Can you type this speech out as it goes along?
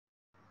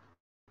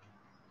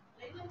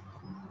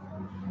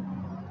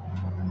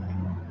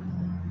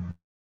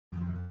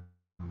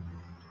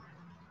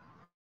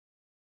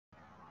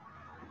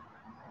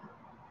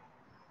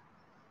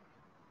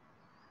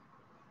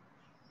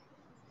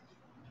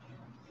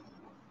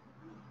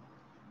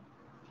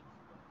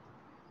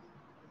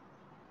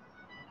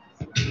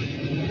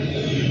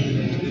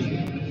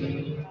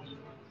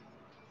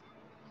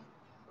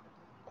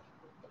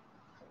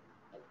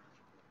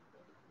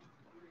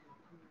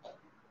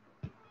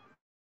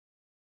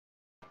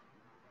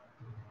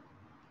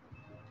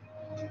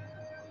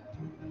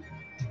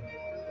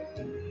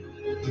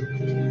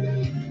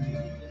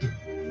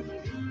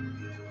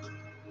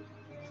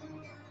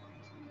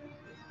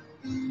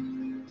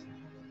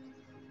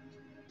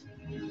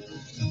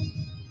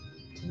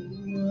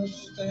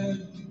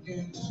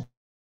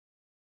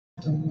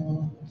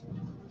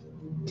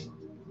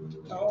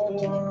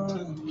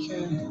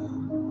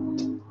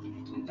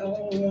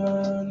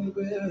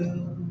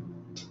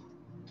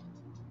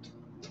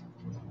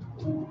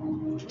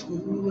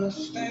Who will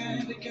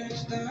stand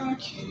against our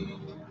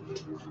King?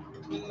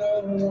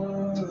 No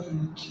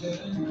one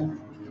can.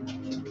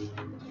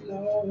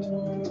 No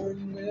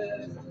one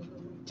will.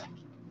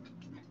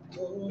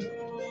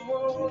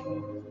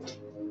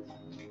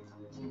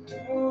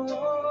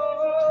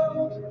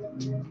 Oh,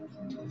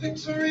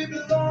 victory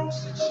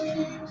belongs to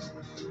Jesus.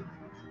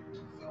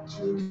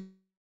 Victory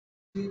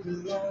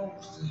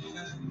belongs to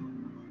Him.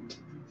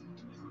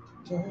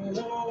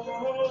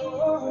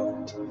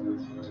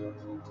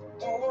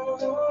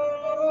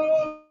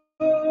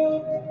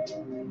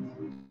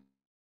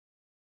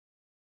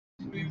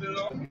 We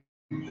belong.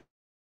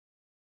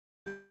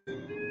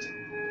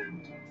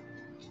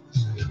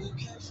 Who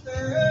can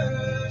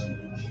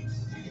stand?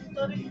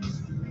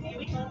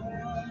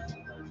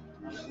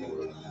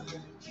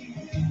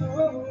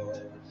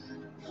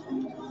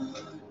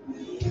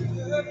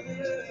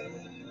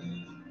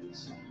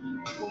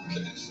 Who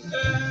can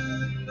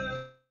stand?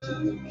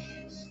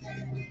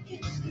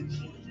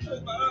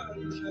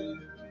 Nobody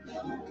can.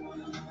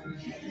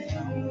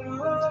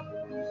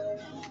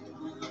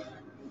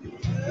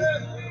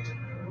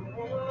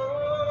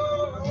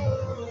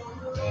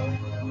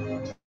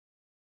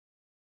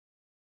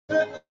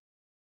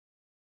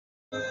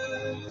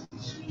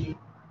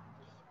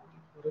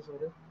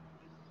 Sorry.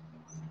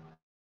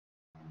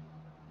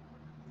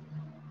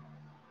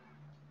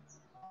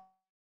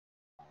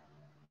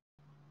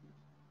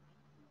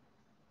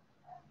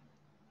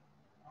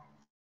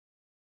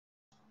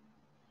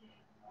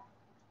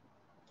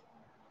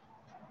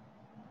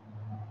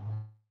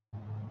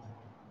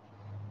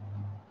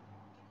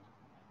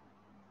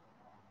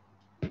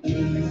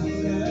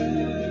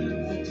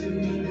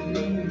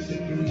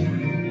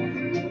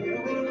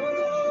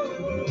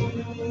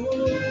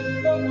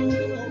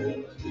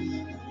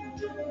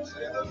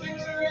 Say the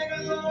victory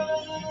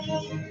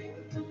belongs.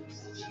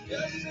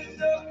 Yes, it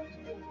does.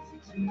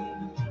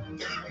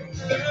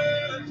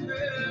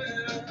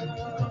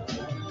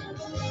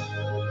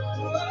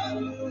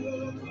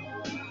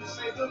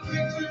 Say the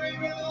victory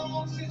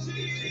belongs to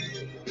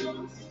Jesus.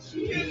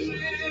 Yes,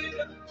 it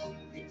does.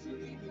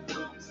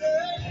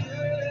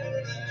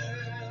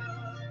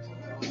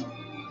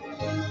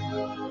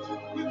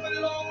 We put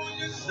it all on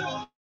your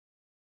shoulders.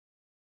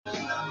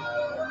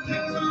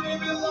 Victory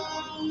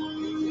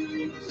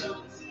belongs to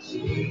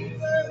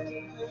Jesus.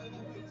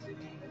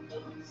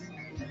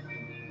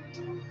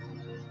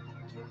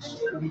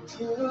 So we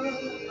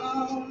put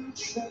our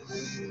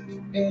trust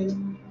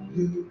in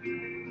you.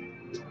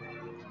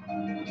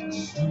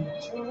 So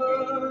we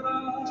put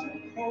our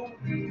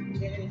hope in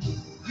you.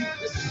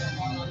 This is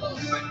all I love.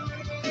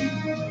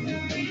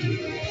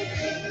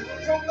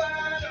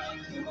 Provider,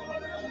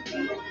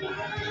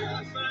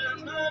 I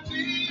find my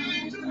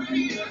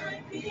victory.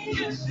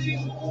 Yes, He's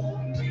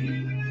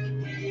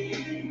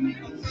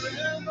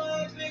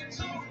forever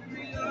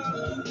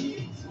victorious.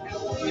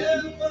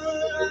 Forever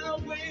I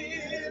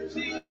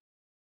win.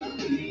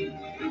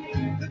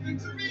 The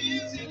victory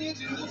is in you,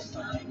 Jesus.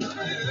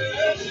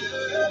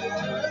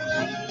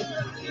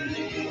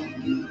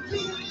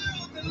 You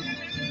will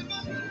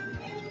deliver.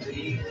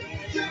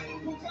 You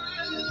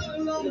provide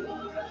alone.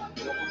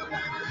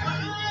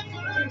 I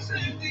find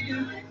safety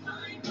in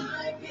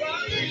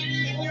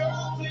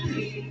your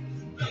peace.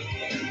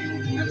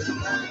 And so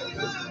I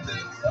love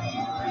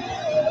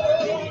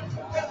victory.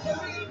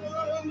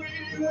 Forever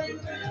we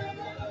wait.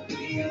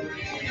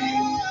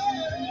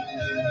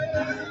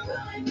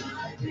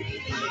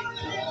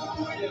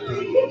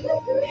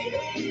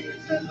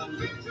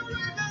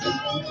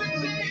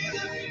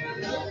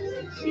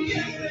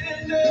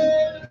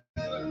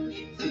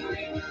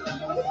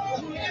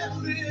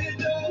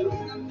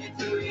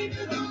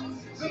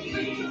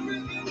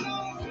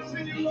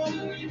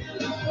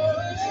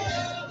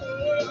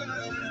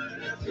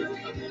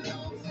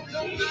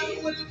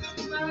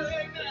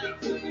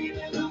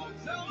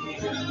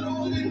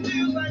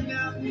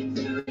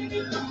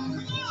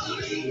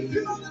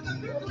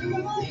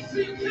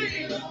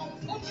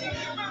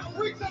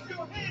 Reach up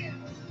your hand.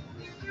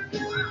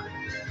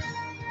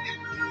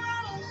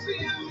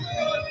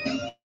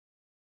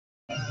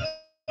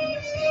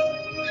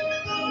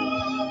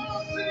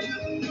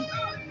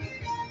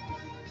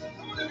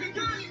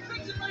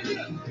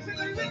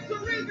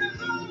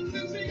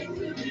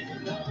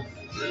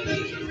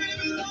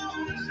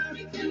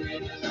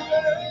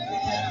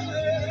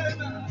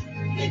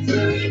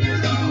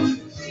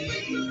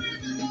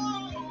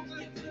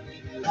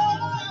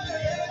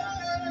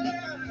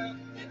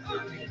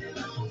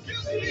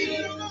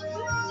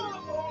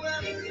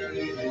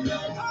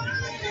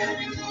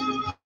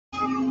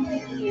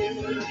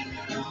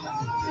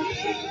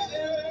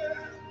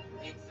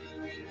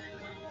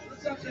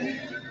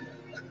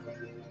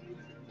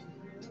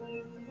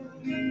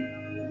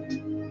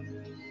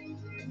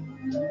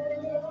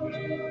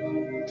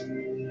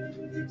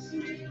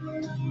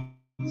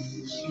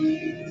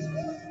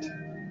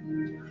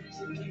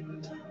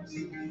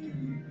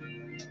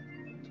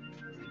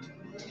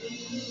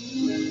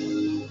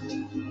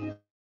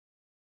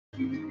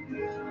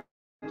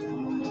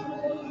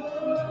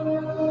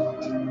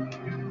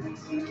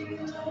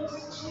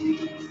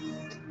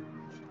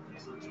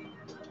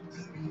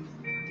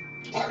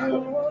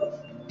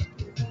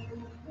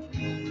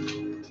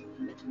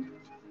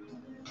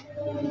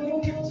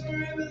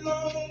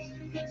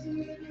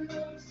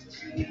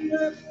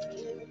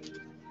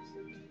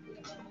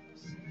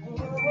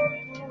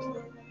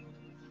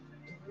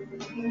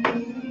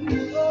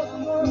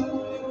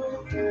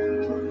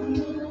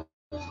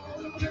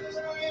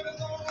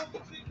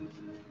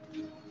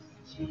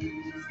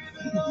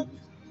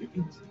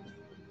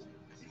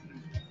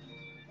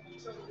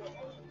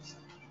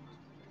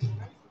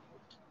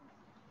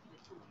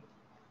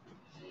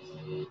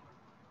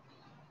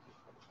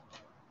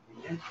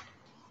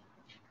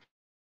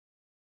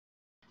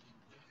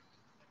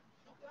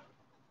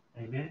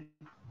 Amen.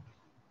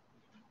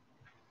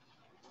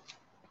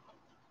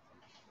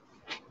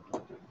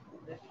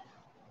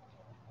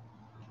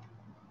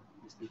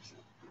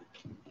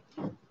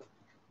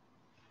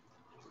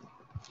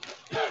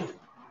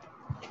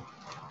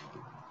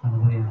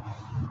 Hallelujah.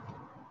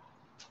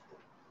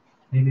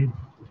 Amen.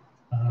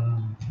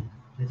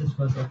 Let us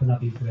first open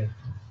up in prayer.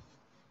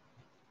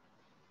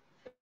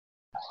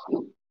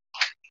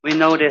 We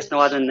know there's no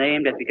other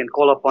name that we can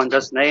call upon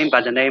this name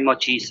but the name of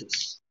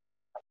Jesus.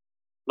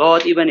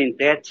 Lord, even in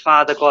death,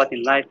 Father God,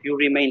 in life, you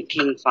remain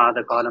King,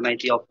 Father God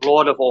Almighty, of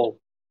Lord of all.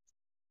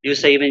 You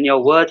say even in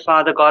your word,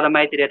 Father God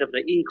Almighty, that of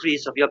the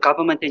increase of your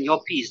government and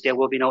your peace, there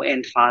will be no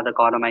end, Father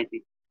God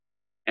Almighty.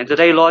 And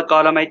today, Lord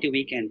God Almighty,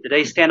 we can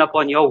today stand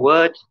upon your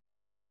word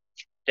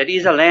that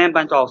is a lamp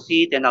unto our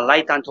feet and a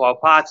light unto our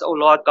paths, O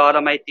Lord God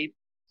Almighty.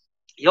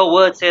 Your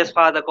word says,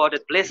 Father God,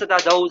 that blessed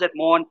are those that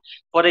mourn,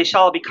 for they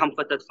shall be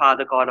comforted,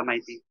 Father God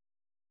Almighty.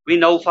 We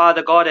know,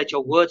 Father God, that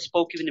your word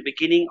spoke even in the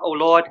beginning, O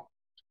Lord.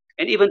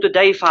 And even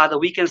today, Father,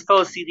 we can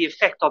still see the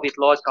effect of it,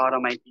 Lord God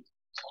Almighty.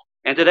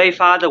 And today,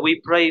 Father,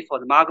 we pray for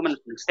the Magerman and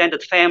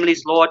extended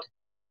families, Lord.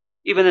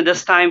 Even in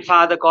this time,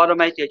 Father God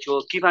Almighty, that you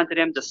will give unto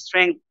them the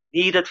strength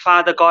needed,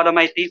 Father God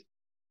Almighty.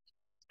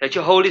 That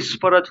your Holy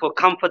Spirit will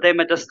comfort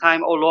them at this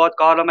time, O Lord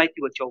God Almighty,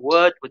 with your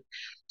word, with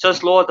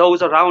just, Lord,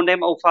 those around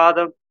them, O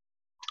Father.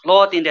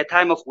 Lord, in their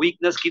time of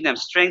weakness, give them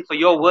strength. For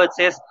your word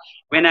says,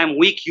 when I'm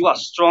weak, you are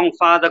strong,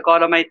 Father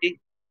God Almighty.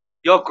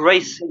 Your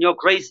grace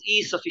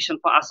is sufficient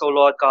for us, O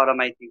Lord God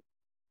Almighty.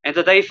 And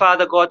today,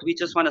 Father God, we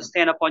just want to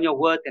stand upon your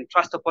word and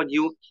trust upon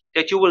you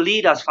that you will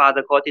lead us,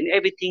 Father God, in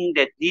everything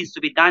that needs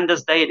to be done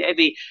this day, in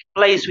every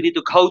place we need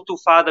to go to,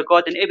 Father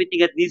God, and everything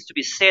that needs to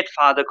be said,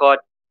 Father God,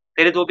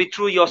 that it will be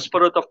through your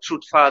spirit of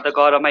truth, Father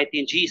God Almighty,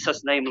 in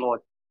Jesus' name,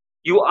 Lord.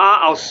 You are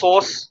our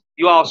source,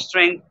 you are our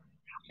strength,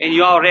 and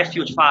you are our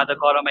refuge, Father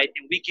God Almighty.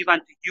 We give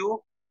unto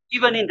you,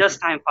 even in this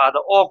time, Father,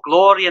 all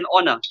glory and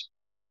honor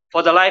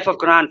for the life of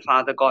Grant,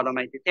 Father God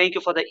Almighty. Thank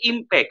you for the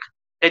impact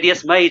that he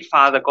has made,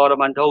 Father God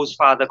Almighty, those,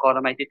 Father God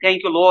Almighty.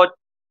 Thank you, Lord,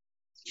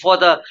 for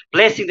the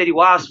blessing that he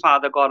was,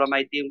 Father God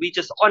Almighty. And we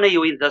just honor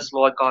you in this,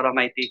 Lord God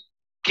Almighty.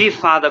 Give,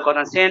 Father God,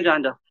 and Sandra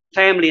and the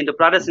family and the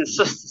brothers and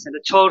sisters and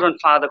the children,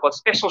 Father God,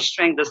 special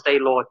strength this day,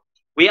 Lord.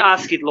 We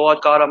ask it,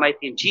 Lord God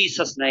Almighty, in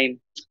Jesus' name.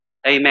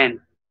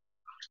 Amen.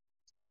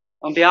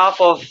 On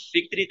behalf of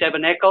Victory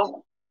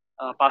Tabernacle,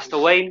 Pastor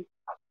Wayne,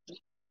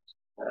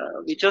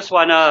 we just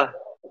want to,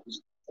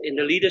 in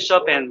the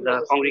leadership and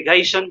the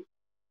congregation,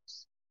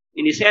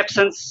 in his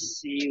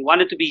absence, he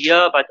wanted to be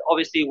here, but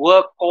obviously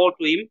work called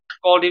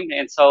him,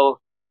 and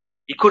so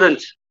he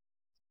couldn't.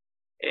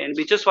 And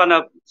we just want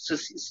to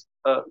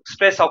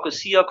express our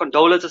sincere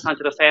condolences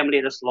unto the family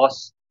of this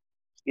loss.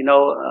 You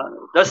know,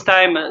 this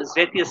time, as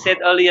Betty said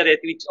earlier, that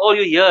all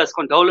you hear is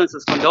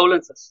condolences,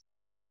 condolences,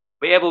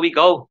 wherever we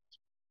go.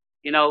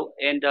 You know,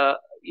 and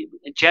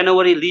in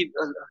January,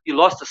 you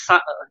lost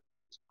a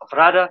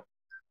brother,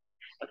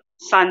 a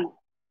son.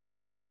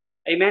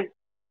 Amen.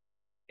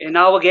 And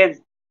now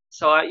again.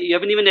 So you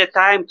haven't even had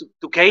time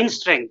to gain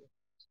strength.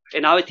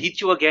 And now it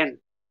hits you again.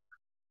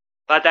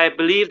 But I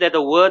believe that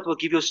the word will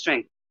give you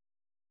strength.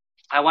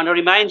 I want to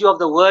remind you of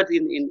the word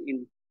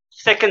in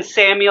 2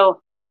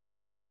 Samuel,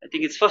 I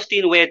think it's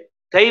 15, where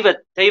David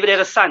had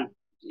a son.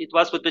 It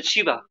was with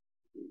Bathsheba.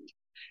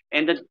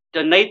 And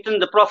the Nathan,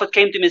 the prophet,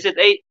 came to him and said,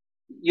 hey,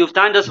 you've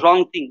done this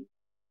wrong thing.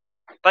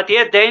 But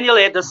here Daniel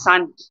had the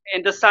son,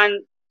 and the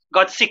son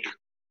got sick.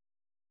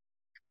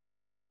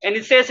 And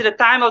it says at the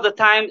time of the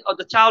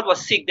child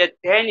was sick, that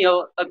David,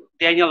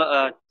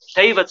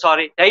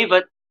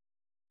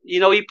 you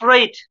know, he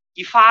prayed,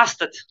 he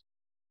fasted,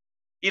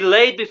 he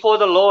laid before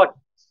the Lord,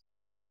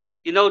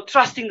 you know,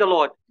 trusting the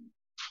Lord.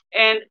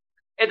 And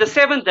at the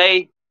 7th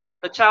day,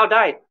 the child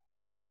died.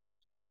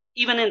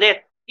 Even in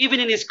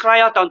his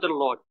cry out unto the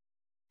Lord,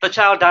 the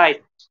child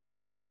died.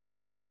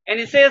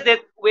 And it says that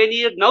when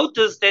he had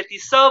noticed that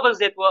his servants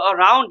that were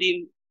around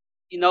him,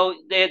 you know,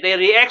 their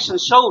reaction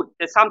showed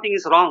that something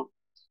is wrong.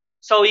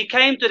 So he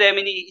came to them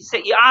and he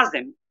asked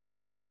them,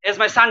 has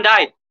my son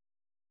died?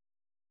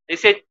 They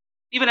said,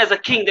 even as a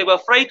king, they were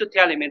afraid to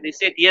tell him. And they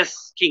said,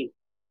 yes, king.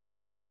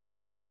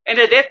 And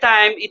at that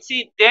time,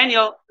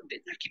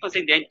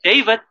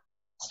 David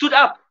stood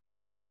up.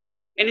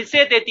 And it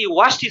said that he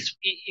washed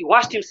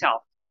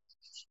himself.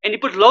 And he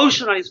put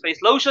lotion on his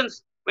face.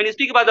 Lotions, when you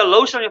speak about the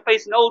lotion on your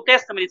face in the Old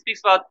Testament, it speaks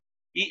about,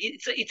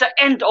 it's an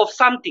end of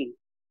something.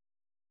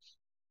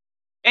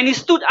 And he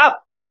stood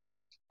up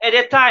at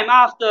that time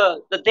after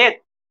the death,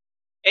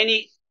 and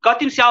he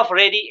got himself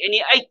ready, and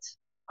he ate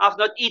after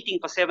not eating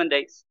for 7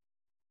 days.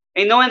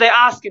 And when they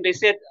asked him, they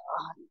said,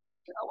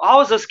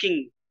 how is this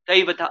King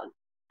David?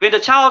 When the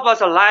child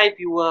was alive,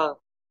 you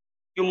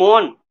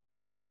mourn.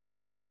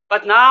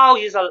 But now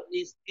he's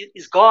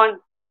gone.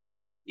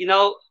 You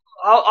know,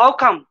 how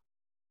come?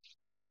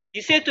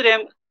 He said to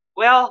them,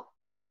 well,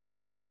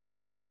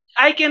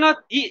 I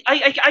cannot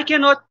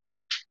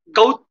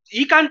go,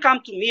 he can't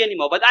come to me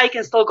anymore, but I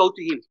can still go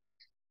to him.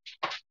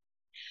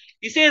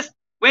 He says,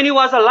 when he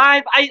was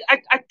alive, I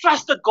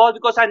trusted God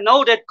because I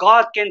know that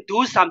God can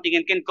do something,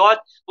 and God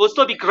will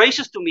still be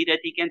gracious to me that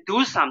he can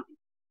do something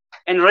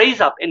and raise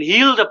up and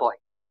heal the boy.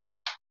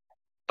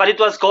 But it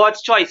was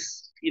God's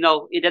choice, in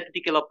that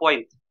particular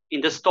point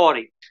in the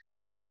story.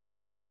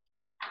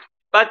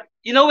 But,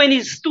 when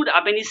he stood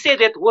up and he said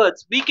that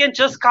words, we can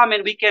just come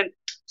and we can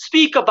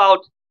speak about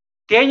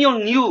Daniel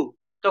knew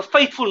the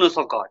faithfulness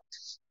of God.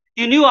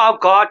 He knew how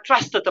God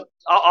trusted,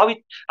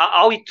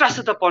 how he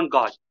trusted upon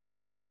God,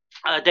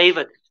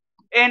 David.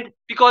 And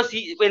because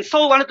when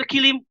Saul wanted to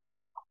kill him,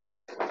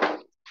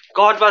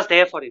 God was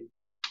there for him.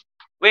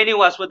 When he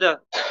was with the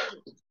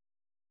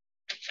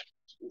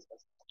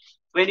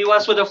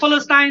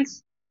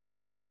Philistines,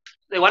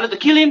 they wanted to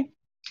kill him,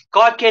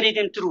 God carried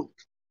him through.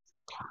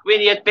 When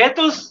he had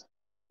battles,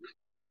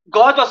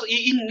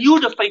 he knew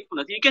the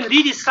faithfulness. You can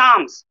read his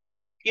Psalms.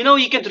 You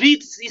can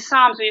read his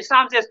Psalms. His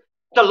Psalm says,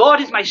 the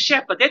Lord is my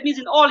shepherd. That means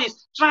in all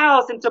his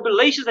trials and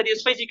tribulations that he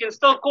has faced, you can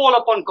still call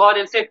upon God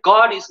and say,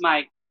 God is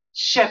my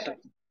shepherd.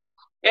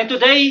 And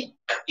today,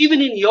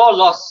 even in your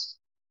loss,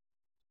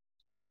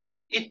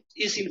 it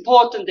is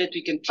important that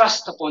we can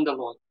trust upon the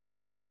Lord.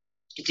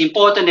 It's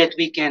important that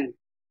we can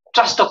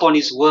trust upon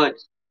his word,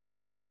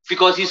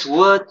 because his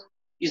word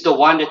is the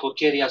one that will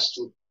carry us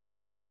through.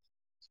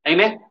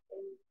 Amen?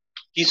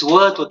 His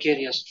word will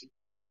carry us through.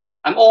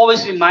 I'm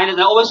always reminded,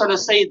 I always want to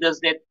say this,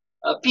 that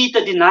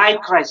Peter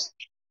denied Christ.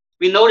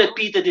 We know that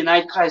Peter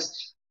denied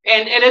Christ.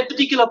 And at that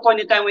particular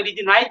point in time, when he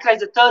denied Christ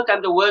the third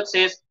time, the word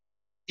says,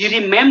 he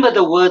remembered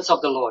the words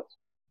of the Lord.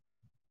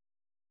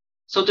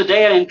 So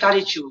today I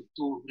encourage you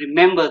to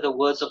remember the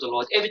words of the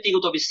Lord. Everything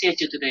that will be said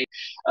here today,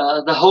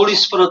 the Holy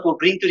Spirit will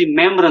bring to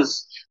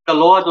remembrance. The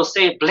Lord will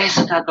say,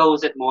 blessed are those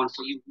that mourn,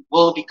 for you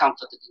will be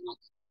comforted in Lord.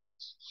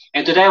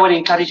 And today I want to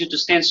encourage you to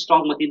stand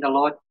strong within the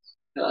Lord.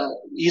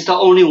 He's the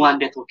only one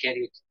that will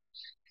carry it.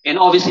 And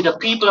obviously the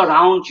people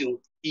around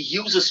you, he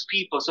uses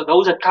people. So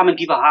those that come and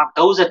give a hug,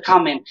 those that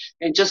come and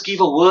just give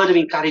a word of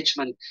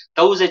encouragement,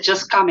 those that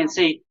just come and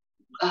say,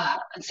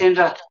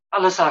 Sandra,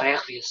 alles sal reg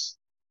wees.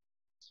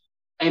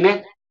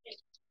 Amen.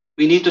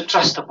 We need to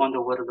trust upon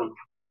the word of the Lord.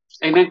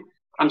 Amen.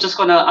 I'm just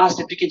going to ask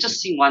that we can just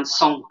sing one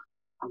song.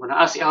 I'm going to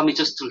ask Elmi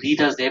just to lead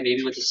us there,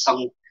 maybe with a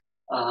song,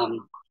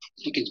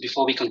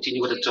 before we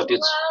continue with the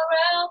tributes.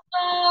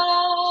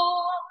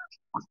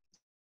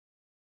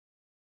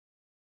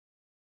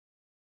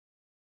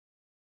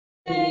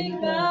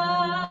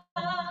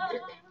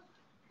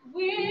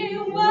 We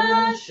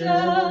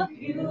worship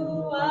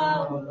you,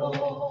 our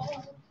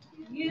Lord.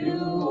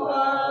 You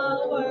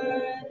are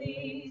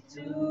worthy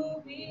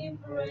to be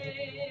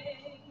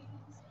praised.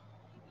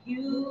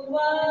 You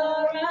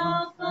are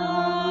Alpha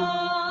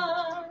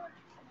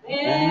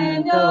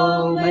and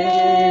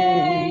Omega.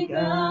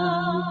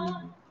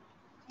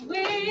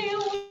 We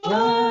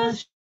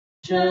worship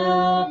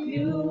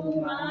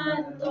you,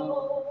 my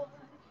Lord.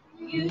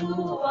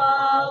 You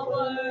are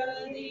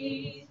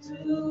worthy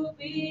to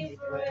be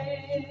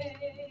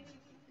praised.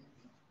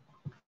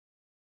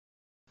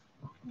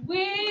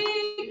 We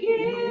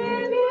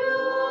give you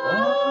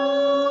all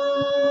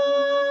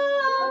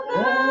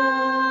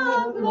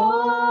the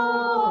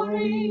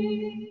glory.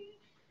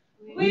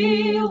 We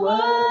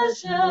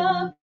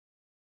worship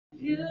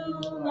you,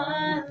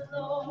 my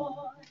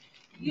Lord.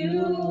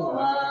 You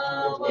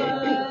are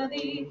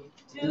worthy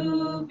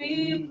to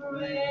be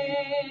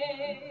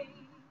praised.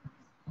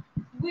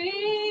 We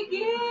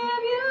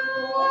give you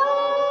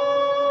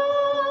all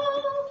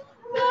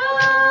the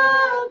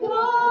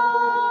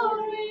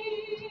glory.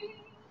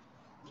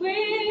 We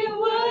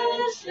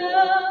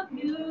worship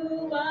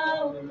you,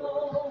 our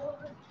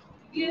Lord.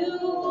 You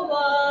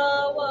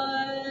are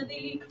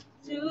worthy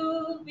to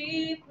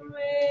be praised.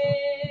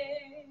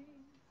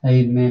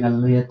 Amen.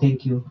 Hallelujah.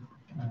 Thank you.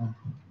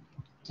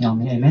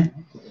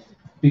 Amen.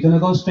 We're going to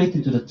go straight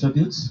into the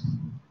tributes.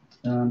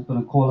 I'm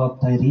going to call up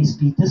Tyrese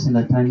Peters and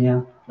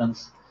Latanya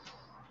Lums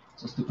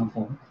just to come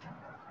forward.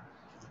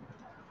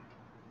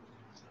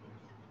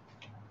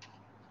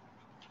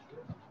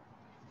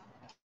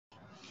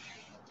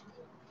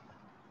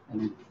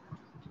 Amen.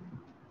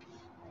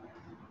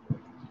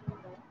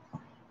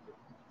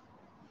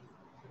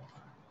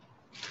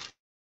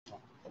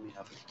 Let me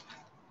have it.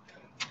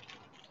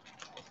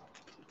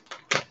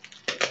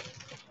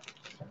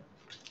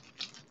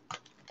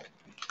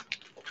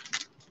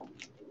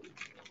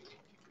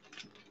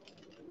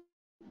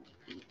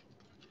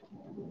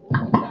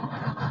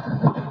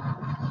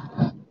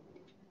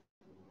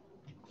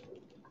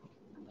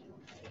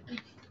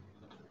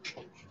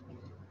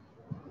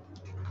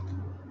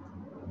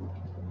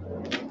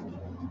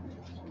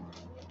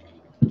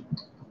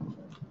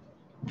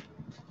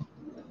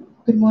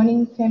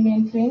 morning, family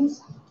and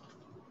friends.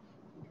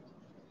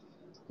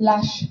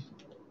 Lush.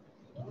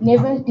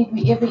 Never did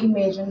we ever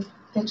imagine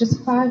that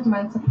just 5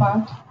 months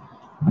apart,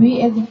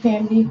 we as a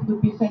family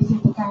would be facing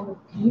the kind of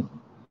grief,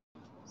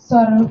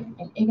 sorrow,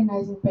 and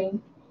agonizing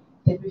pain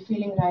that we're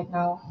feeling right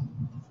now.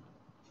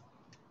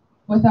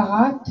 With a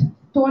heart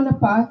torn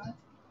apart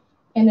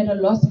and at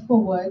a loss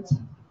for words,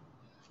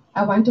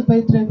 I want to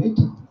pay tribute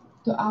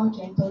to our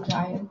gentle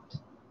giant,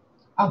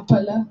 our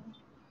pillar,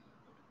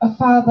 a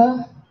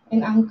father,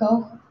 an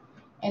uncle,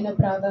 and a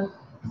brother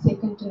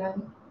second to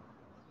none.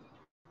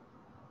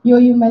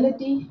 Your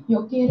humility,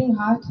 your caring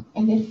heart,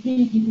 and that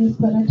free giving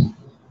spirit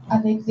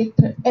are the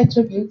exact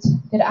attributes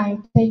that I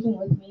am taking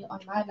with me on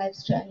my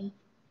life's journey.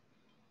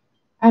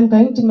 I'm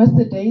going to miss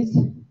the days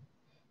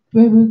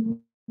where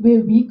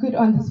we could,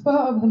 on the spur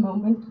of the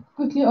moment,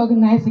 quickly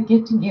organize a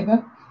get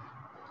together,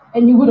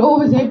 and you would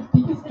always have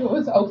these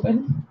doors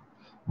open,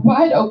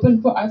 wide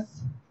open for us,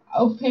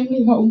 our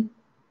family home.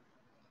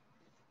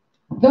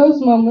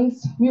 Those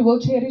moments we will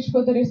cherish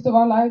for the rest of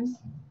our lives.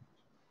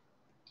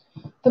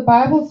 The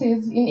Bible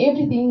says, in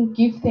everything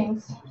give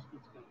thanks,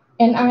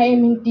 and I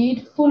am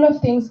indeed full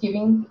of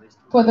thanksgiving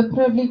for the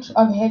privilege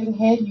of having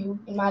had you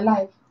in my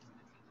life.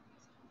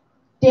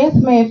 Death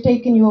may have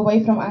taken you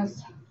away from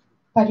us,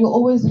 but you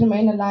always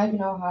remain alive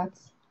in our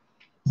hearts.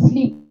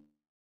 Sleep,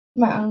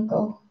 my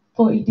uncle,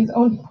 for it is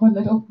only for a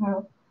little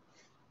while.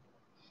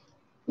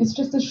 It's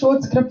just a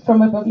short script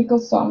from a biblical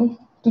song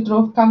to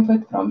draw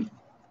comfort from.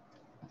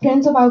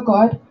 Friends of our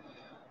God,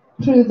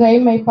 though they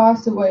may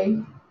pass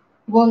away,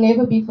 will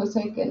never be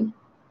forsaken.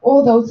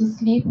 All those who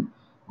sleep,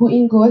 who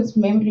in God's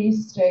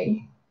memories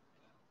stray,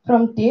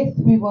 from death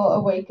we will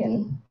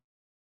awaken.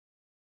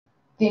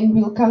 Then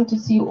we'll come to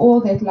see all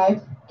that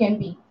life can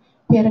be,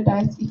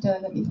 paradise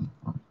eternally.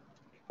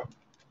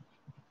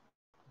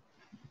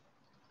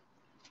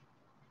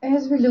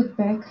 As we look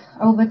back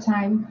over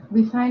time,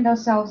 we find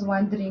ourselves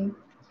wondering,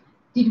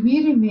 did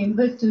we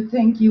remember to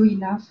thank you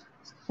enough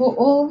for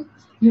all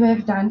you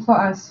have done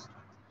for us,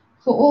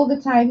 for all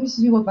the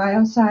times you were by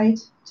our side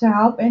to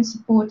help and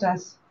support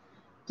us,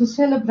 to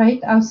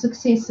celebrate our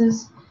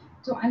successes,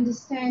 to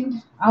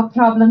understand our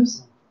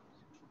problems,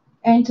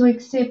 and to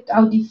accept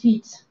our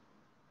defeats,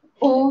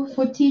 or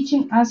for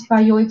teaching us by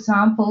your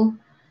example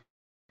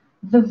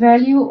the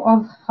value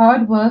of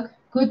hard work,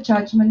 good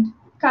judgment,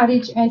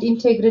 courage, and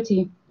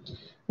integrity.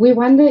 We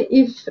wonder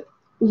if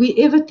we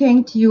ever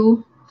thanked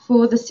you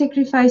for the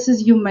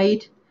sacrifices you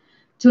made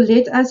to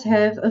let us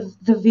have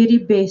the very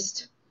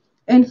best,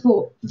 and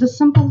for the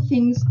simple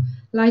things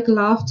like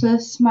laughter,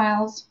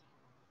 smiles,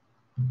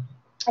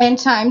 and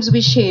times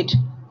we shared.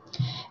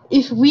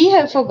 If we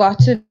have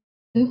forgotten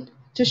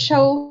to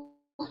show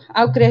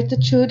our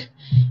gratitude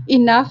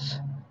enough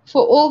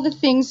for all the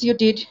things you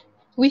did,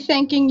 we're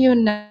thanking you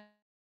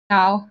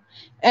now,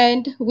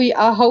 and we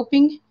are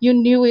hoping you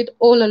knew it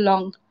all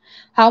along,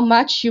 how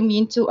much you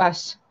mean to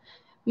us.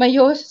 May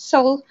your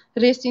soul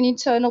rest in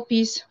eternal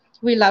peace.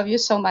 We love you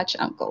so much,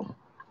 Uncle.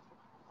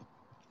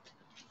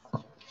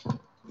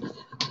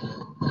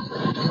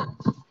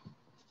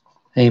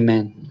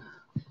 Amen.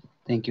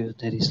 Thank you,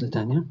 Teresa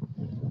Latanya.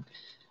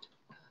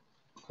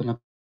 Gonna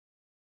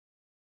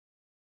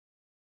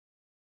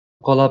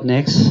call up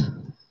next,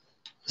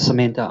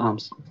 Samantha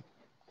Arms.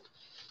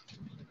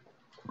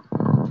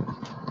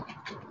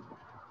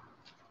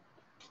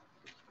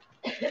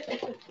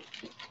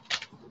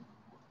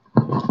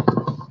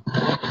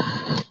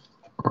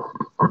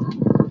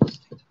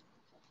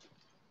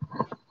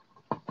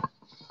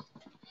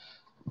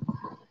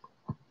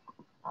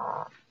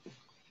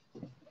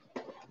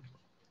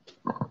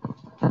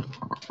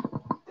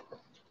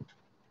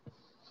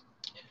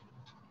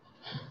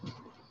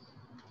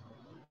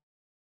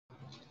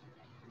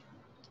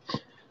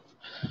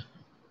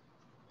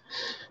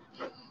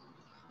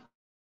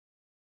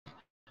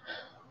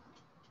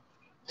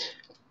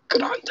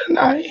 Grant and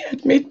I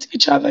had met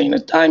each other in a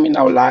time in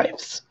our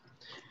lives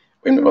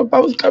when we were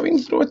both going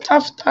through a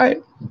tough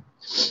time.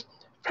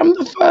 From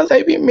the first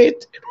day we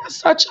met, it was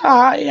such a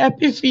high,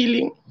 happy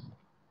feeling.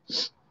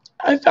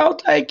 I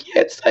felt like he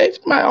had saved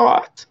my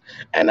heart,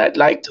 and I'd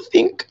like to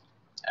think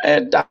I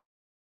had done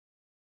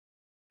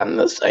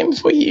the same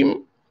for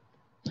him.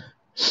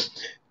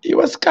 He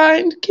was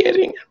kind,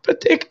 caring, and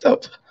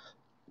protective.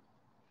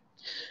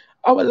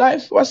 Our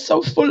life was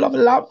so full of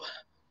love,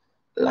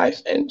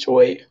 life, and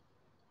joy.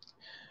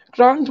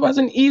 Grant was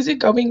an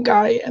easygoing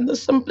guy, and the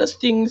simplest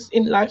things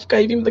in life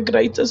gave him the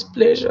greatest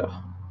pleasure.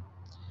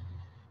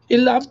 He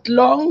loved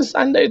long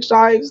Sunday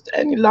drives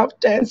and he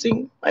loved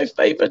dancing, my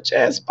favorite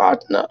jazz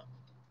partner.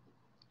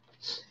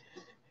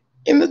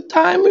 In the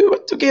time we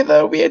were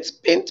together, we had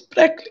spent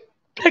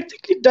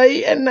practically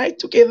day and night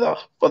together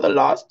for the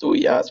last 2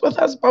 years, with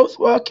us both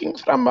working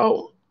from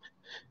home.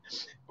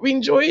 We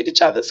enjoyed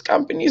each other's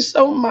company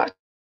so much.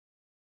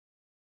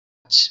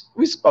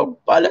 We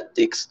spoke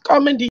politics,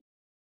 comedy,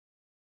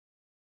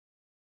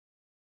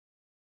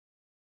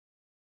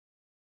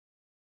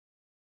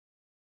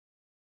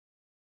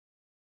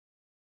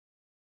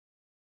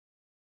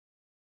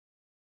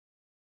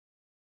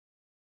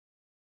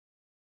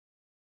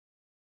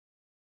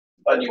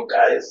 on you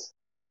guys.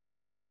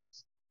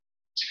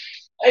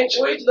 I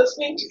enjoyed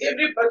listening to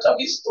every bit of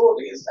his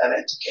stories and I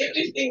took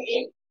everything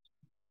in.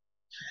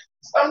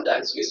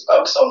 Sometimes we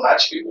spoke so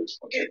much we would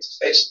forget to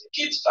fetch the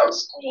kids from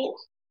school.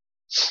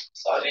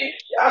 Sorry,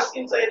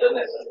 asking Zayden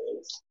and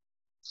Louise.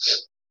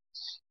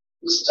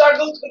 We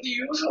struggled with the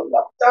usual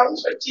lockdown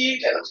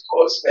fatigue and of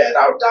course we had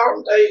our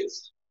down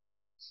days.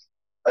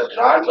 But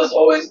Grant was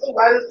always the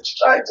one who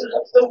tried to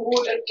lift the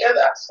mood and get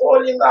us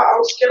all in the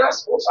house, get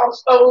us off our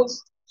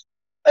phones,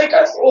 take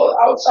us all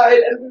outside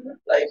and we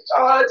would play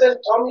cards and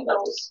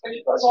dominoes when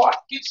it was hot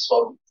kids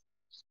swim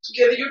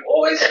together. You'd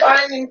always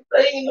find him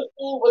playing in the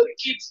pool with the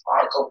kids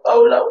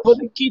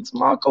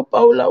Marco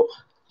Polo.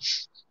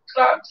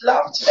 Grant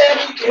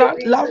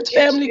loved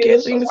family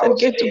gatherings and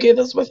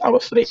get-togethers with our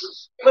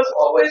friends. He was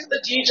always the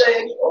DJ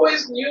and he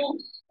always knew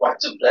what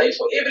to play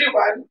for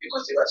everyone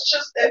because he was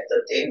just that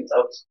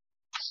attentive,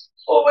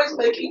 always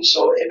making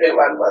sure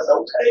everyone was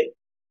okay.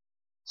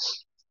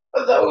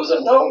 For those who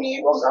know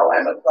me will know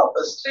I'm a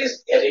proper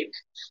stressed Eric,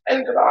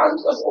 and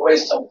Grant was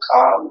always so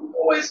calm,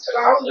 always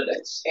grounded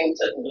and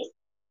centered me.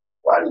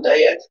 One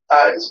day at a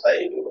time,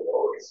 baby would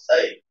always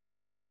say.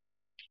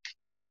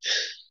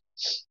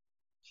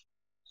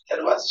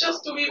 That was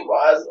just who he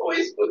was,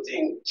 always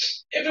putting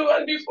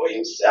everyone before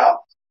himself.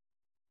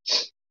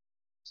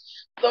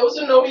 Those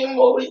who know him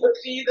will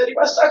agree that he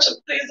was such a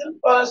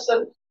pleasant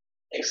person,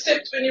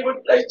 except when he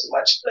would play too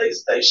much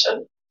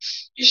PlayStation.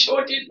 He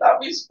sure did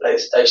love his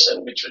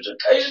PlayStation, which would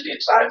occasionally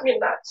drive me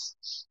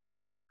nuts.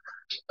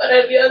 But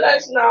I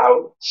realize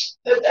now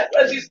that that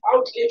was his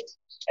outlet,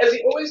 as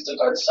he always took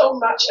on so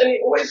much and he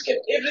always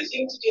kept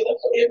everything together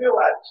for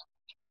everyone.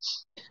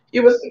 He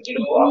was the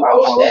glue of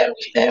our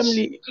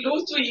family,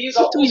 glue to his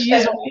whole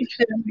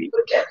family.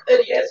 Forget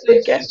that he has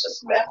left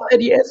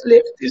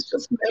is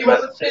just memory. He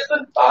was a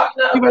present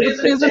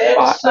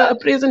partner, a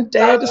present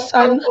dad,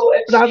 son,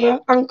 brother,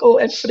 uncle,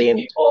 and friend.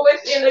 He always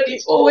ended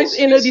his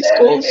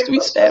calls to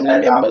his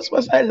family members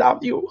with I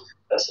love you.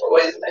 This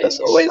always made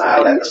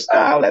me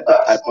smile at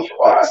the type of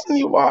person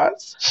he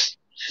was.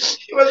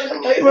 He was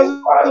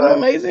an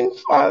amazing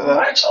father to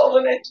my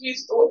children and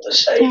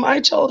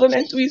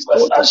to his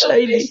daughter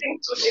Shaylee.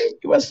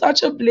 He was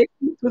such a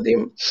blessing to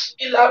them.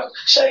 He loved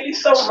Shaylee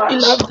so much. I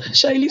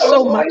was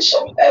always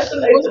so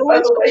fascinated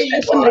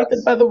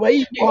by the way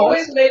he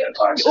was.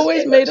 He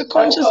always made a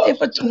conscious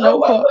effort to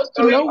know her,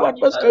 to know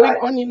what was going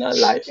on in her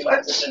life. He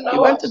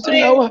wanted to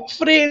know her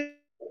friends,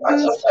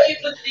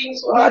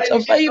 what her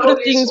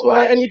favorite things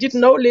were, and he did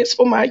no less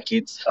for my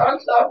kids.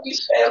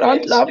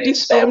 Grant loved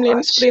his family and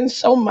his friends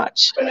so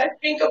much. When I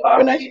think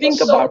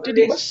about it,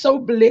 he was so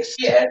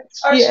blessed. He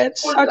had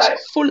such a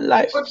full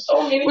life with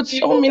so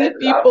many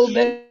people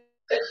that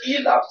he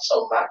loved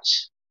so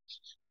much.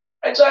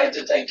 I tried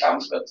to take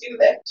comfort in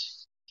that.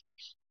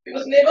 He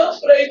was never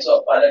afraid to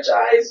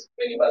apologize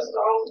when he was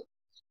wrong,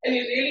 and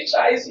he really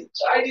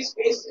tried his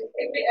best in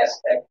every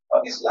aspect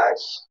of his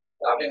life.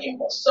 Loving him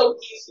was so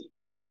easy.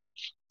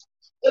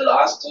 The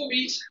last 2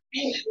 weeks have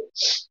been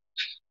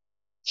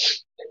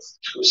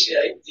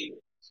excruciating.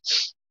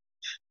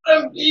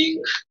 From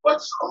being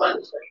with someone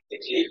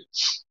practically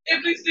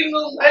every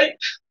single night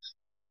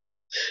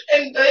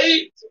and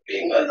day to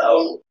being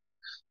alone.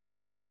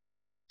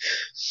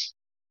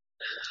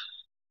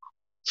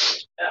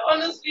 I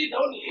honestly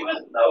don't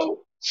even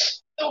know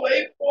the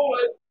way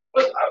forward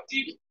without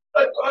him,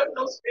 but God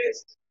knows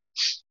best.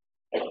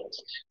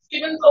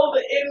 Even till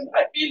the end,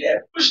 I feel I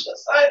pushed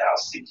aside how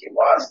sick he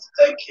was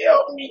to take care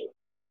of me,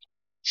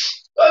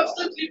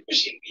 constantly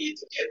pushing me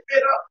to get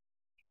better.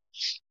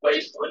 But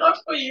if not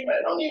for him,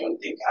 I don't even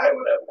think I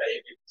would have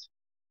made it.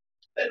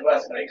 That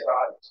was my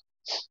God.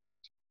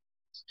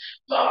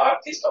 My heart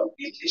is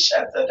completely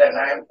shattered and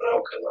I am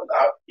broken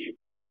without him,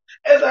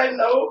 as I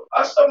know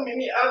are so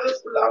many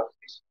others who love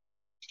me.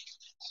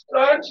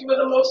 Grant, you were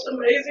the most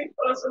amazing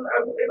person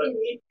I would ever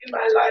meet in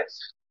my life.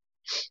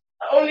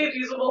 The only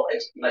reasonable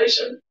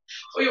explanation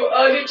for your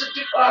early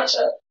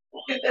departure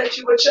is that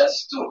you were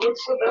just too good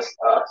for this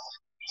earth.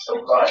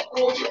 So God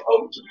called you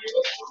home to be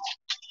with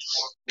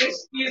you.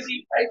 Rest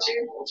easy, my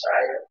gentle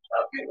child.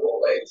 Love you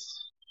always.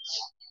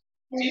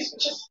 Me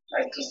would just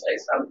like to say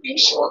something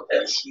short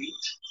and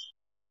sweet.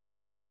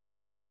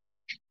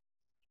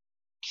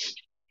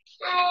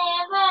 I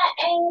have an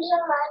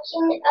angel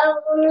watching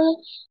over me,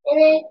 and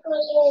I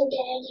call him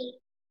Daddy.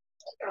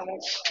 Amen.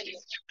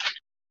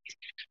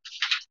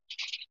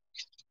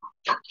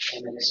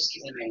 Let's just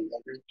give him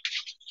amen.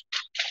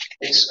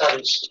 Takes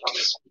courage to come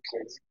and speak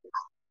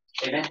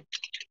here. Amen.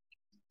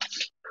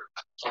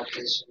 God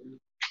bless you.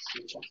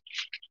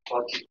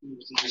 God give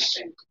you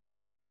strength.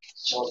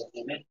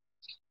 Amen.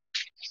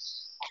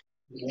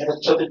 We have a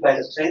trumpet by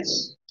the friends.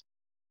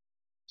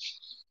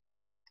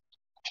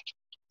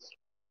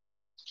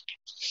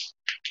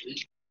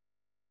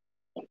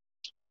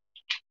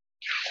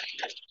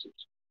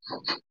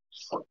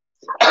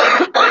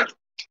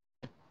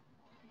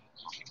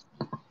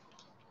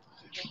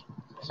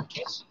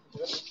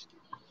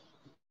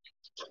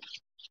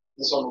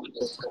 This one will be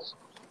difficult.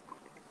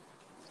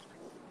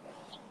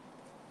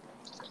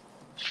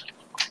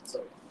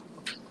 Sorry.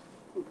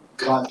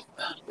 Grant,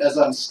 as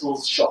I'm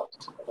still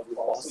shocked about the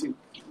passing,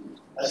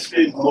 I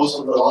spent most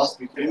of the last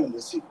weekend in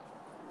the city.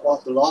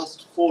 About the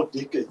last 4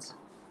 decades,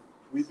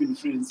 we've been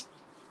friends.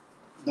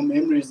 The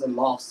memories and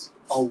laughs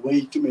are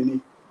way too many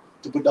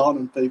to put down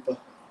on paper,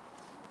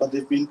 but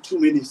there have been too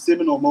many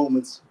seminal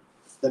moments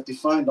that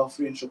defined our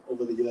friendship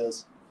over the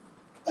years.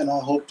 And I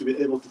hope to be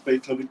able to pay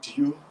tribute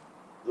to you,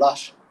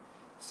 Lash,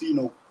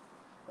 Fino,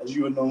 as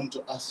you were known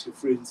to us, your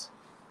friends.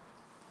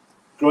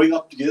 Growing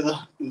up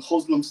together in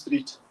Hoslem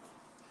Street,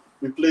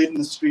 we played in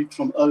the street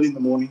from early in the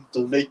morning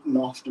till late in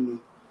the afternoon.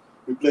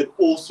 We played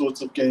all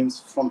sorts of games,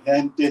 from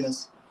hand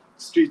tennis,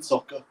 street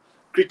soccer,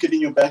 cricket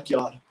in your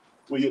backyard,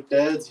 where your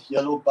dad's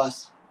yellow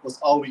bus was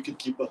our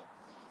wicketkeeper,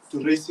 to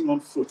racing on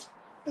foot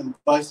and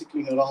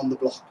bicycling around the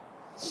block.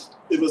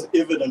 It was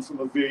evident from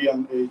a very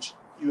young age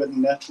you had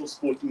natural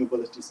sporting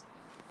abilities.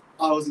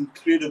 I was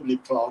incredibly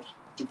proud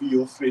to be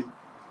your friend,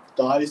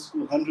 the high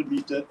school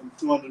 100-meter and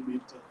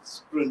 200-meter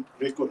sprint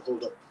record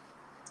holder.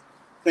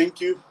 Thank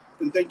you,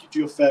 and thank you to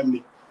your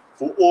family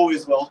for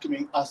always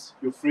welcoming us,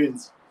 your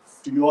friends,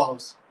 to your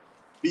house,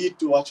 be it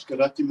to watch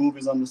karate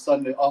movies on a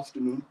Sunday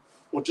afternoon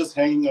or just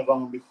hanging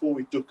around before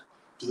we took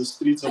to the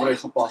streets of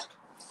Heidelberg.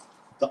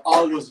 The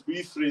hours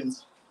we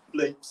friends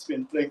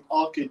spent playing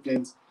arcade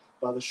games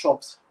by the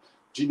shops.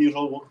 Ginny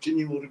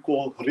will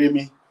recall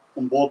Remy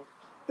and Bob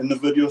in the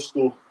video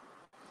store,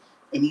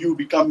 and you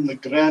becoming the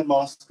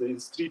grandmaster in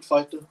Street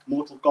Fighter,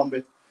 Mortal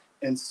Kombat,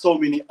 and so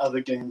many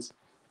other games.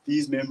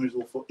 These memories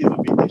will forever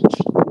be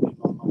etched in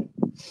my mind.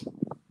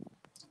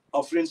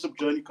 Our friendship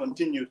journey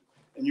continued,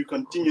 and you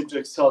continued to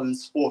excel in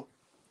sport.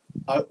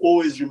 I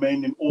always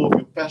remained in awe of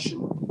your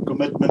passion,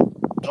 commitment,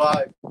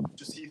 drive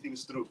to see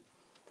things through.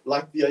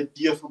 Like the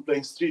idea from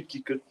playing street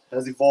cricket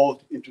has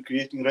evolved into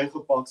creating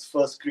Heidelberg's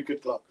first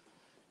cricket club.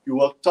 You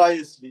worked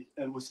tirelessly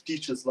and with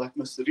teachers like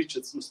Mr.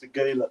 Richards, Mr.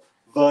 Gaylor,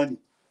 Vernie,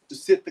 to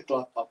set the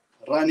club up,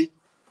 run it,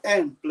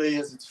 and play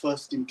as its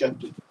first team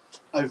captain.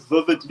 I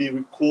vividly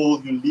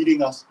recall you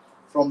leading us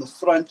from the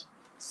front,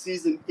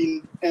 season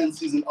in and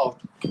season out,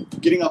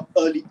 getting up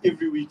early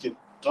every weekend,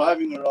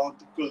 driving around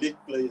to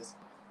collect players,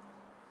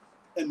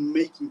 and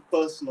making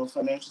personal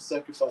financial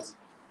sacrifices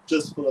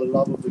just for the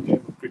love of the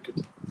game of cricket.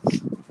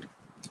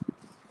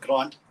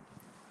 Grant,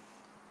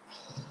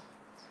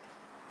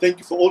 thank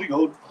you for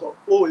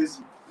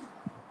always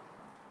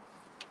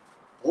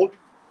hold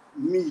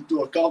me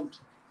to account,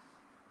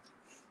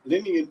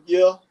 lending an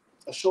ear,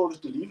 a shoulder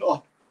to lean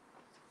on,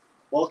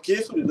 while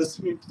carefully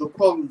listening to the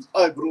problems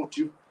I brought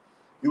you.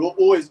 You were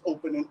always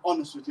open and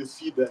honest with your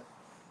feedback.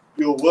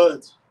 Your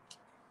words,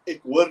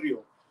 ek hoor jou,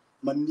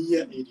 maar nee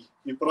Eddie,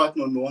 jy praat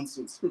no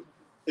nonsense,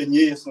 en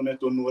jy is no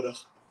net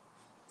onnodig.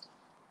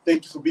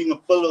 Thank you for being a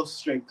pillar of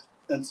strength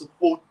and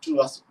support to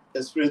us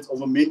as friends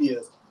over many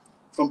years,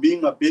 from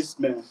being my best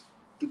man,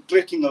 to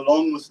trekking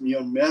along with me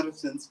on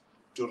marathons,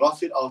 to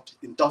rough it out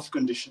in tough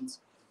conditions.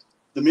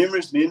 The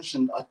memories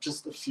mentioned are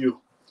just a few,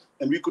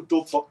 and we could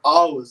talk for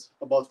hours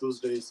about those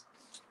days.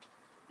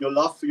 Your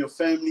love for your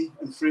family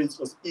and friends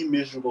was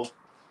immeasurable,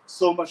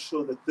 so much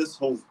so that this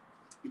home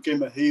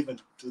became a haven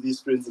to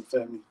these friends and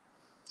family.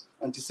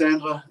 Auntie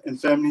Sandra and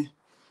family,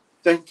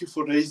 thank you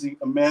for raising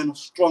a man of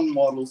strong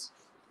morals,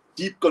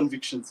 deep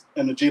convictions,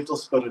 and a gentle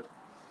spirit.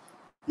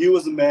 He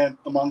was a man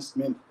amongst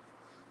men.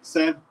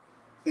 Sam,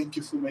 thank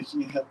you for making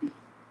me happy.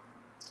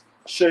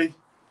 Shay,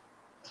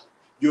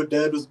 your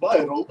dad was my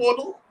role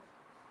model.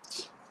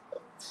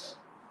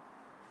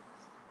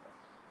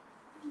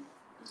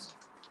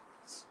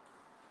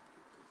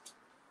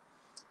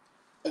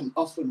 And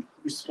often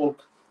we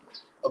spoke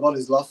about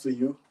his love for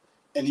you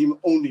and him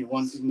only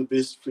wanting the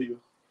best for you.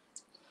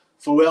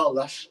 Farewell,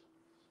 Lash,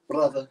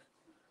 brother,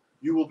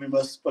 you will be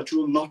missed, but you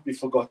will not be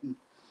forgotten.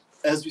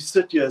 As we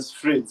sit here as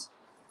friends,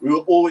 we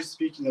were always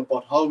speaking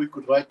about how we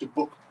could write a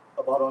book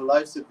about our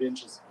life's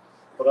adventures,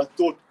 but I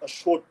thought a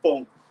short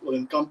poem will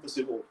encompass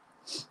it all.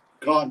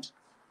 Grant,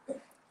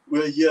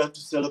 we're here to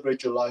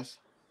celebrate your life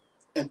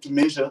and the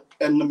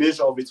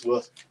measure of its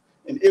worth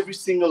in every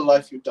single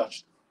life you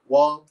touched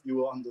while you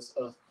were on this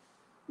earth.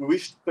 We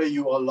wish to pay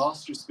you our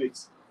last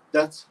respects.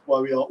 That's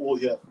why we are all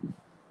here.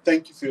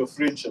 Thank you for your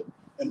friendship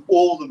and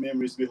all the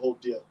memories we hold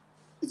dear.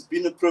 It's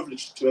been a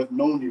privilege to have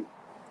known you.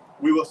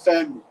 We were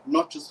family,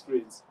 not just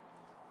friends,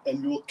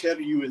 and we will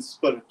carry you in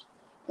spirit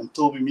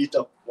until we meet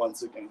up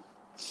once again.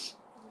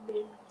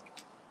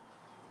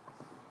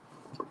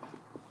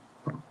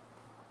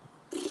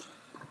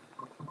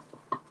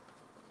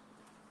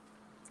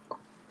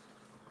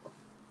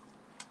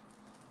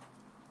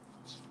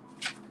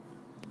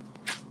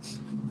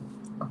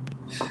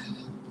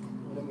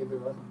 Morning,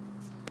 everyone.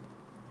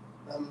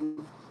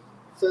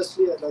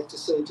 Firstly, I'd like to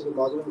say to the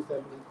Magerman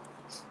family,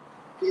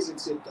 please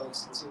accept our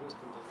sincerest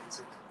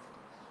condolences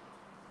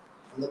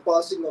on the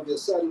passing of your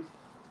son,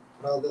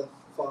 brother,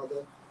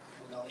 father,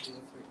 and our dear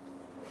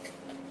friend.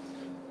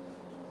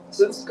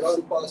 Since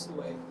Grant passed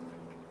away,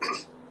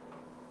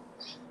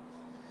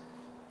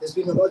 there's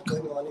been a lot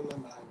going on in my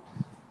mind,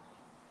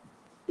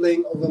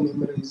 playing over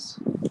memories,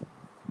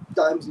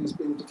 times we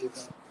spent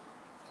together,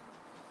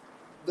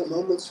 the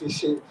moments we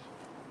shared.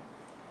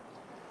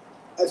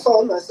 I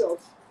found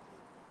myself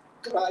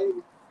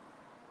crying,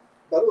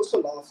 but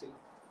also laughing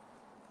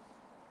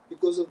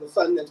because of the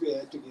fun that we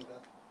had together,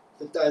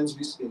 the times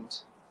we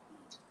spent.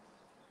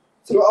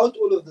 Throughout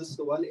all of this,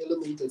 the one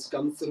element that's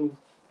come through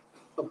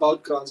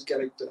about Grant's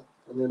character,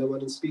 and that I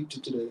want to speak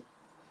to today,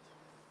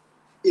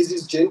 is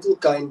his gentle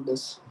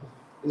kindness,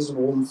 his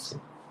warmth.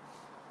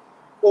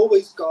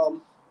 Always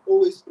calm,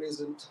 always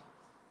present.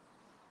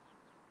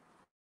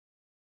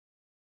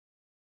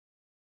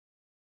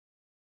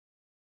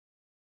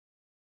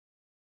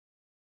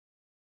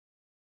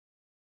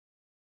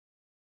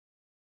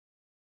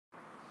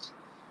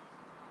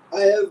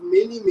 I have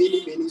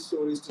many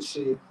stories to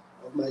share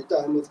of my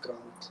time with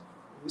Grant.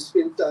 We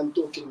spent time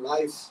talking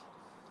life,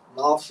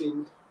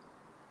 laughing.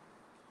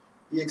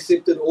 He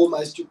accepted all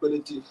my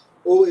stupidity,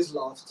 always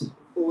laughed,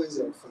 always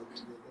had fun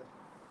together.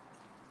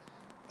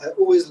 I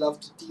always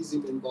loved to tease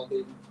him and bother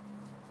him,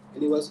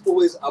 and he was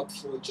always up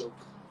for a joke.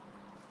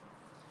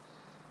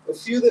 A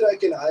few that I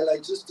can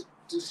highlight just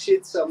to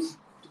shed some,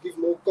 to give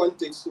more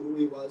context to who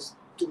he was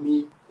to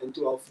me and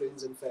to our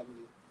friends and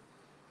family.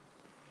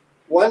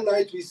 One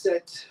night we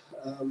sat,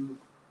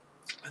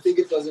 I think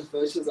it was at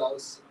Virtue's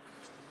house,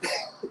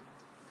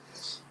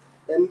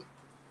 and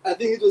I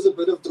think it was a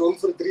bit of dronk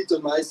for treat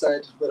on my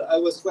side, but I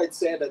was quite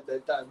sad at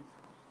that time.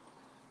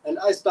 And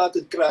I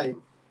started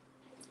crying.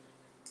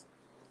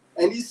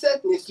 And he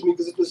sat next to me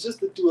because it was just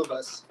the two of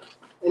us.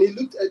 And he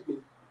looked at me.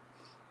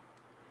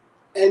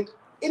 And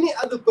any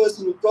other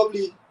person would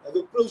probably have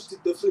approached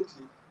it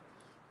differently.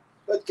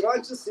 But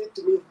Grant just said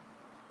to me,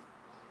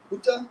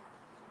 Boeta,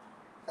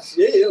 as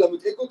jy heel, dan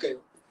moet ek ook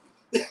heel.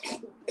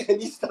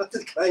 And he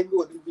started crying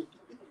more than me.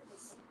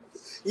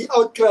 He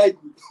outcried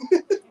me.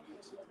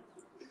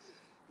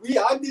 We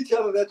hugged each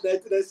other that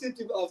night, and I said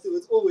to him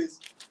afterwards,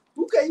 always,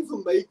 who came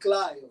from my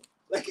cry?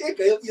 Like, ek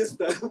heel eerst,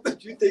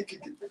 but you take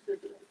it.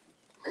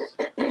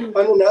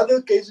 On another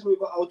occasion, we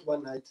were out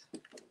one night,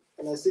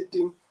 and I said to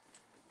him,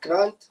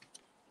 Grant,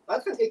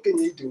 what can ek en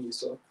jy doen hier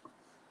so?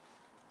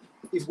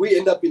 If we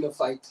end up in a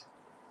fight?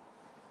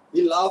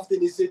 He laughed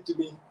and he said to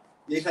me,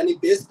 jy gaan die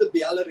beste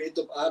beller het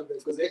op aarde,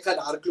 because ek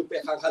gaan hardloop,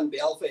 ek gaan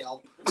bel vir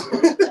help.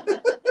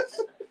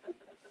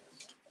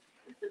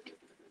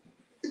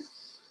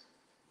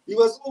 He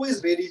was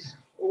always ready,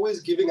 always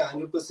giving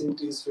 100%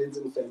 to his friends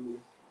and family,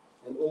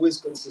 and always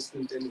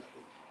consistent and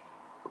loving.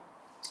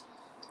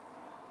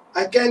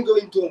 I can go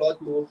into a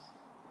lot more,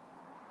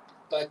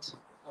 but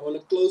I want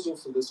to close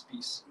off with this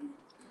piece.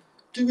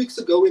 2 weeks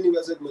ago when he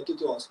was admitted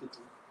to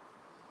hospital,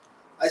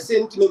 I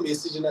sent him a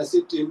message and I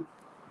said to him,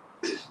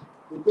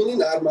 moet my nie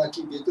naarmaak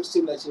nie, beter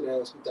sien dat jy na die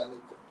hospitaal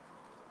kom.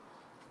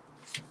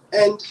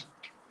 And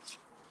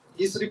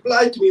his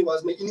reply to me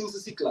was, my innings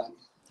is nie klaar nie.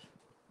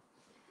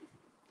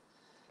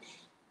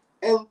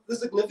 And the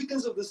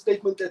significance of the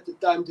statement at the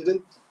time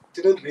didn't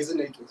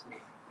resonate with me.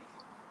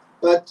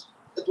 But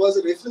it was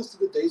a reference to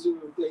the days when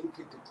we were playing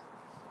cricket.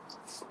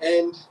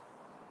 And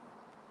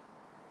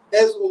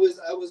as always,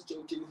 I was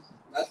joking,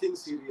 nothing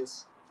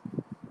serious.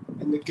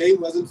 And the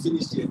game wasn't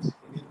finished yet.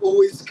 And he'd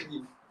always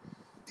scream,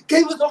 the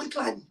game was nog nie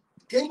klaar nie.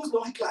 The game was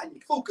nog nie klaar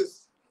nie.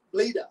 Focus.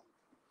 Play down.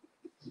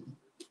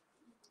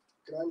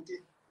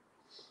 Granty,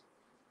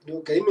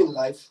 your game in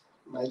life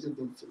might have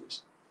been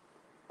finished.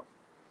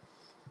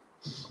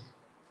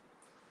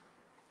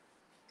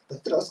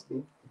 But trust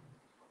me,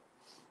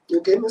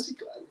 your game is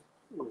klaar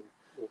nie.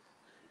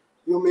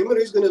 Your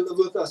memory is going to live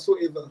with us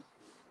forever.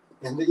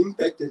 And the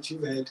impact that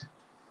you've had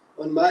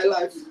on my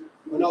life,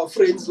 on our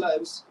friends'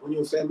 lives, on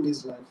your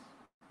family's life.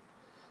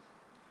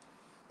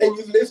 And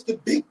you've left a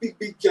big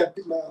gap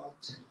in my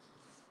heart.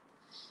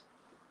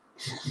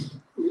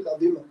 We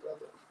love you, my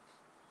brother.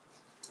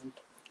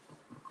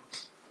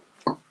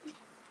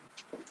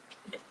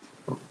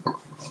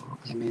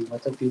 Amen.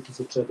 What a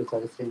beautiful tribute,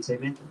 our friends.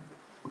 Amen.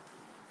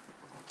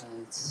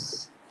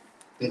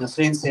 When a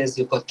friend says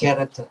you've got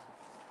character,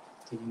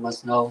 then you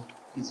must know.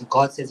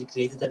 God says He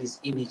created us His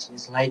image and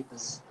His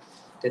likeness.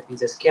 That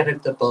means there's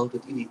character built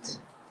within it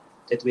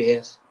that we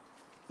have.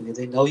 And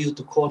they know you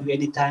to call you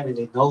anytime, and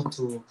they know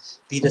to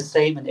be the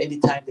same, and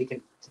anytime they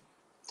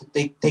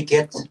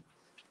get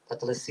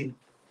that lesson.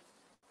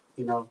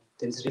 Then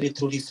it's really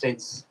truly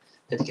friends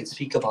that can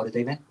speak about it.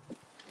 Amen.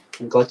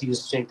 And God give you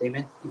strength.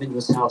 Amen. Even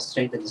yourself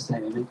strength at this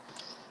time. Amen.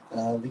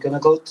 We're gonna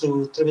go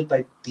through tribute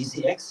by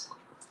BCX.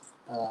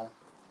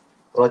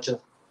 Roger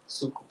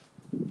Suku.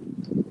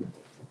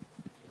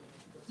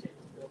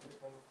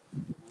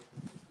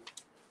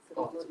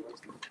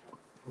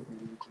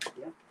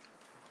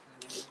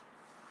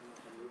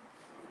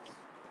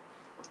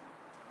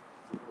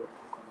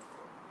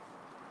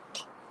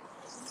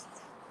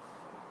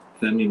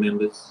 Family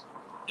members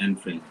and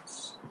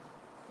friends.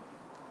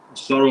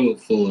 Sorrow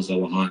fills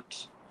our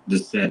heart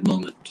this sad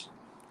moment.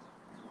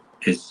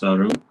 A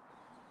sorrow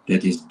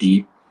that is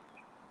deep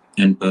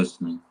and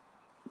personal.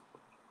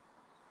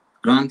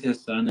 Grant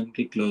has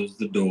silently closed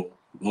the door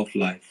of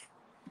life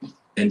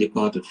and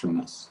departed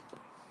from us.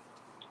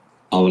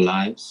 Our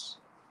lives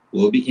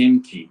will be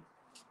empty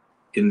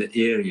in the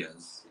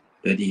areas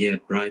that He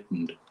had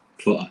brightened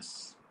for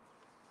us.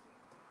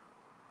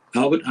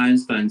 Albert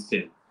Einstein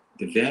said,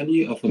 "The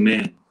value of a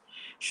man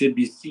should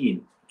be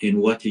seen in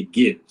what he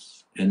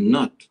gives and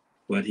not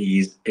what he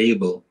is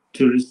able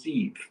to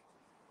receive."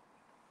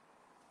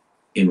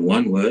 In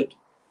one word,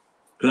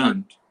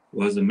 Grant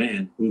was a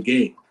man who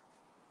gave.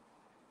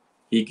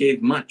 He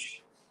gave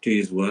much to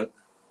his work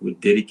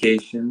with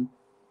dedication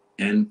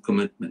and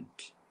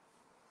commitment.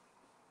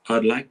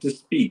 I'd like to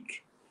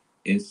speak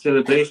in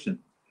celebration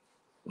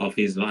of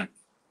his life.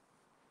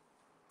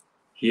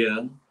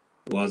 Here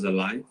was a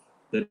life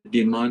that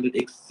demanded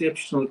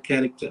exceptional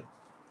character,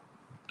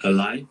 a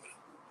life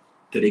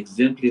that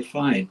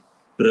exemplified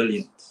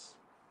brilliance,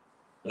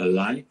 a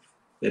life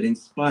that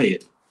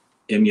inspired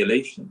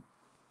emulation,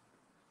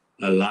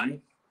 a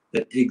life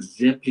that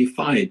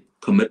exemplified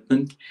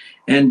commitment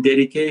and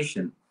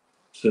dedication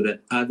so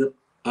that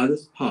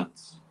others'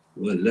 paths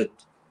were lit.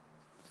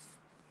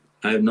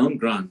 I have known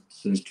Grant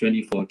since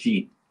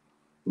 2014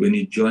 when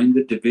he joined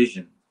the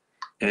division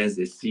as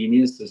a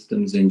senior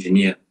systems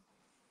engineer.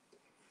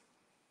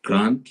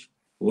 Grant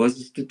was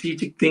a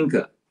strategic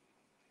thinker,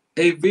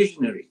 a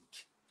visionary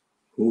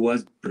who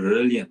was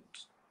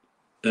brilliant,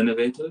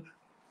 innovative,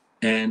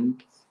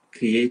 and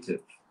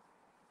creative.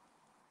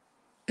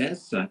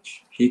 As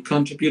such, he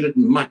contributed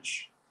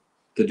much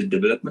to the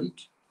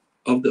development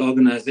of the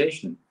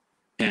organization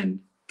and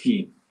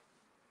team.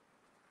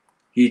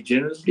 He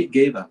generously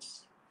gave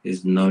us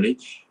his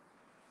knowledge,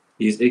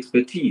 his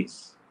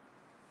expertise,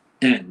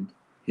 and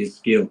his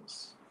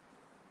skills.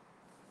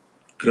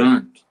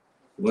 Grant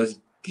was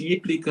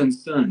deeply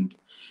concerned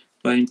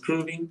by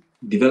improving,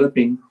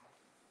 developing,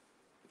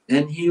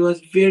 and he was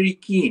very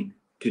keen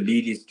to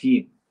lead his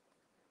team.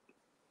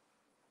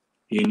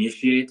 He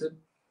initiated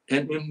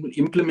and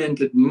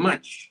implemented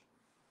much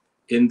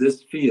in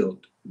this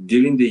field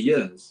during the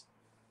years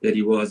that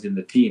he was in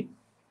the team.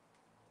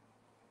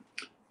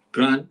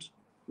 Grant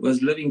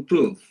was living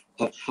proof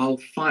of how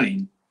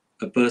fine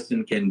a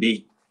person can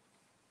be.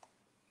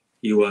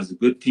 He was a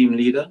good team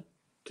leader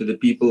to the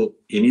people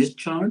in his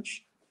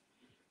charge,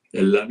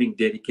 a loving,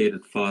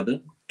 dedicated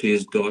father to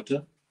his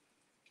daughter,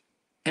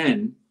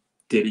 and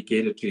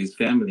dedicated to his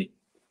family.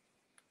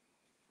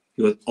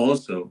 He was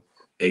also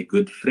a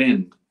good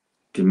friend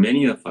to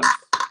many of us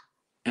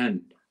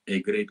and a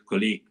great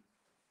colleague.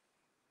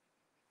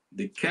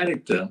 The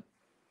character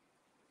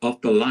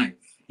of the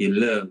life he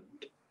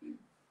lived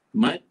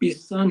might be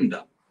summed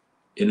up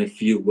in a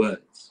few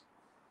words.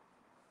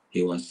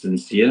 He was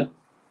sincere,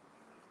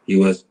 he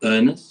was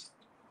earnest,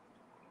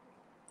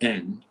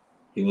 and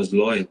he was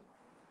loyal.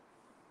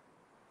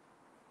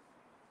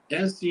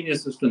 As senior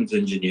systems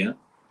engineer,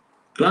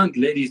 Grant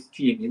led his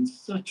team in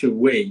such a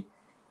way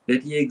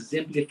that he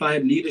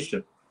exemplified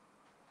leadership.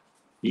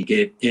 He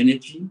gave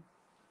energy,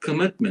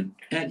 commitment,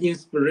 and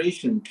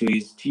inspiration to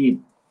his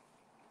team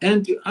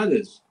and to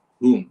others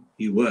whom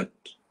he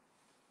worked.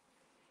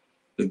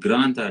 The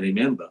Grant I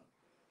remember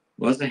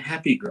was a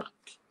happy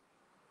Grant,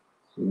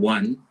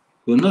 one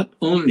who not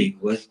only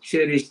was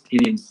cherished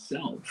in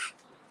himself,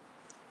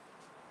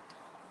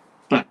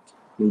 but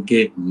who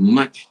gave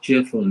much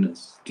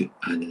cheerfulness to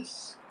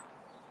others.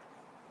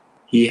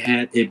 He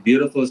had a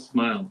beautiful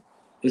smile,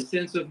 a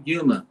sense of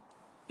humor,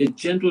 a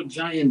gentle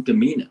giant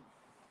demeanor.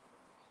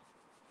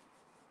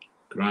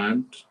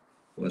 Grant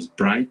was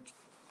bright,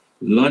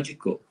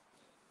 logical,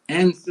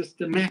 and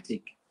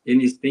systematic in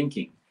his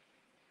thinking.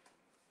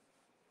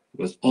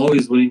 He was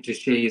always willing to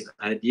share his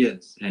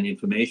ideas and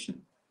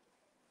information.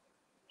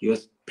 He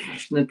was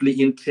passionately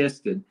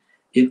interested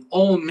in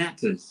all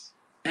matters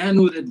and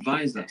would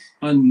advise us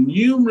on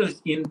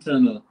numerous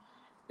internal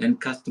and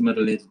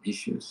customer-related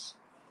issues.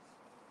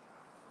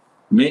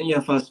 Many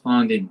of us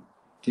found him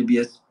to be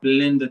a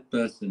splendid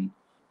person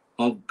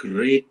of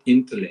great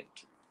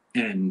intellect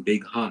and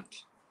big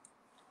heart.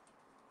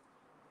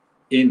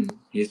 In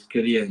his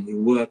career, he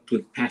worked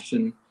with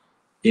passion,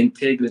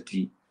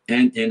 integrity,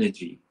 and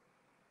energy.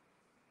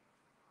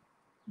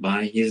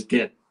 By his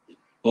death,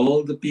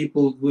 all the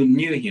people who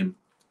knew him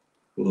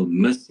will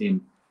miss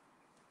him.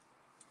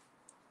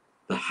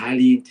 The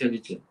highly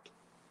intelligent,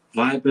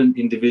 vibrant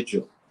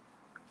individual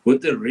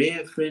with the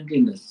rare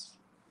friendliness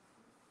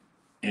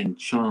and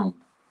charm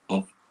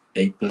of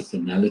a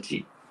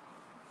personality.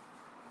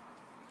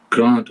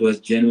 Grant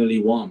was genuinely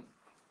warm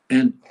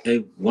and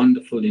a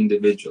wonderful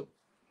individual,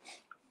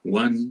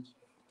 one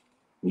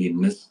we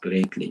miss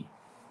greatly.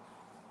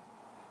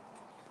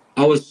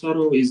 Our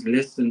sorrow is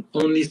lessened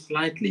only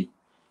slightly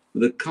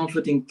with the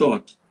comforting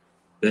thought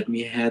that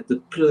we had the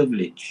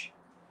privilege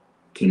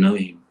to know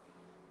him.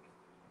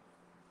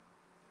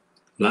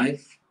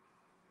 Life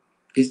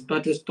is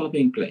but a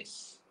stopping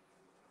place,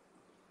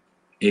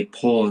 a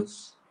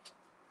pause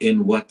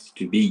in what's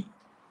to be,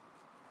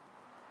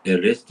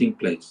 a resting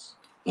place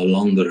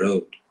along the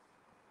road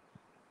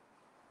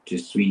to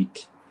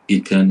sweet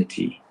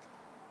eternity.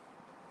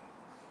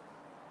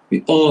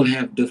 We all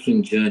have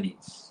different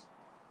journeys,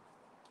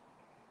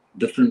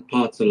 different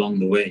paths along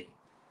the way.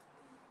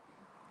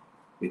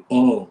 We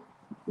all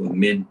were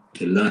meant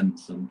to learn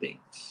some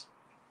things,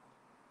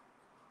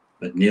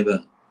 but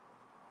never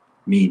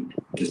mean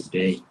to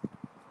stay.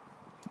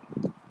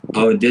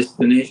 Our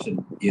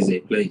destination is a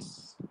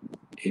place,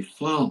 a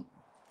far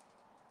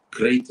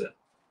greater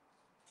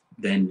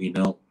than we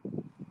know.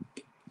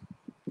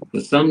 For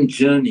some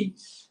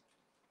journeys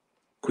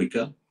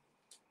quicker,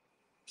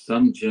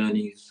 some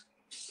journeys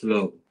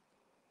slow.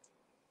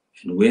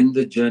 And when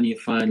the journey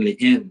finally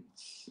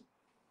ends,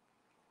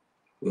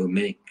 we'll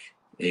make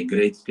a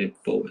great step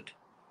forward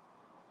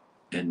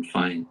and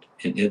find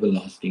an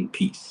everlasting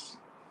peace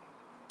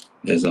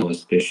as our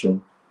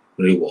special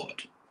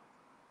reward.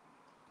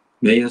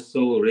 May your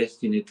soul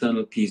rest in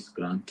eternal peace,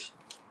 Grant.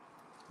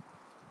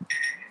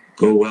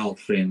 Go well,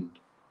 friend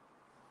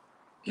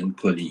and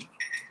colleague.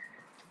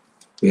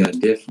 We are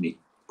definitely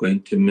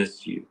going to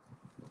miss you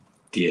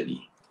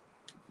dearly.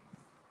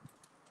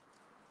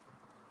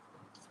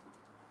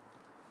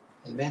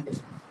 Amen.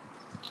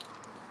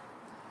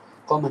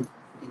 Common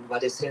in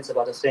what he says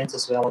about the friends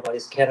as well, about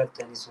his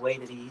character and his way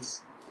that he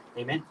is.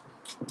 Amen.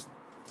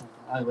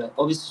 I will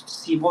always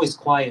see him always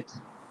quiet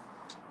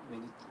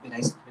when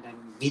I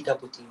meet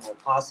up with him or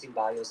passing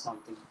by or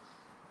something.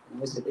 I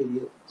always said,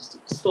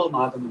 still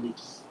Magerman.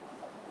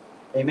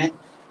 Amen.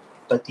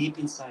 But deep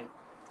inside,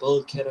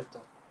 bold character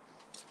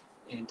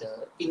and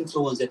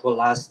influence that will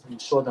last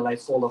and show the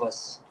life for all of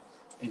us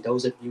and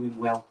those that knew him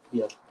well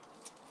here.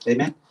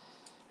 Amen.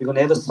 We're going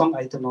to have a song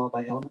item now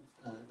by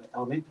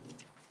Alman.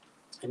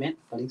 Amen.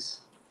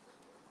 Colleagues.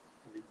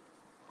 Amen.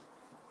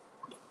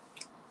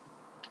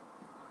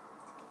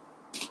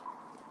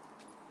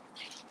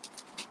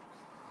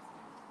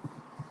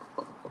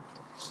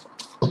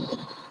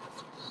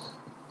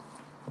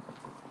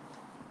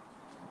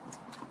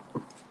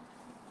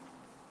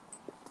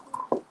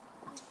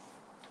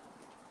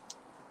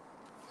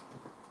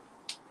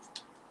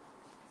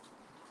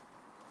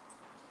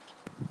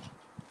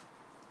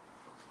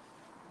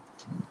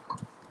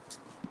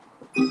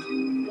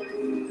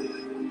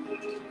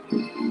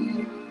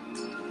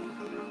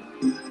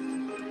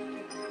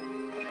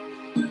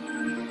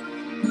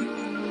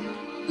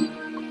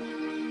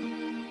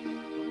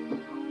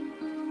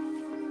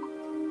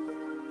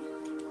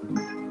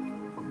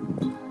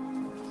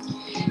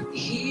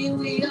 Here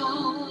we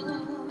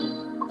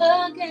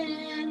are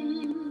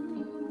again,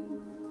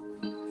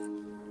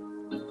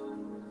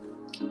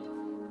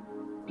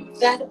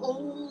 that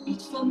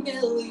old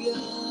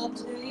familiar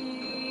place,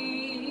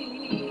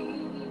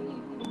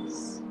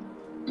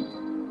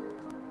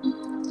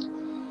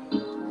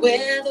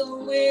 where the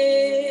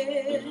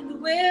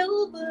wind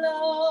will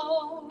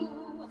blow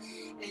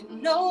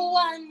and no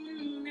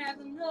one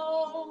ever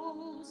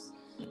knows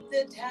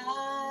the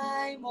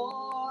time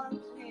or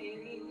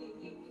place.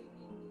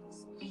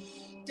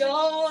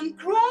 Don't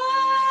cry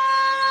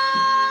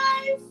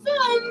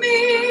for me,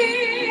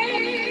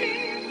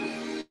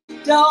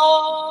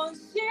 don't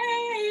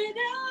shed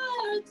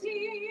a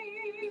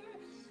tear.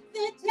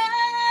 The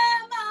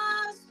time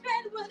I've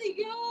spent with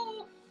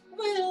you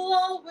will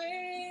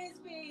always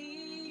be.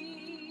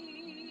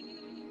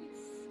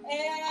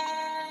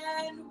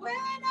 And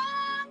when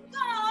I'm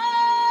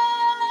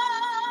gone,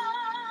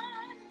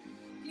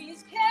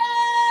 please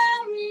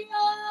carry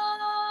on.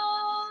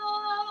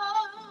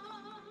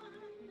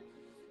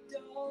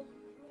 Don't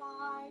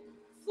cry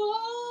for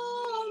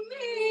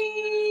me.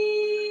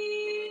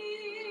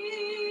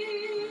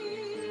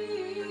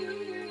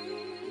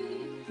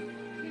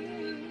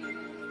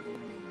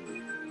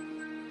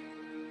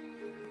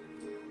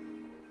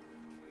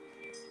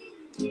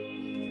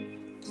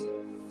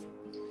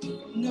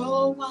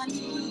 No one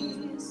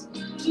is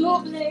to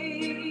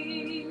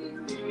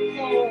blame.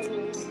 No.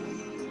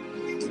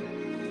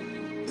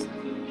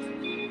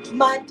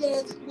 My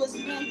death was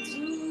meant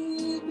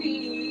to be.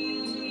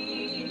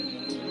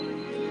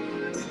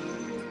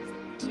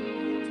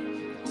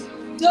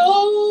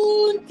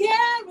 Don't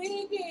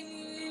carry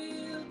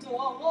guilt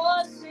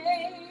or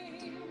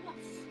shame.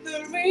 The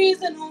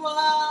reason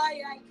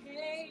why I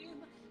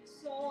came,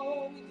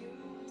 so you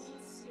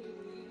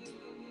see.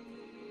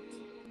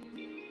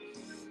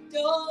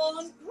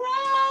 Don't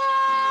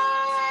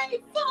cry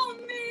for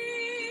me.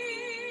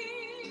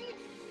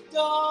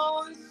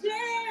 Don't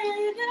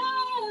shed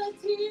a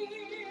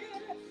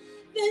tear.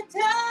 The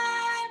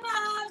time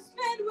I've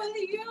spent with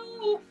you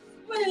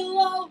will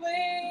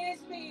always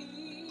be.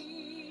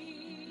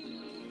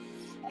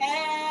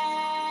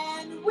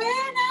 And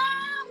when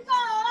I'm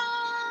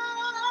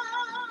gone,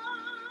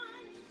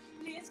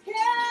 please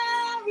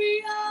carry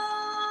on.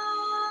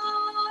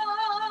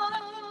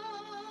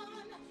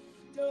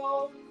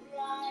 Don't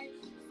cry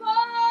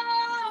for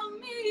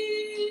me.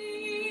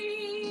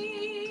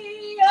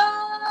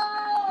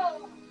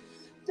 Oh,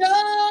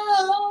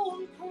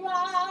 don't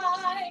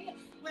cry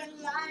when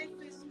life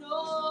is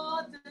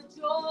not the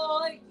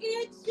joy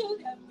it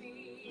should have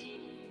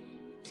been.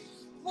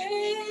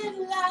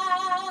 When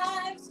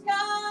life's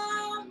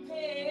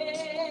campaign,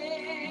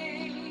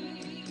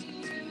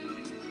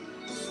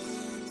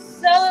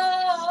 sometime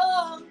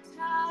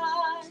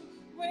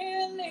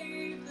we'll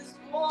leave this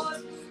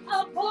course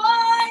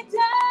appointed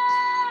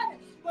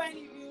when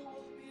you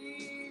will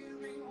be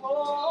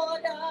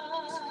rewarded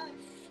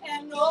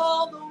and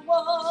all the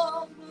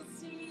world will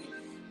see.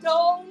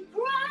 Don't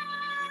cry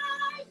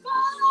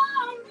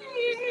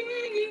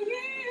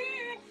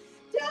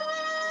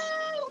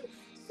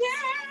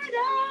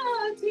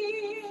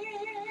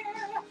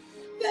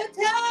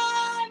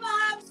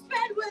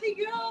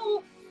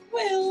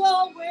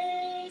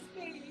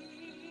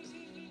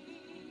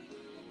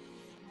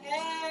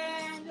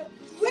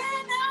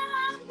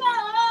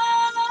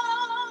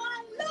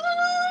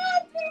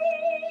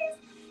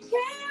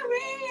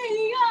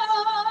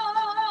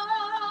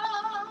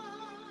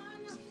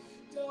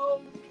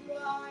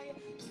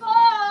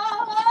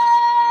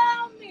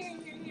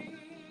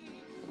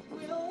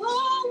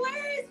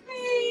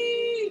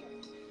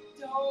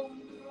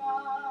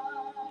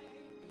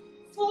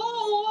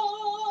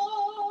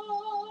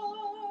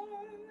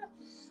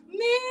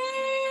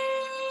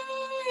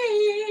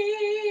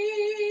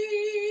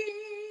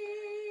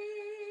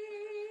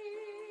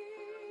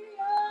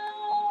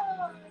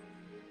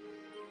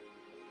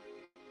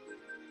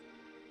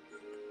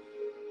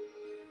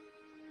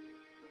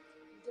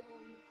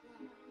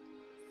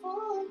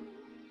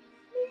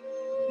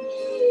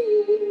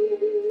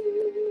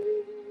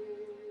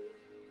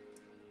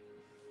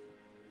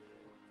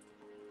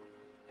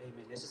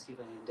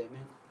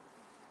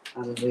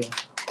Hallelujah.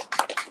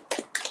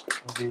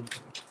 Amen.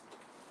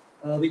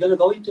 We're going to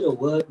go into the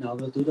word now.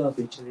 We'll do the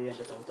obituary and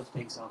the vote of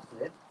thanks after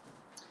that.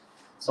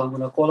 So I'm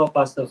going to call up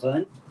Pastor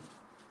Vern,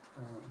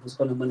 who's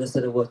going to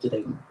minister the word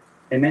today.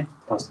 Amen,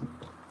 Pastor.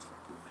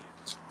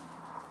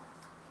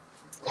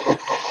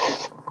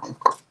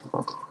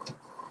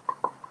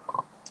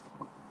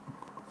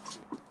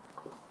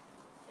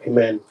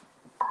 Amen.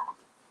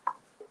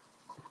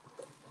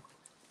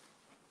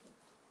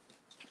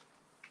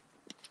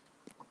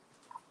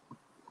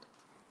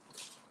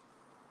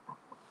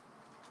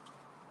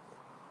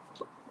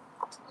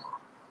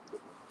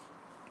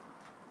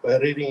 My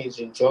reading is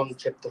in John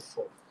chapter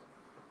 4.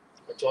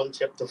 John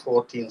chapter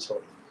 14,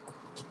 sorry.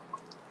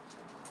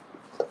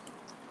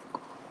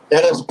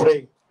 Let us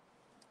pray.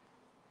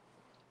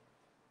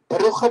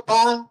 Baruch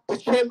haba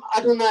b'shem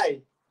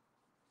Adonai.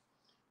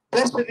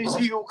 Blessed is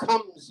he who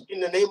comes in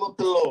the name of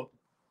the Lord.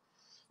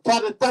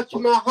 Father, touch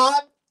my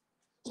heart.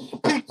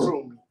 Speak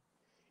through me.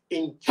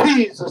 In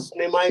Jesus'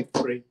 name I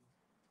pray.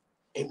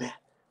 Amen.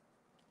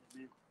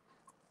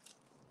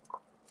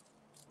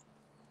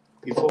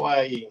 Before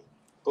I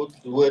go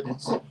to the word,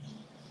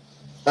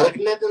 dat ek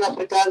net in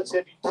Afrikaans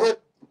sê, die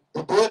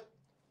dood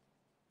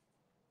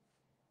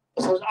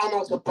is ons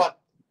almal se pad.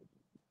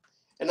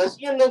 En as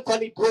een ding van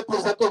die dood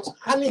is dat ons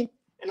gaan nie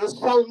en ons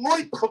sal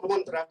nooit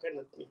gewoond raak in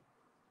dit nie.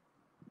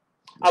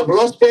 I've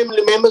lost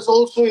family members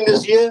also in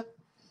this year,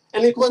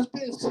 and it was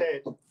been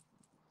sad.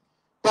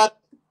 But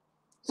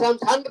Psalms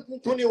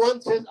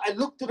 121 says, I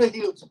look to the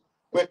hills,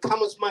 where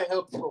comes my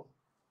help from?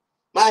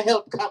 My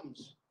help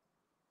comes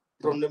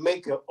from the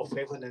maker of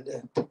heaven and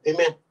earth.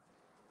 Amen.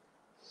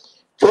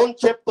 John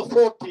chapter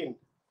 14.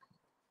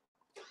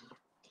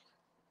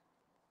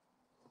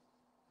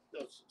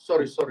 No,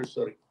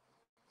 sorry.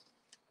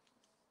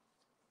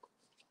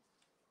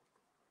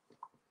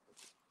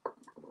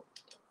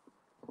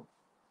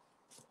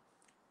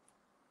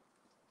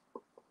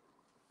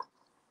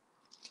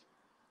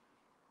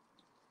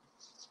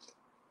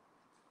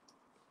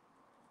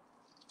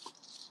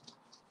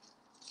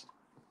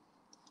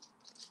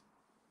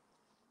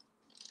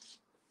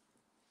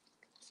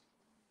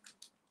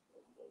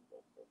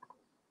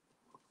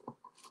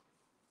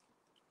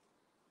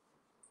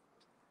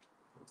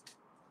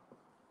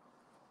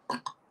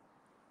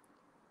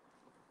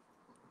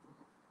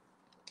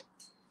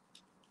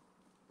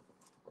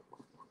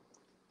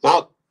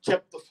 Mark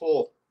chapter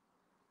 4.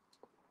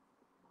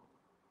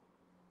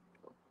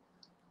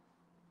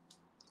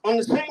 On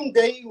the same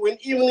day, when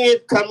evening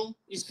had come,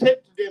 he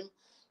said to them,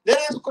 let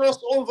us cross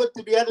over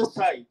to the other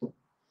side.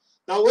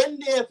 Now when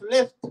they have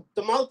left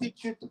the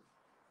multitude,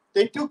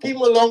 they took him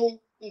along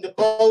in the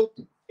boat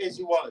as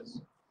he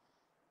was.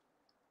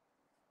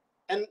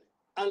 And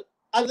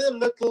other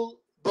little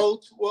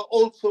boats were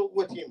also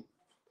with him.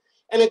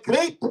 And a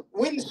great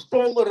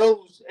windstorm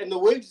arose, and the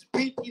waves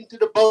beat into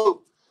the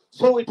boat,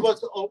 so it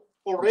was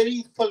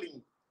already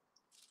filling.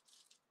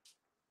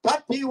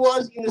 But he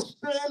was in the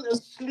stern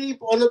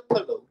asleep on a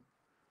pillow.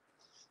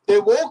 They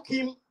woke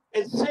him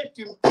and said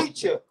to him,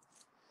 Teacher,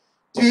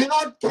 do you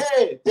not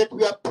care that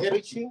we are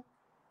perishing?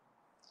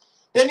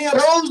 Then he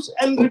arose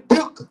and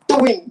rebuked the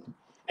wind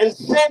and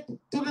said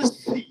to the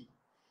sea,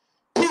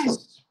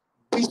 Peace,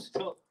 be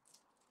still.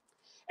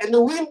 And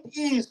the wind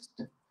eased,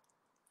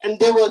 and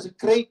there was a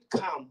great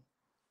calm.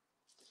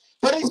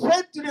 But he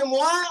said to them,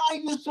 why are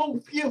you so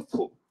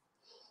fearful?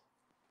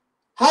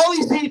 How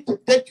is it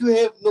that you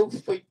have no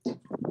faith?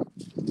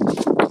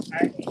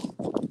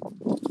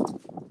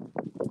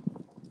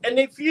 And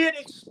they feared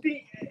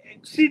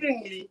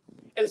exceedingly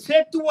and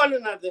said to one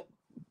another,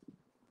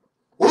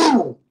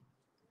 who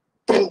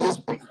can this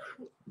be?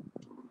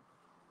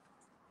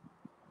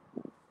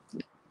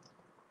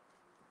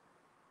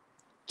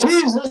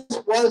 Jesus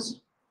was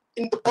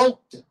in the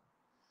boat,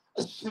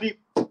 asleep.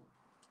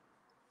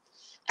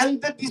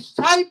 And the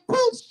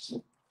disciples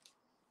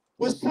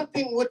were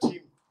sitting with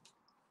him.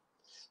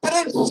 But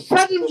then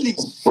suddenly,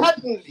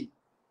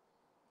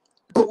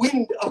 the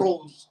wind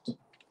arose.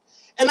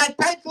 And I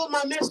titled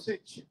my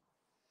message,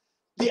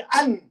 The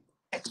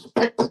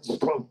Unexpected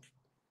Storm.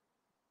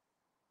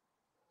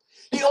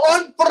 Die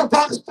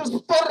onverwachte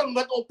storm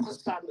wat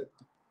opgestaan het.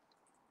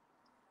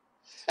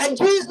 And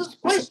Jesus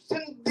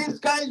questioned these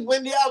guys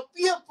when they are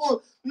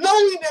fearful,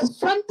 knowing that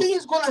something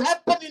is going to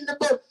happen in the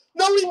boat,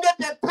 knowing that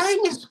their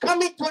time is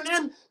coming to an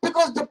end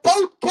because the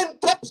boat can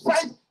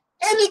capsize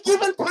any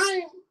given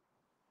time.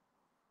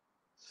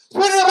 So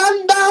they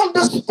run down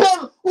the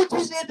stone, which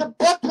is at the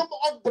bottom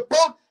of the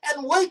boat,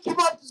 and wake him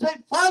up and say,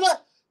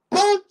 Father,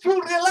 don't you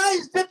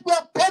realize that we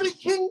are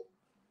perishing?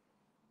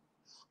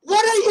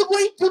 What are you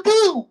going to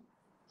do?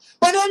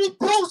 But then he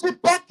throws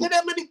it back to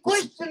them and he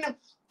questions them,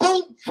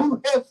 don't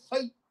you have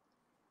faith?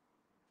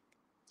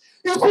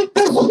 You see,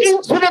 this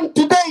incident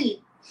today,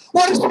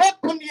 what has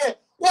happened here,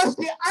 was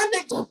the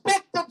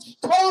unexpected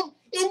storm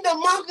in the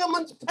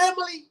Magerman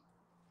family.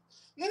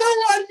 No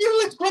one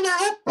knew it's going to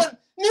happen.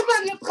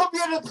 Niemand het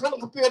geweet het gaan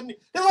gebeur nie.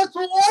 It was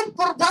so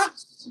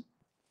unpredictable.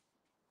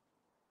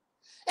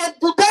 And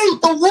today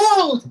the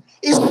world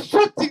is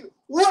sitting,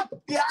 what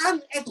the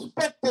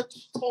unexpected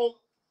storm.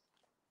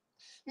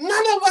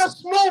 None of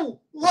us know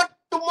what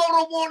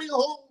tomorrow morning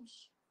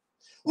holds.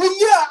 We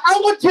hear, I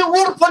want your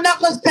word for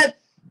that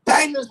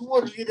Dinah's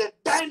word,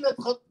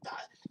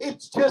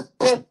 it's just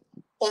death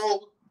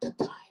all the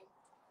time.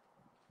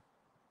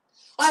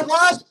 I've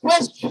asked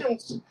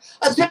questions.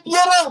 I said,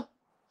 Yara,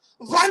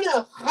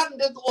 wanneer gaan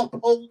dit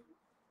ophou?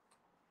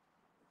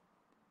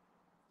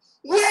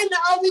 When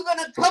are we going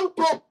to come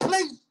to a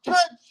place,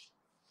 church,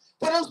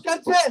 that us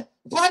can say,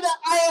 Father,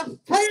 I have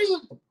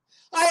failed.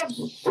 I am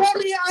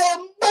sorry. I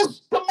have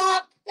missed the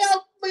mark.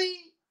 Help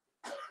me.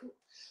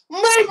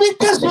 Maybe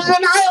this is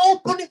an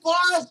eye-opening for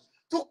us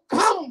to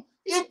come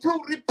into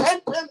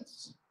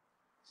repentance.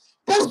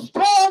 The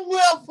storm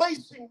we are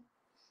facing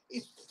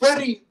is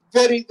very,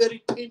 very,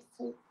 very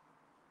painful.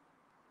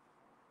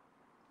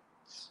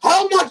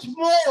 How much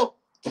more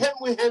can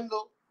we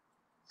handle?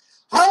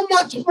 How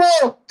much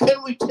more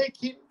can we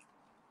take in?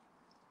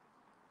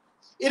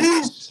 It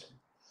is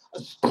a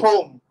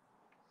storm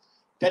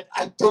that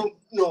I don't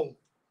know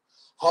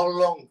how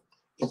long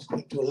it's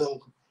going to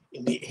linger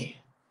in the air.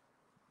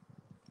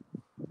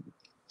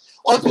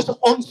 Ons is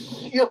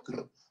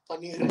onseker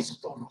van hierdie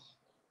storm.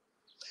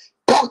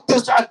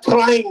 Doctors are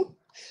trying,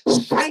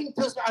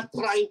 scientists are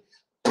trying,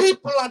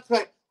 people are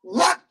trying.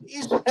 What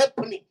is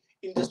happening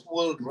in this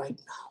world right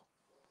now?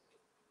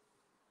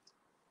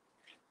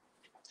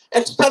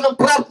 Ek staan en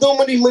praat nou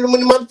met die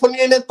man van die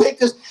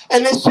Energies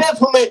en hy sê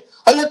vir my,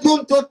 hulle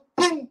doen tot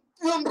 10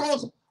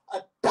 funerals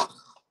a dag.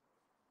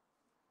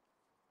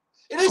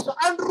 It is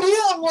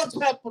unreal what's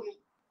happening.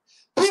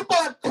 People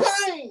are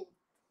crying.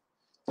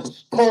 The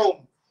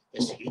storm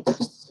has hit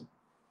us.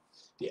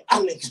 The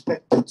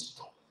unexpected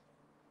storm.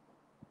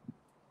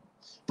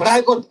 But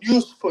I got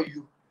news for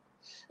you.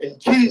 And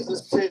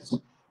Jesus says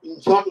in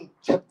John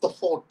chapter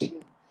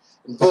 14,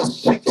 verse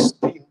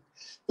 16,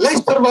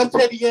 luister wat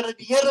sê die Here.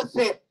 Die Here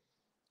sê,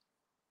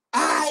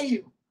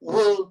 I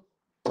will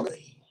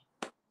pray.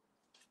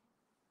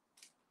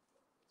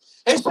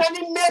 Hy sê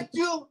nie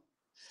Matthew,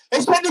 hy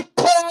sê nie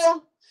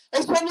Paul,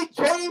 hy sê nie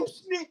James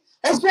nie,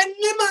 hy sê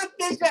niemand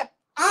nie, hy sê,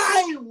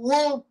 I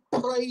will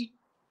pray.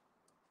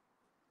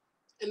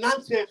 En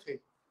dan sê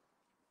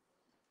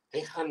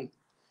hy gaan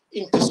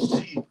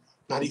intercede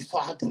na die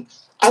Vader.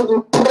 I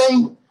will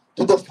pray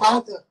to the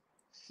Father,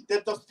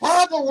 that the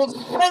Father will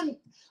send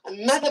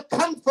another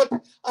comfort,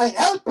 a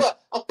helper,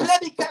 a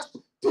predicate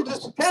to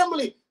this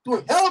family,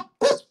 to help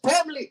this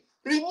family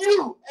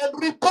renew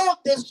and rebuild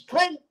their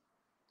strength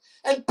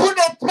and put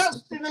their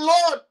trust in the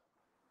Lord.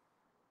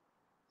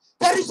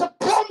 There is a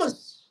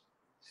promise.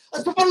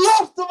 As the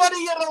belofte wat die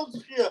Here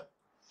ons gee,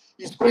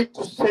 He's going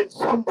to send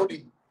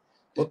somebody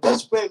to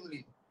this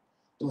family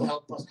to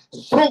help us.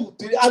 So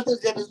the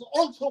others that is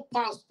also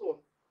passed on,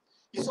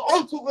 He's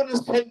also going to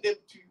send them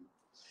to you.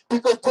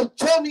 Because the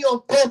journey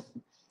of death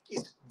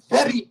is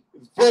very,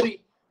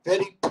 very,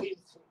 very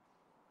painful.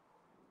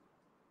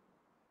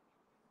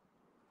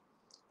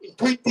 In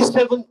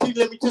 2017,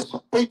 let me just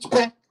page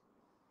back.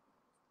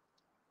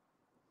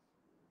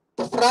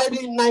 The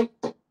Friday night,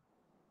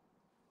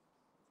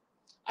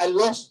 I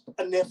lost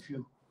a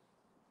nephew.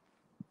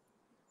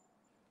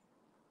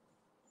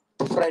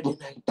 The Friday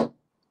night.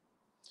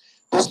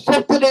 The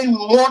Saturday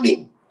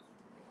morning,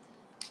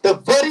 the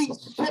very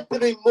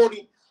Saturday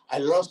morning, I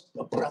lost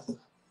a brother.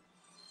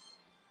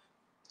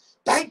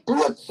 Daai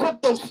dood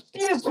sit nog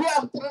steeds hier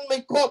agter in my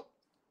kop.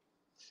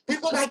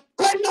 Because I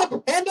could not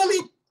handle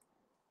it.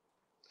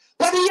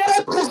 But He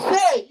had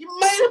gesê, He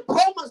made a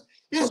promise.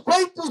 He's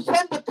going to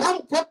send a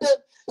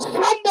comforter,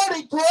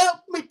 somebody to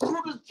help me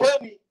through this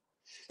journey.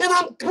 And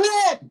I'm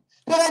glad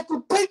that I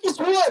could take His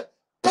word.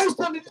 Based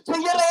on it, say,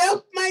 Here,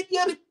 help my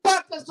dear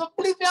partner, so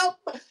please help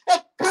me.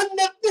 Ek kan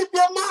dit nie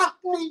meer maak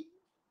nie.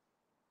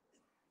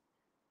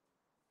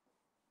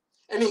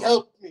 And He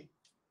helped me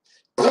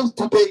till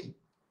today.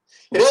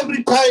 And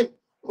every time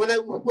when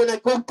I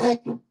go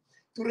back to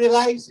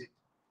realize it,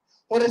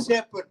 what has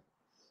happened,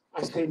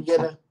 I say,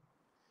 Here,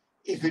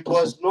 if it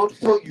was not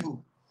for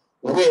you,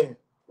 where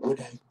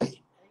would I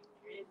be?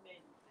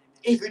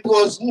 If it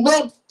was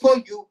not for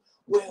you,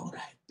 where would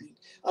I be?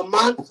 A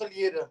maand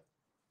gelede,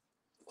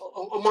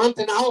 a maand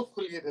en 'n half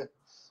gelede,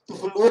 toe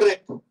verloor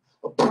ek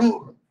 'n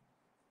broer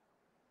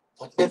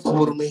wat net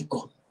voor my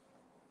kom.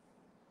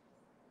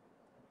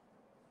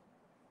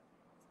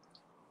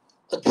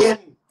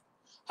 Again,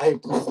 I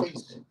had to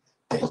face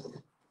death.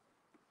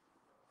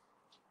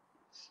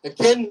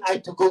 Again, I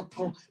had to go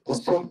through the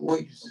same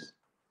ways,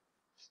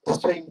 the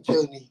same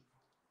journey.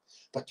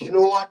 But you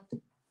know what?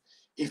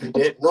 If it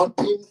had not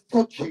been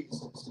for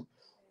Jesus,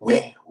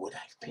 where would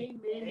I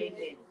be?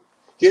 Amen.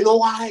 You know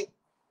why?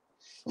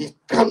 He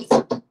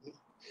comforted me.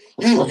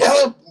 He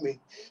helped me.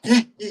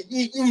 He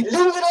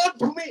leaned on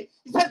to me.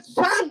 He said,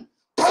 son,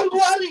 don't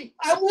worry.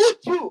 I'm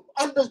with you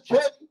on this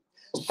journey.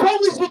 So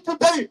is it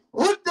today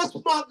with this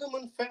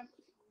Magerman family.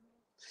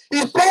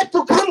 He's there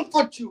to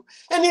comfort you.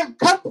 And He'll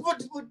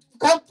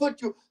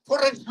comfort you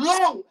for as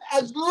long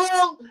as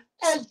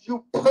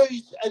you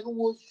praise and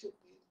worship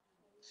Him.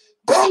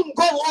 Don't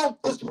go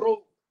off this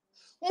road.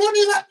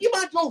 Moenie laat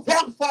iemand jou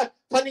wegvat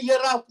van die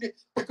Here af nie,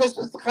 because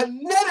dit gaan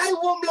net hy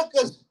oomblik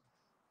is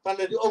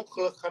wanneer die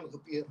ongeluk gaan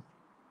gebeur.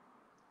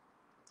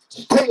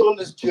 Stay on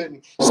this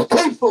journey.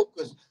 Stay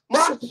focused.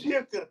 Maak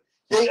seker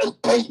jy is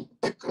by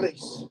die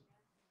kruis.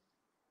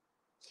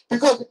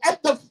 Because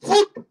at the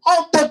foot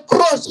of the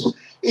cross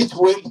is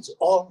where it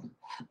all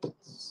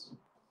happens.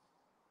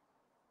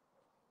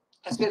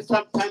 I said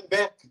some time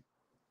back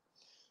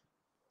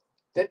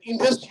that in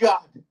this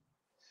yard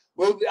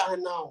where we are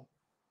now,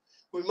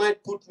 we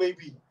might put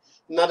maybe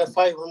another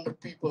 500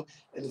 people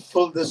and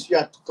fill this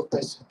yard to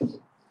capacity.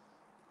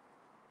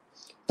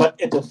 But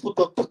at the foot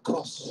of the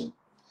cross,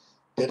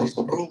 there is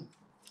room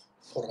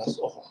for us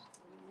all.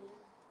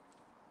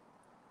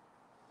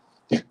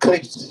 The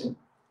grace is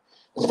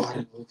waar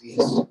ek moet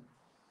wees.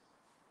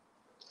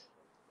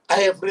 I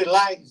have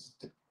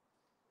realized,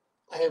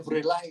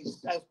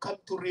 I've come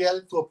to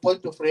reality, to a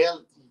point of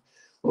reality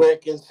where I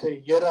can say,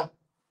 Here,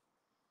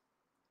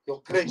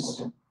 your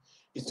grace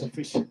is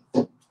sufficient.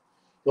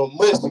 Your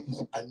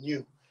mercies are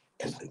new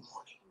every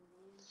morning.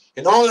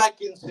 And all I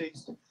can say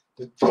is,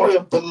 the joy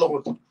of the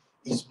Lord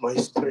is my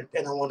strength.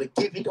 And I want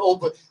to give it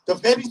over, the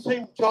very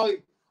same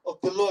joy of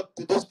the Lord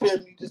to this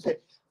family to say,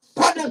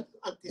 Father,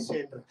 Auntie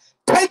Sandra,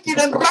 take it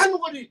and run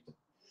with it.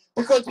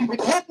 Because if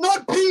it had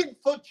not been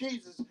for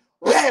Jesus,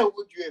 where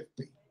would you have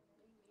been?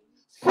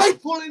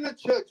 Faithful in the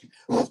church,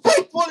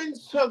 faithful in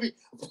serving,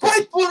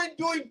 faithful in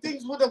doing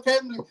things with the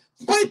family,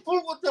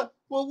 faithful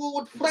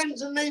with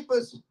friends and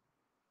neighbors.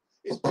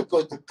 It's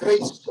because the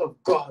grace of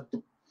God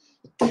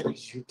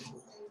carries you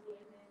through.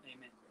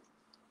 Amen.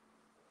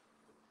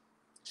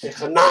 Sy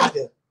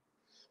genade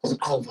is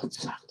al wat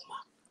saak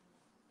maak.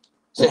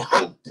 Sy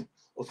hand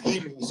of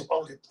healing is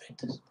all that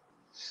matters.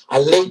 I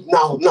laid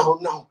now,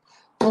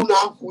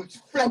 2.5 weeks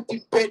flat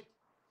in bed.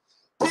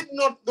 Did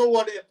not know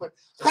what happened.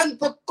 Gaan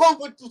vir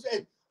COVID to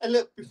say. And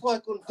look, before I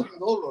continue,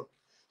 hold on.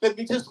 Let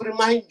me just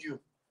remind you.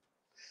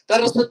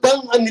 Daar is 'n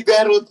ding in die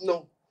wêreld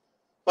nou.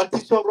 Wat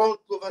is so rond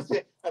wat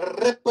sê 'n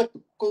rapid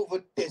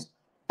COVID test.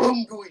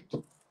 Don't do it.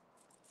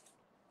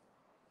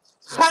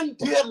 Gaan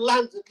deur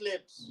Lancet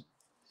Labs.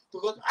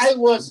 Because I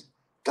was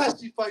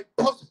classified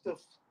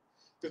positive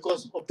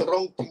because of the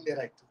wrong thing that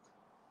I took.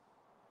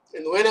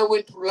 And when I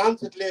went to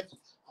Lancet Labs,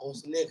 I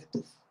was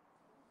negative.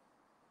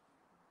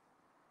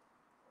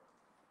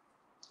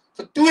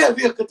 For 2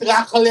 weke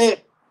terug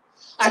gelê.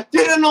 I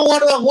didn't know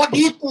what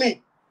hit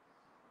me.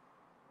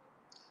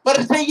 But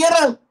I say,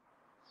 Here,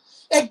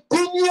 ek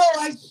dien jou,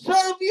 I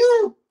serve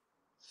you.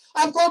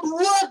 I've got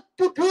work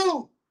to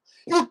do.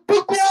 You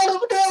took me out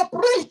of the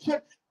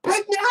operation.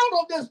 Take me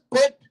out of this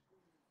bed.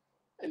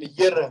 And the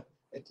Here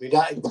het my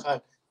daar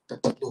uitgegaan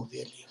dat ek nou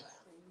weer lewe.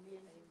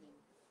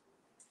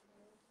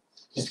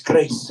 His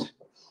grace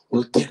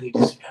will carry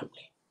this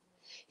family.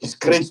 His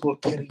grace will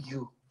carry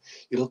you.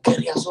 It will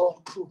carry us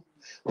all through.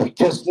 We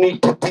just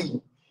need to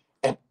be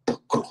at the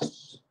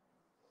cross.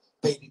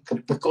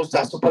 Because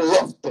that's a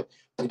belofte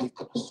by the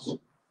cross.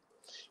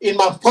 In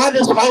my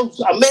Father's house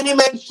are many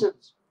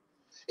mansions.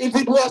 If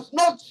it was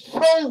not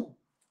so,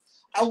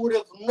 I would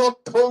have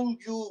not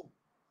told you.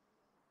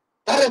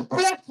 Daar is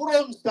plek vir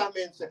ons daar,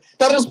 mense.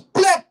 Daar is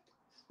plek.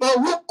 Maar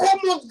hoe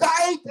kom ons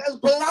daaruit is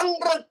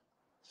belangrik.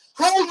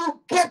 How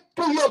you get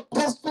to your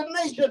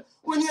destination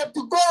when you have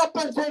to go up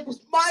and say, it's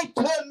my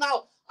turn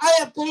now. I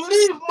have to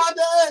leave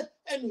Mother Earth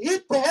and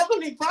hit the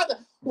Heavenly Father.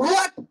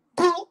 What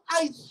do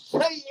I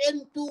say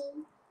and do?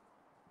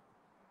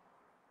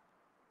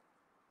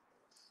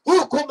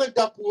 Hoe kom ek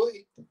daarvoor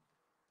uit?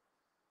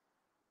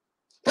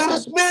 Daar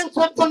is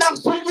mense vandag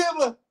se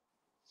lewe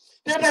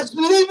that is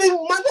leaving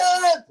Mother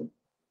Earth.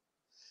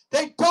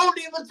 They don't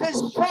even say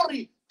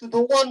sorry to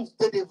the ones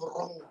that they've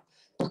wronged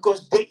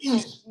because there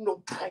is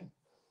no time.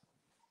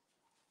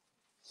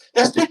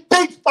 There's no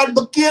tyd van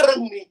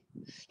bekering nie.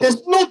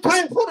 There's no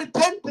time for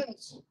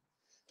repentance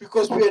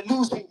because we are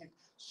losing it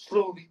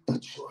slowly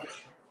but surely.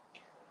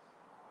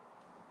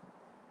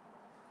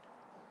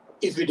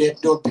 If it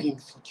had not been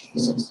for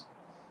Jesus,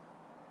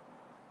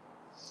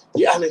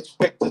 the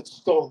unexpected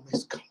storm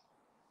has come.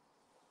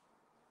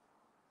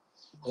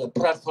 Hulle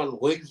praat van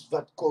waves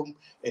wat kom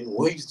en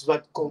waves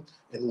wat kom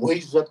en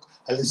waves wat kom.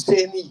 Hulle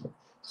sê nie,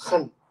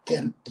 gaan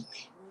kerk toe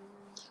nie.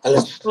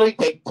 Hulle sluit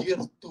die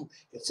deur toe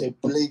en sê,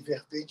 bly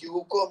weg. Weet jy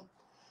hoekom?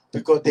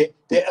 Because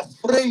they're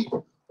afraid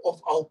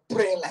of our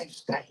prayer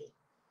lifestyle.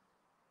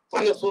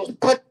 Want as ons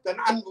bid, dan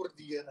antwoord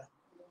die Here.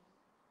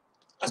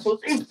 As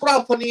ons iets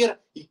vra van die Here,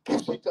 He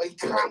gives it, He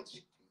grants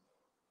it.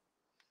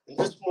 And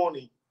this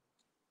morning,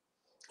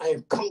 I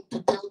have come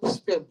to tell this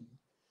family,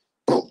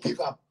 don't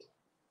give up.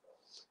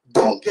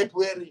 Don't get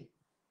weary.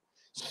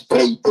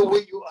 Stay the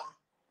way you are.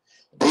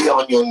 Be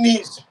on your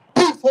knees.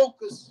 Be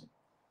focused.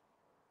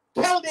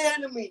 Tell the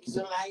enemy he's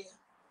a liar.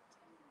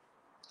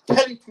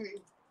 Tell it to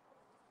him.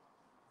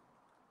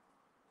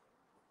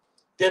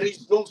 There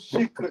is no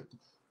secret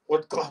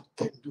what God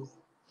can do.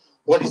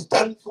 What is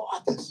done for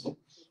others,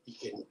 He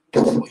can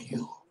do for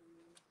you.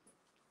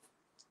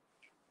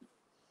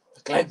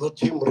 Like what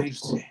Jim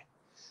Reeves said,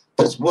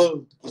 this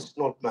world is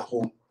not my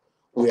home.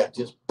 We are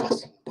just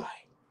passing by.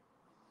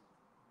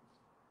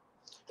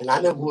 In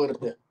other words,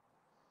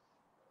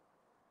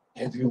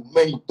 have you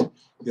made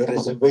your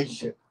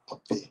reservation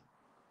up there?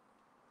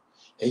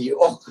 En jy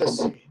ook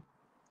gesê,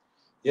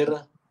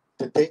 Here,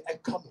 the day I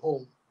come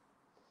home,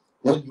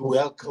 will you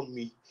welcome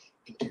me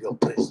into your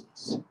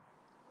presence?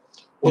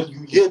 Will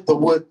you hear the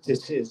word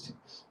that says,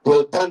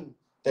 well done,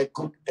 thy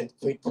good and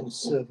faithful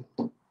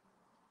servant?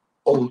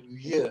 Or will you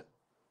hear,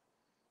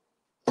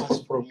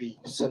 pass from me,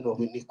 son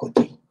of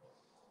iniquity?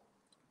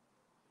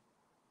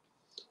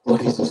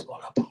 What is this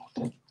all about?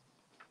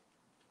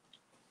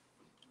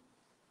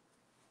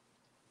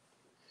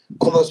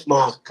 Kom ons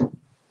maak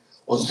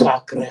ons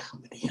saak reg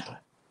met die Here.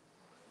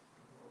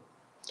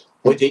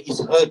 Where there is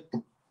hurt,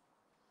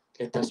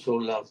 let us show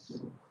love.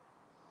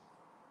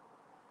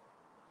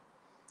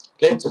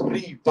 Let's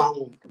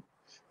rebound,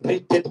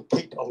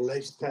 rededicate our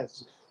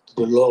lifestyles to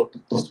the Lord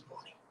this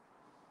morning.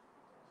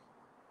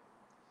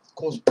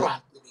 Kom ons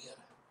praat met die Here.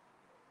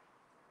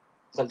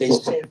 Want hy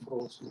sê vir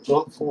ons in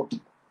John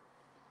 14,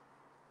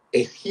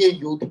 ek gee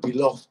jou die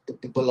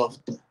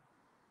belofte.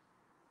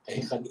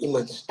 Hy gaan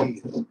iemand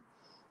stuur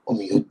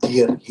om jou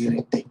deur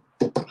hierdie tyd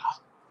te dra.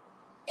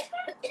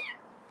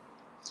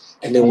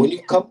 And then when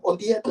you come on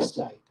the other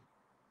side,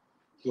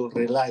 you'll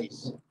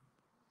realize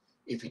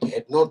if it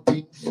had not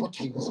been for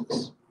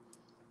Jesus,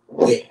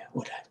 where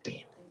would I have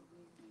been?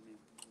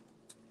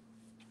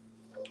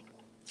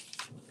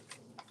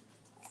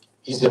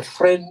 He's a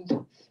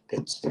friend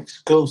that sticks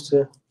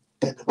closer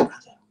than a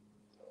brother.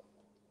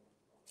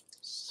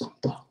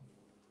 Simple.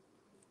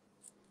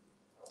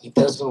 He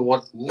doesn't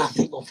want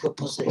nothing of your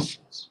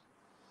possessions.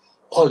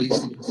 All he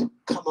says,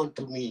 come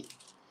unto me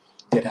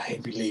that are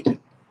heavy laden.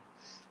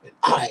 And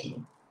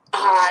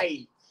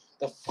I,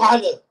 the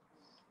Father,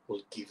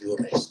 will give you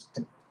rest.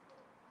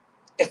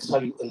 Ek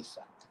sal u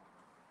invat.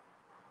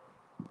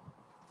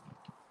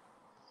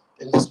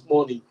 And this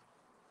morning,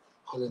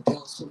 I want to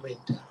tell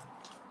Samantha,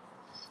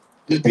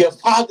 you'll be a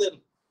father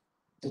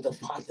to the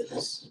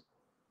fatherless.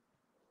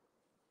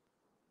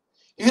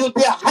 You'll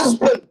be a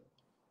husband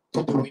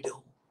to the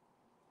widow.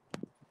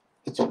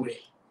 It's where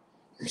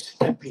you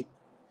step in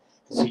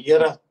and say,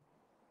 Here,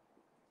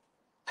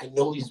 I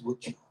know he's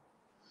with you.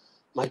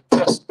 My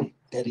trust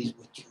that is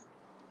with you.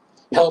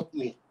 Help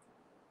me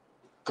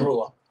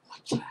grow up, my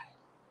child.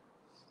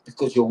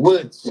 Because your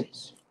word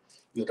says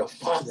you're the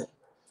father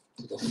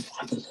to the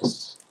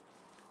fatherless.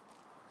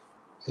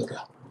 You're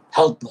a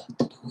helper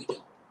to the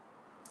widow.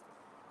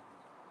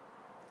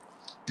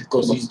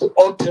 Because he's the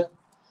author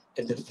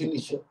and the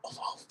finisher of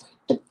our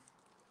faith.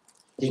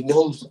 He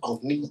knows our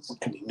needs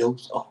and he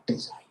knows our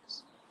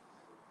desires.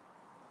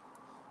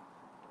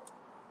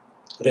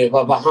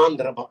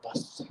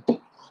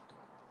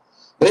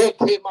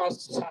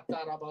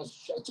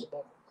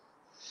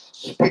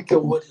 Speak a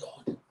word,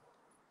 Lord.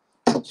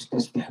 Touch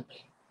this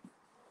family.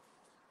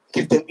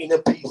 Give them inner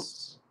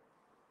peace.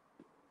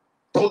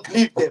 Don't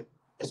leave them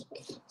as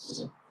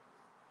orphans.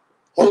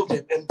 Hold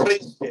them,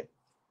 embrace them.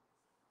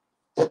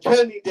 The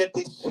journey that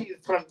they see in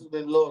front of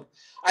them, Lord.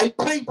 I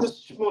pray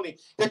this morning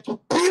that you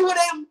be with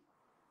them.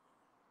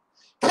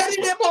 Carry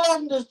them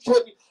along this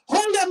journey.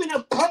 Hold them in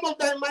the palm of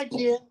thy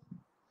mighty hand.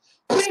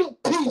 Bring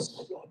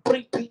peace, Lord.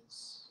 Bring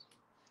peace.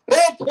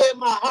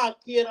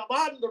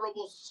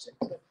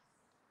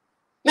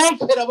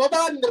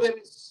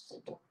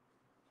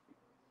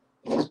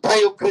 It is by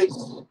your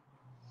grace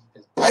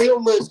and by your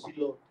mercy,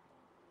 Lord,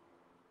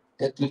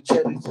 that we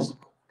cherish this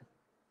moment.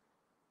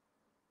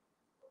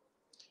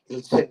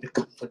 He'll send the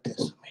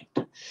comforters,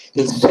 mate.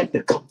 He'll send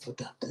the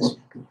comforter this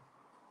year.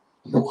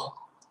 You will.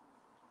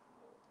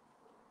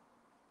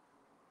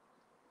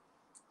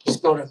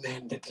 He's not a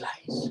man that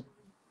lies.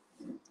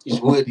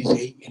 His word is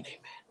yea and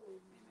amen.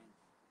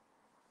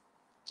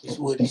 His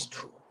word is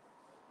true.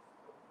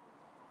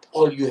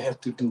 All you have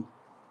to do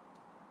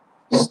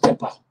is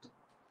step out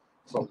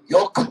from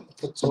your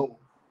comfort zone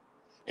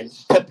and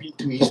step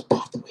into his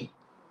pathway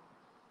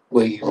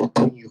where he will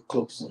bring you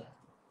closer,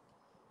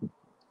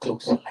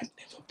 closer like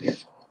never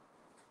before.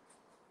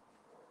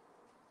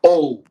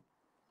 Oh,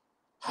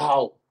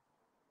 how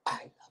I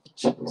love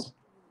Jesus.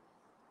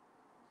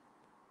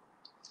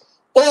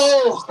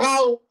 Oh,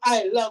 how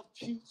I love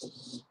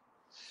Jesus.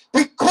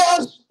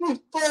 Because he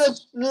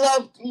first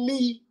loved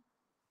me.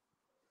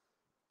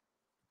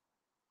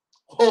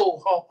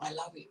 Oh, how I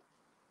love him.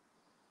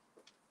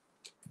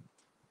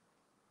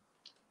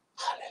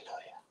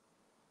 Hallelujah.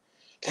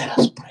 Let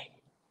us pray.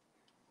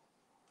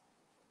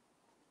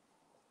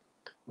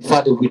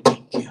 Father, we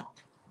thank you.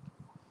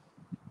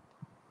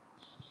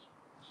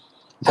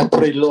 I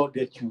pray, Lord,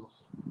 that you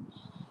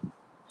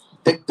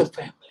take the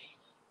family,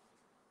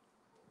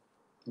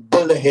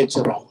 build a hedge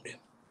around them,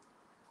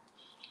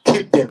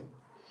 keep them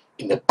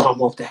in the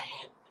palm of the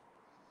hand,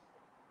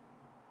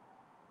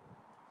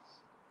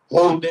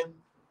 hold them,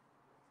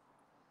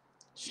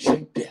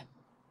 shape them,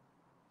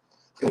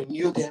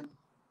 renew them,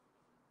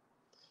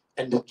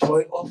 and the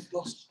joy of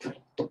your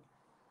strength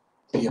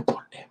be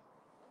upon them.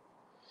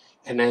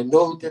 And I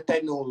know,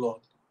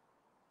 Lord,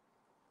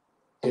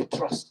 their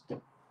trust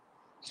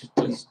is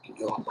placed in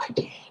your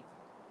mighty hand.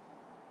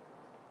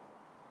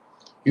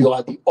 You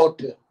are the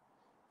author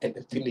and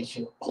the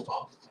finisher of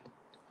our faith.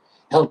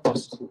 Help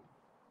us to,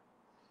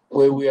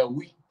 where we are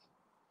weak,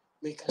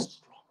 make us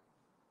strong.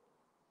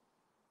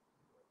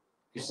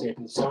 You said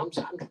in Psalms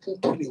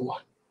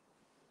 121,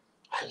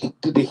 I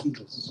look to the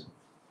hills,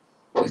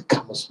 where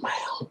comes my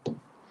help.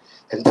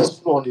 And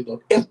this morning,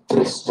 Lord,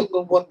 every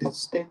single one that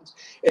stands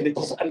and it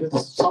is under the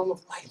sound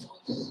of my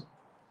voice,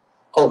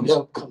 our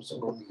help comes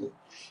from you.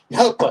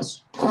 Help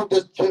us through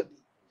this journey,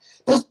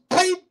 this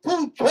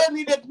painful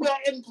journey that we are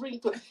entering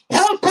into.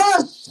 Help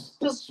us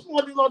this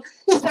morning, Lord.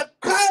 It's a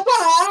cry of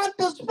our heart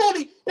this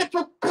morning that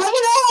you come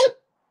out.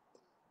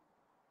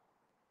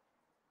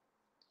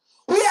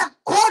 We are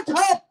caught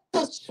up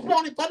this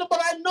morning, Father,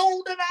 but I know,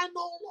 Lord,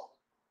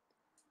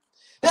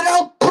 that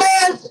our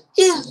prayers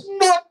is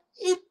not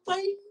in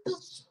vain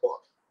this morning.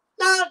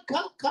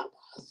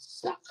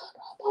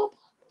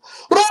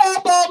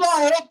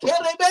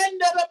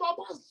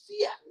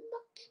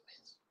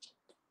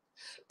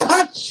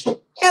 Touch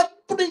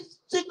every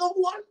single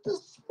one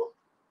this morning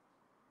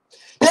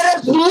that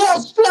has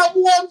lost loved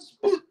ones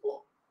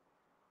before.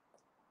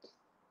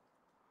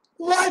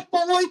 Wipe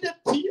away the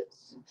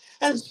tears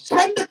and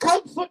send the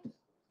comfort.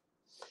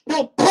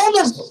 Your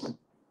promise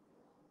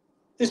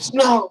is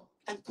now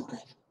and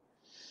forever.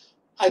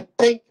 I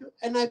thank you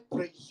and I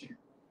praise you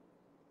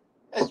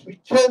as we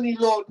journey,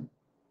 Lord,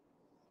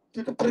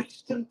 to the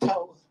Brixton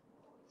Tower.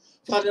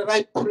 Father,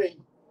 I pray,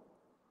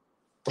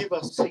 give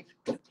us safe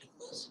traveling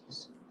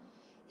mercies.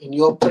 In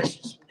your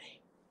precious name,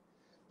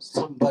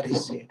 somebody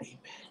said amen.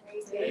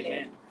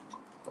 Amen.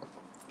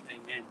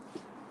 Amen.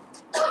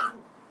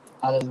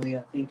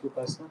 Hallelujah. Thank you,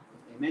 Pastor.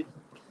 Amen.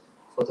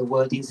 For the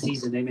word in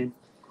season. Amen.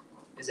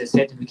 As I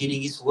said at the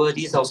beginning, His word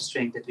is our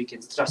strength that we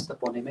can trust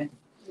upon. Amen.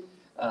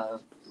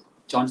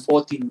 John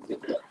 14,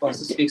 the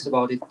Pastor speaks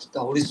about it. The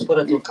Holy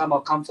Spirit will come,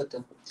 our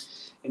comforter.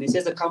 And He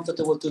says the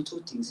comforter will do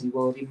two things. He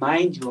will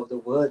remind you of the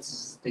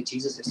words that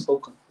Jesus has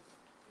spoken.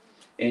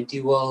 And He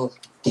will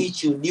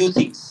teach you new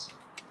things.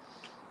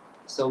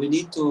 So we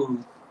need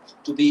to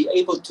be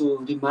able to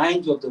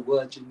remind you of the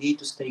word. You need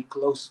to stay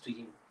close to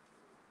Him.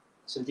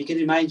 So if He can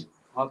remind you,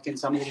 how can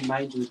somebody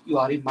remind you? You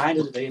are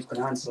reminded today of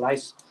Canaan's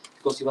life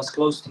because he was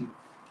close to you.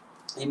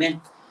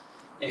 Amen.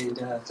 And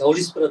the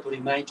Holy Spirit will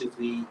remind you if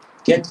we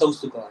get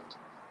close to God,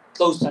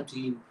 close unto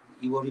Him.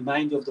 He will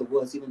remind you of the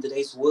words, even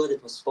today's word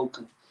that was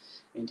spoken.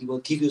 And He will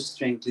give you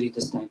strength during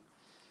this time.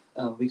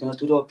 We're going to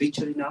do the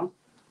obituary now.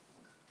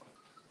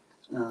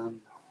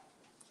 I'm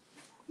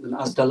going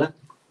to ask Dalla.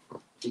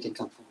 He can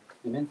come forward.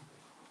 Amen.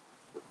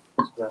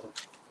 Brother.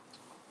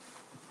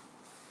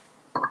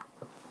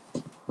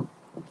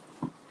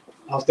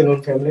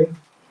 Afternoon, family.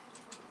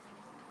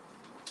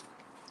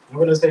 I'm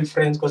going to say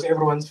friends because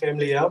everyone's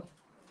family here.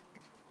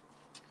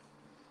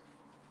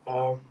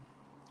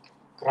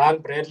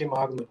 Grant Bradley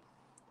Magerman,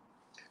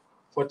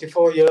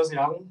 44 years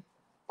young,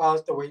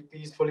 passed away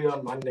peacefully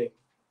on Monday,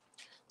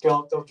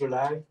 12th of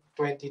July,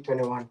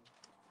 2021.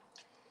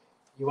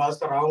 He was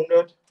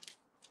surrounded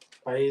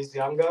by his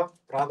younger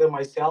brother,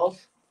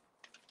 myself,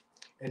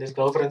 and his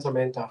girlfriend,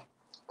 Samantha.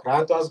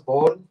 Grant was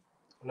born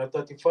on the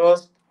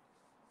 31st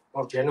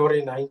of January,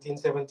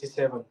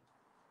 1977.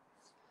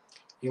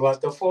 He was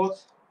the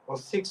fourth of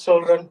 6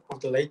 children of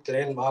the late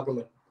Glenn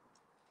Magerman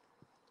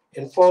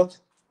and fourth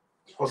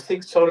of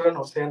 6 children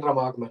of Sandra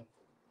Magerman.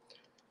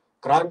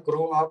 Grant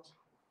grew up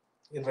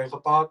in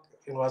Heidelberg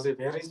and was a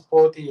very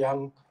sporty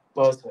young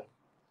person.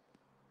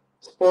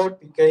 Sport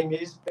became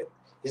his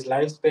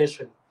life's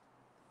passion.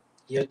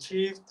 He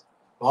achieved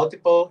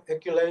multiple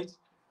accolades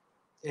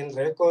and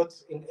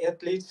records in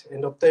athletes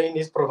and obtained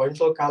his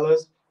provincial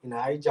colors in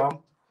high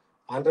jump,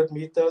 100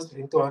 meters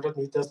and 200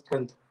 meters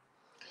sprint.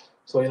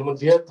 So jy moet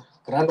weet,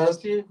 Grant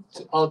was nie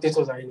altyd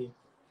soos hy nie.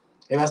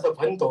 Hy was 'n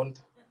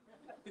windhond.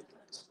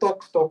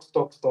 Stok.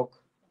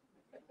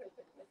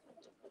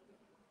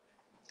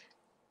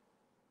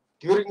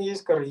 During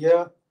his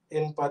career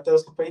in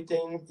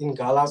participating in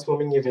gala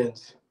swimming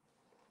events,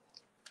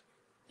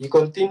 his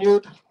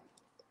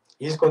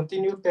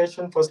continued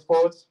passion for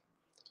sports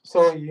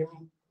saw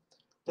him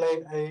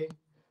play a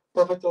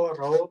pivotal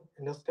role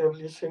in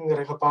establishing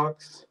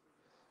Heidelberg's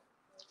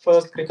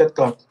first cricket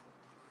club.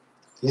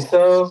 He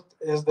served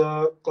as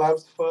the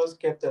club's first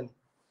captain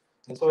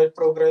and saw it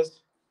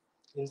progress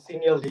in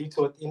senior leagues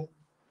within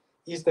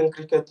Eastern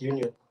Cricket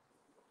Union.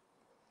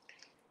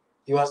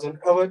 He was an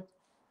avid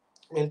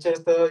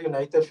Manchester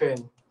United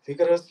fan,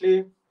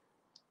 vigorously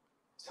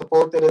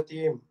supported the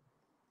team,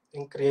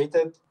 and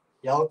created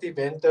healthy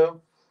banter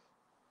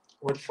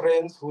with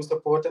friends who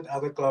supported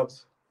other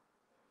clubs.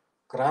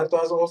 Grant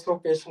was also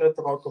passionate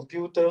about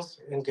computers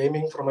and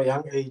gaming from a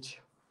young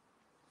age,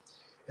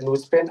 and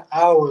would spend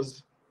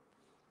hours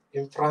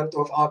in front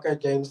of arcade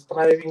games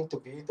striving to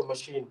beat the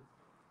machine.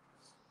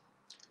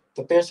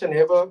 The passion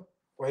never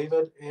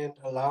wavered and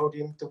allowed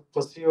him to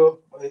pursue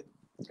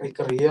a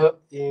career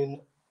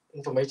in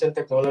information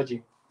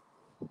technology.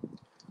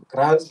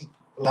 Grant's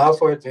love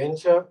for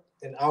adventure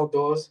and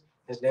outdoors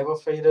has never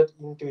faded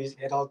into his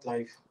adult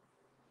life.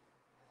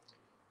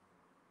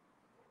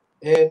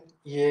 And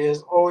he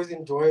has always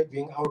enjoyed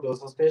being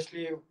outdoors,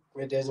 especially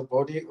where there's a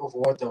body of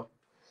water.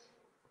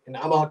 En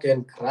almal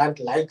kan grant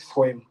like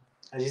swim.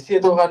 As jy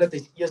sê toe gaan dit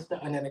is eerste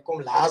in en hy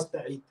kom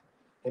laaste uit.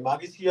 Hy maak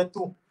die see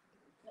toe.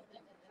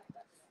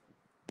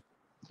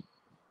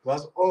 He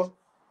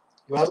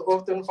was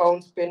often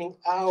found spending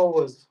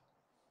hours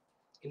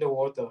in the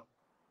water.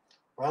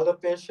 While the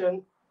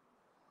patient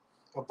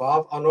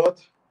above are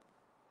not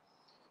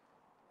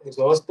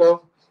exhaustive,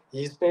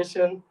 his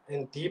passion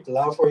and deep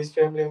love for his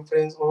family and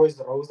friends always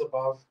rose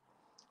above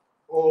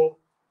all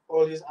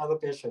his other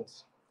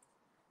patients.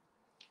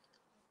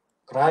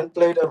 Grant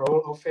played a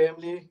role of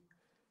family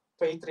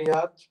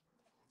patriarch,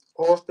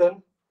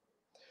 often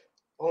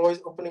always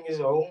opening his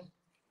home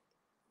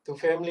to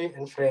family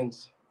and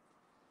friends.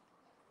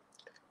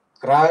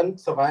 Grant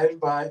survived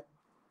by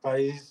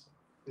his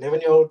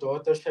 11-year-old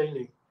daughter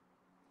Shaylee,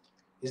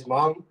 his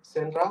mom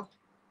Sandra,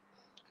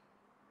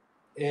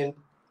 and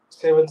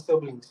 7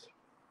 siblings.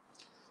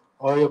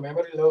 Your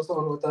memory lives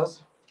on with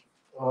us.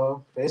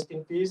 Rest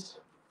in peace.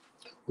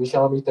 We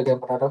shall meet again,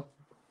 brother.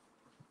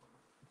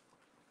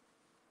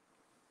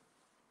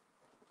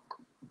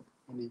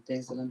 Amen.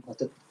 Thanks, Alan.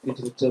 What a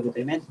beautiful tribute.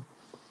 Amen.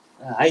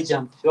 High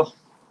jump. Yo,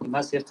 you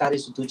must have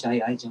courage to do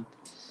high jump.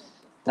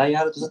 Daai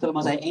jare toe sit hulle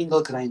maar sy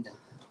engel grinder.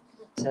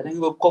 Sy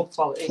ding op kop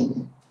val.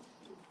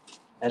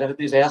 Hulle het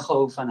my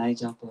weggehou van high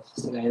jump.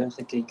 Gister heiling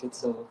gekyk het.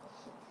 So,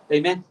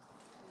 amen.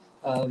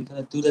 We're going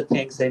to do the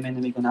thanks, amen,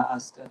 and we're going to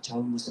ask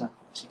Chow Musa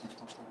if she can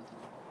come forward.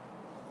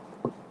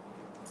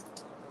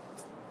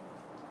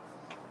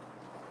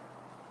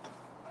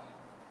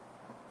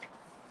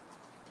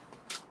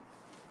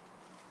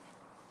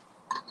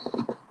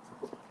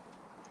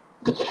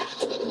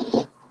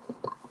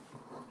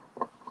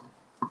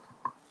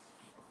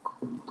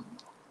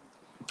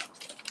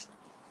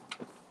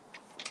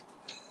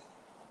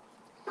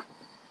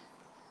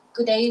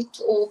 Good day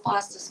to all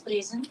pastors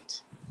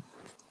present,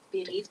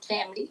 bereaved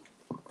family,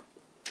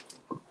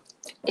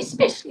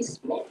 especially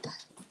Samantha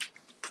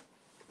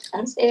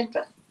and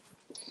Sandra,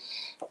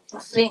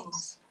 and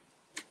friends.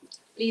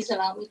 Please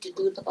allow me to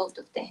do the vote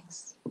of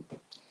thanks.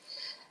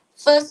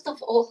 First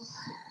of all,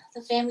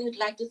 the family would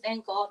like to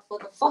thank God for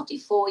the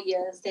 44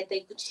 years that they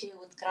could share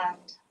with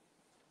Grant.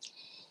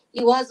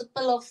 He was a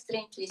pillar of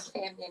strength to his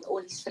family and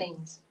all his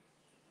friends.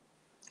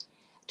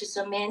 To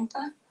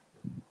Samantha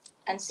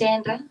and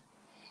Sandra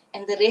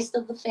and the rest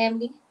of the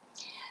family,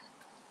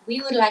 we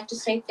would like to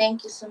say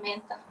thank you,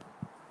 Samantha,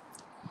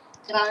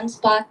 Grant's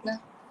partner,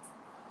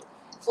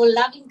 for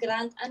loving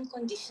Grant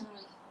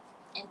unconditionally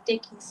and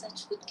taking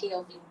such good care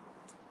of him.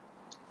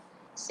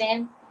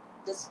 Sam,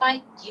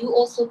 despite you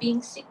also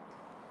being sick,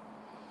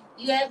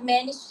 you have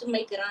managed to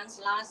make Grant's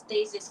last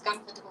days as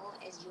comfortable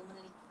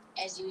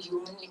as you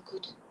humanly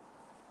could.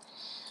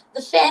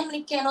 The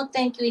family cannot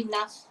thank you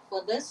enough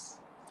for this,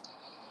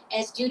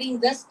 as during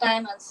this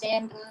time,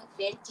 Sandra,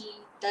 Betty,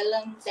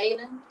 Dylan,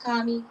 Zaylan,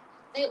 Kami,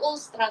 they all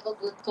struggled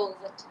with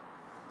COVID.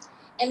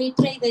 And we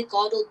pray that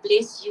God will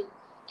bless you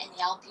and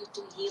help you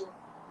to heal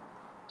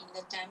in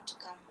the time to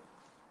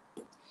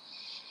come.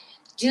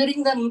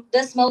 During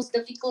this most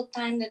difficult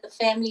time that the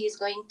family is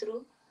going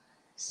through,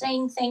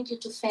 saying thank you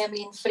to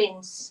family and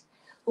friends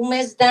whom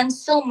has done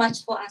so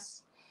much for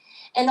us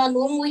and on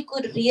whom we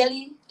could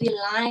really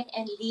rely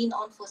and lean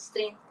on for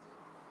strength.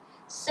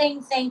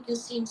 Saying thank you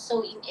seems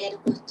so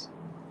inadequate.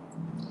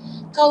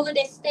 COVID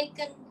has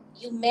taken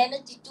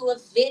humanity to a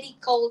very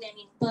cold and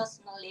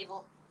impersonal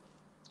level.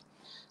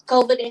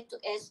 COVID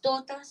has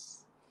taught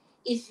us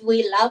if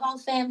we love our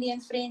family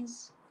and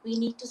friends, we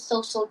need to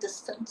social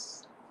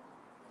distance.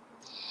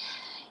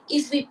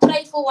 If we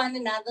pray for one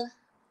another,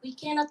 we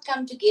cannot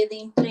come together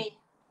in prayer.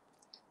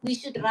 We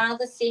should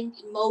rather send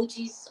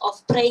emojis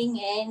of praying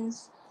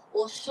hands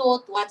or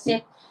short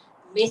WhatsApp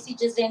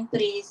messages and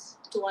prayers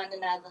to one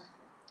another.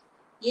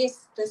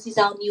 Yes, this is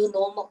our new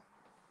normal.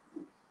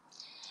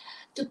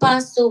 To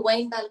Pastor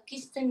Wayne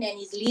Balkiston and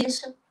his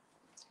leadership,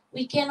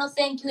 we cannot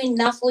thank you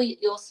enough for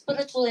your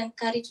spiritual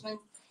encouragement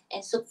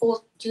and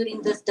support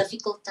during this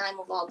difficult time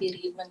of our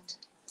bereavement.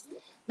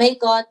 May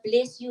God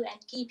bless you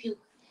and keep you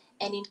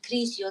and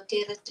increase your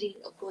territory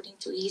according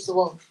to His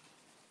will.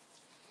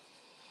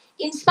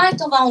 In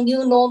spite of our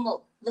new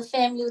normal, the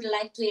family would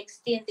like to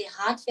extend their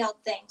heartfelt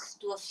thanks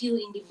to a few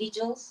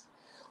individuals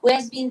who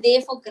has been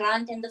there for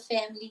Grant and the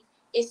family,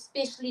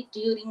 especially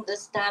during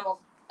this time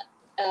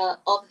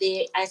of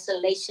their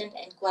isolation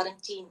and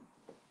quarantine.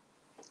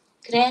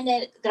 Grant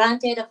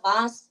had a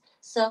vast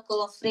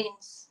circle of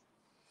friends.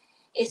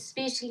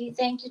 Especially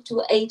thank you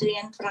to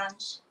Adrian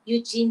Franch,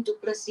 Eugene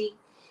Duplessis,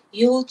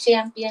 Yule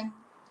Champion,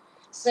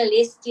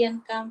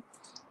 Celestian Camp,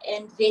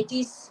 and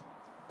Betty's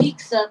big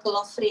circle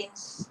of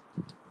friends.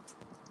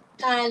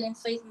 Kyle and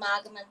Faith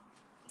Magerman,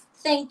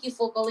 thank you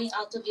for going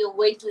out of your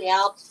way to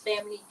help the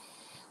family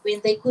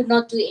when they could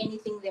not do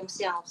anything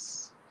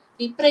themselves.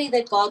 We pray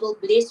that God will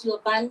bless you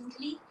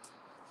abundantly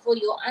for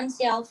your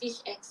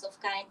unselfish acts of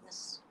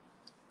kindness.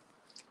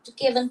 To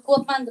Kevin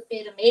Koopman, the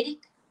paramedic,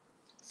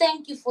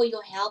 thank you for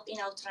your help in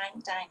our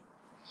trying time.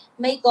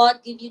 May God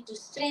give you the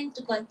strength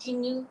to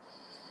continue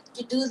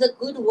to do the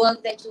good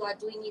work that you are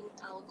doing in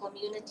our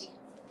community.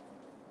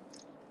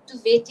 to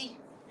Betty.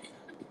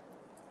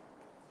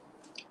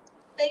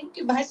 Thank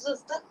you, my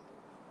sister,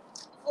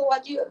 for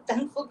what you have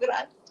done for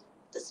Grant,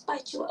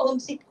 despite your own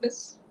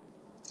sickness.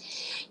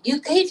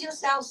 You gave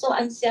yourself so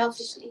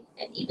unselfishly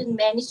and even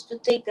managed to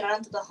take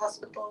Grant to the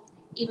hospital,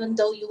 even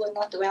though you were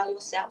not well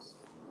yourself.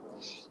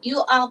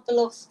 You are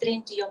full of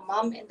strength to your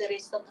mom and the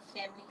rest of the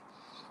family.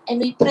 And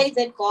we pray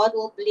that God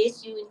will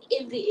bless you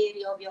in every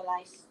area of your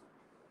life.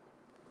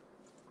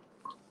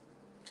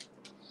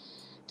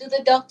 To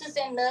the doctors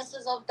and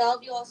nurses of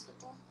Derby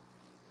Hospital,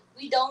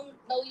 we don't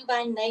know you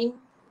by name,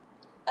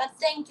 but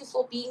thank you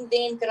for being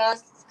there in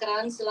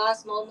Grant's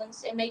last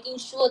moments and making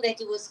sure that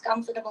he was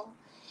comfortable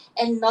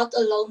and not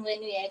alone when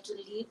we had to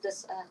leave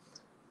this earth.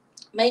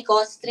 May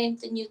God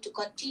strengthen you to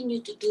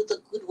continue to do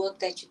the good work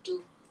that you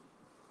do.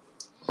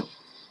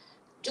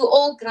 To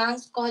all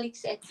Grant's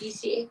colleagues at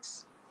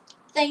BCX,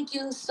 thank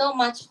you so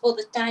much for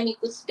the time he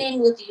could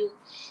spend with you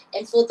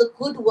and for the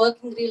good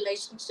working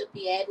relationship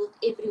he had with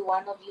every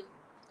one of you.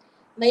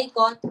 May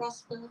God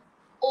prosper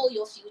all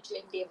your future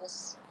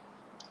endeavors.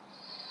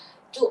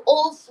 To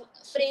all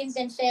friends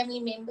and family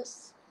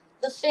members,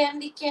 the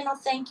family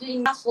cannot thank you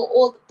enough for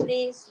all the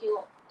prayers,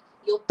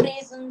 your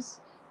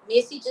presence,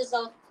 messages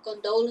of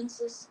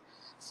condolences,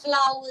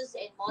 flowers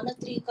and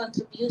monetary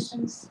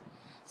contributions.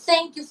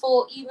 Thank you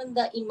for even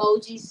the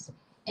emojis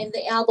and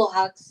the elbow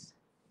hugs.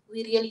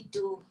 We really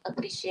do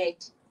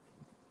appreciate.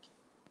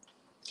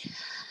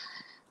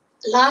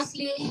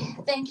 Lastly,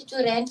 thank you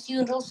to Rand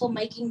Funeral for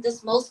making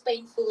this most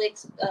painful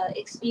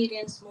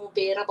experience more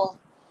bearable.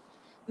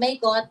 May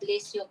God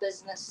bless your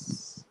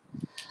business.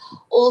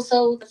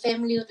 Also, the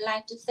family would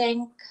like to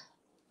thank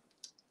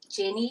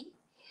Jenny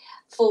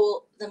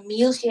for the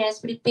meal she has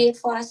prepared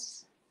for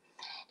us,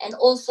 and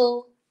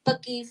also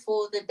Paki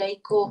for the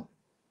decor.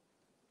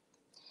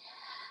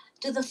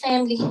 To the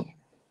family,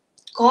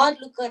 God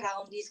looked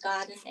around his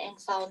garden and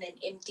found an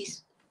empty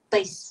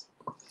space.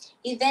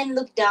 He then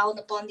looked down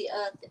upon the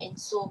earth and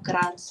saw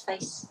Grant's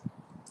face.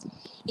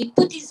 He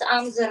put his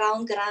arms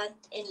around Grant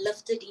and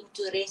lifted him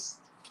to rest.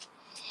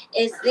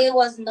 As there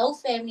was no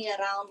family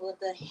around, with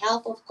the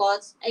help of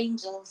God's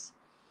angels,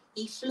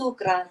 he flew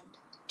Grant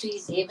to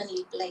his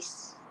heavenly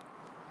place.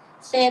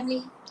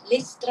 Family,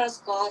 let's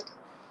trust God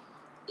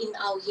in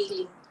our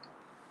healing.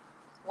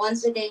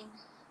 Once again,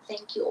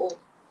 thank you all.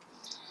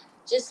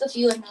 Just a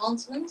few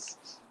announcements.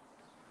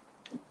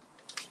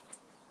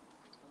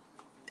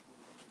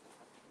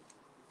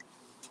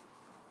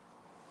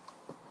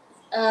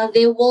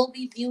 There will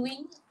be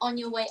viewing on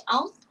your way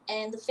out,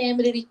 and the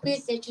family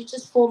requests that you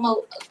just form a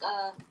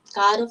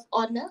guard of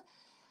honor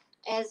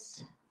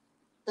as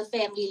the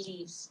family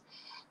leaves.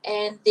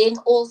 And then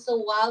also,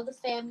 while the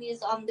family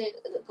is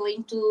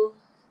going to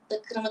the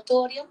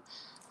crematorium,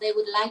 they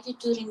would like you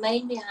to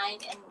remain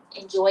behind and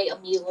enjoy a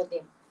meal with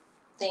them.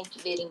 Thank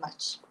you very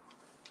much.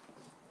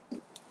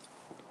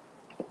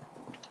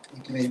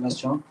 Thank you very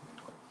much, John.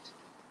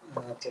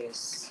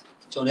 As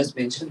John has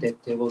mentioned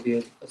that there will be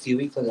a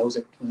viewing for those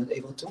that were not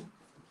able to.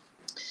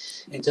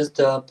 And just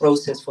the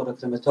process for the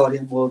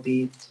crematorium will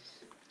be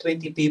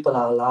 20 people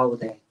are allowed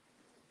there.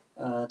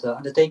 The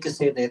undertaker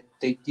said that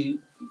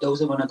those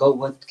who want to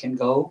go can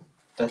go,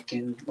 but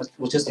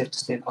we'll just have to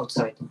stand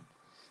outside.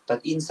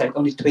 But inside,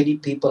 only 20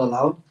 people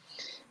allowed.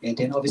 And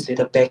then obviously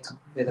the back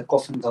where the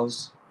coffin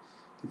goes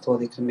before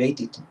they cremate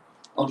it,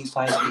 only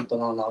 5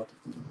 people are allowed.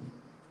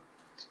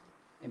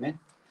 Amen.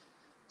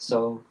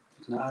 So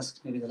I'm going to ask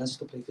maybe the lunch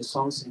to play a few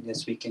songs, and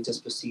yes, we can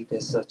just proceed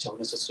as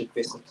Jonas has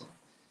requested.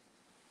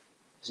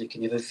 So you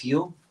can have a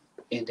view,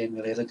 and then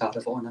we'll have a guard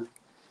of honor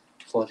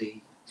for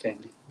the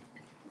family.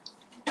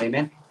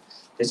 Amen.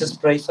 Let's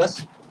just pray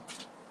first.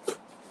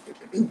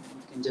 You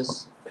can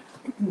just.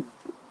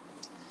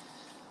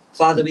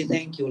 Father, we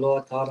thank you,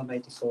 Lord God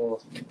Almighty, for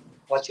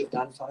what you've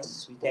done for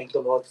us. We thank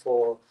you, Lord,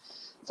 for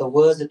the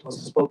words that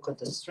was spoken,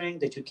 the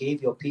strength that you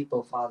gave your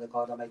people, Father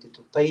God Almighty,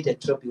 to pay their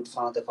tribute,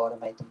 Father God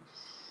Almighty.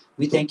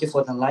 We thank you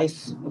for the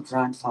life of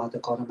Grant, Father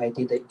God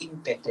Almighty, the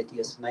impact that he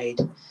has made.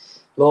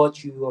 Lord,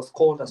 you have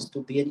called us to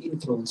be an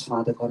influence,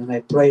 Father God, and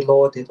I pray,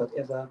 Lord, that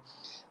whatever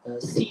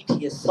seed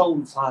he has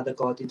sown, Father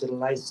God, into the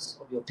lives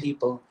of your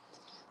people,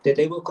 that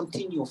they will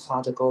continue,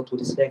 Father God,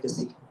 with his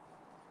legacy.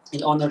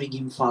 In honoring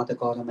him, Father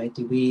God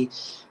Almighty, we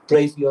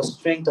pray for your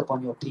strength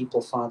upon your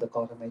people, Father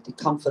God Almighty.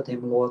 Comfort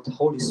them, Lord.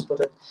 Holy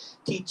Spirit,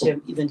 teach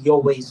them even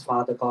your ways,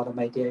 Father God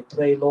Almighty. I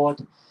pray,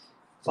 Lord,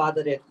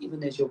 Father, that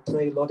even as you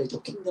pray, Lord, that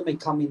your kingdom may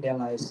come in their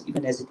lives,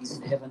 even as it is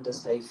in heaven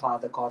this day,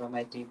 Father God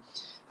Almighty.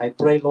 I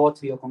pray, Lord,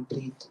 for your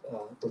complete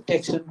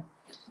protection,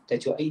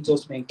 that your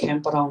angels may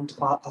encamp around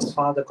us,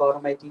 Father God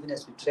Almighty, even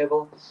as we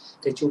travel,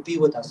 that you'll be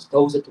with us,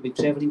 those that will be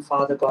traveling,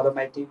 Father God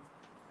Almighty.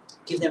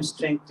 Give them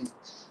strength.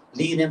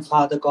 Lead them,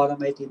 Father God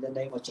Almighty, in the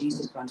name of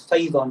Jesus. Grant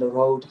favor on the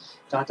road.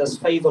 Grant us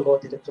favor,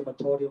 Lord, in the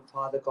crematorium,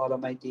 Father God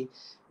Almighty.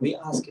 We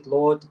ask it,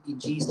 Lord, in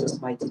Jesus'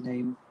 mighty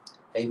name.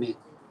 Amen.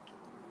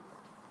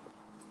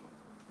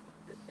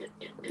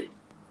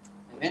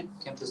 Amen.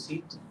 Can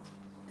proceed.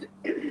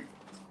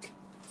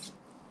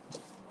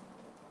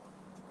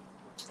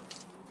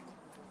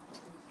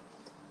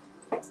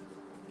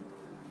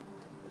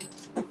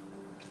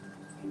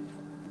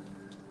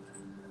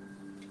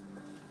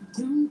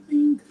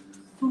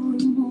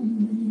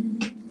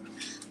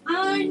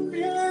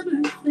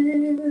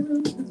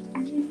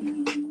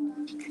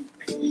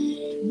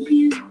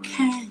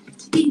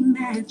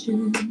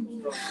 rejection,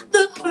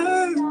 the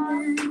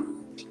hurt,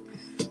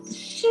 the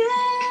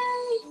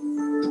shame.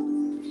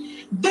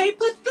 They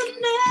put the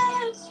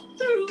nails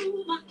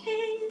through my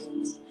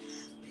hands.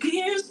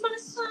 Here's my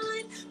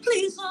sign,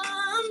 please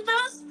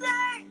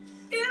understand.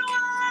 It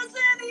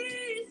wasn't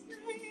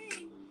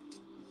easy,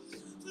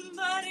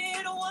 but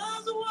it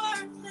was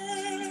worth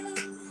it.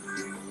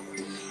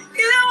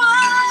 It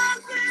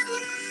wasn't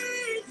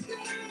easy.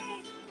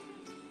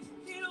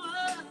 It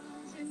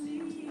wasn't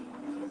easy.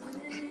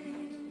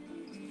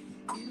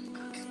 It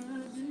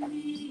wasn't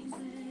easy,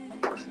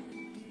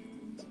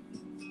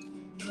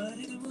 but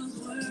it was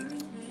worth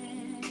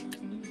it.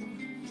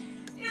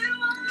 It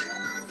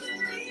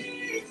wasn't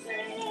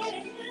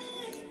easy.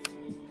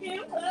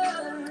 It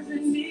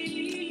wasn't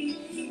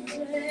easy.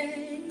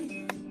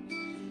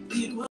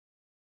 It was.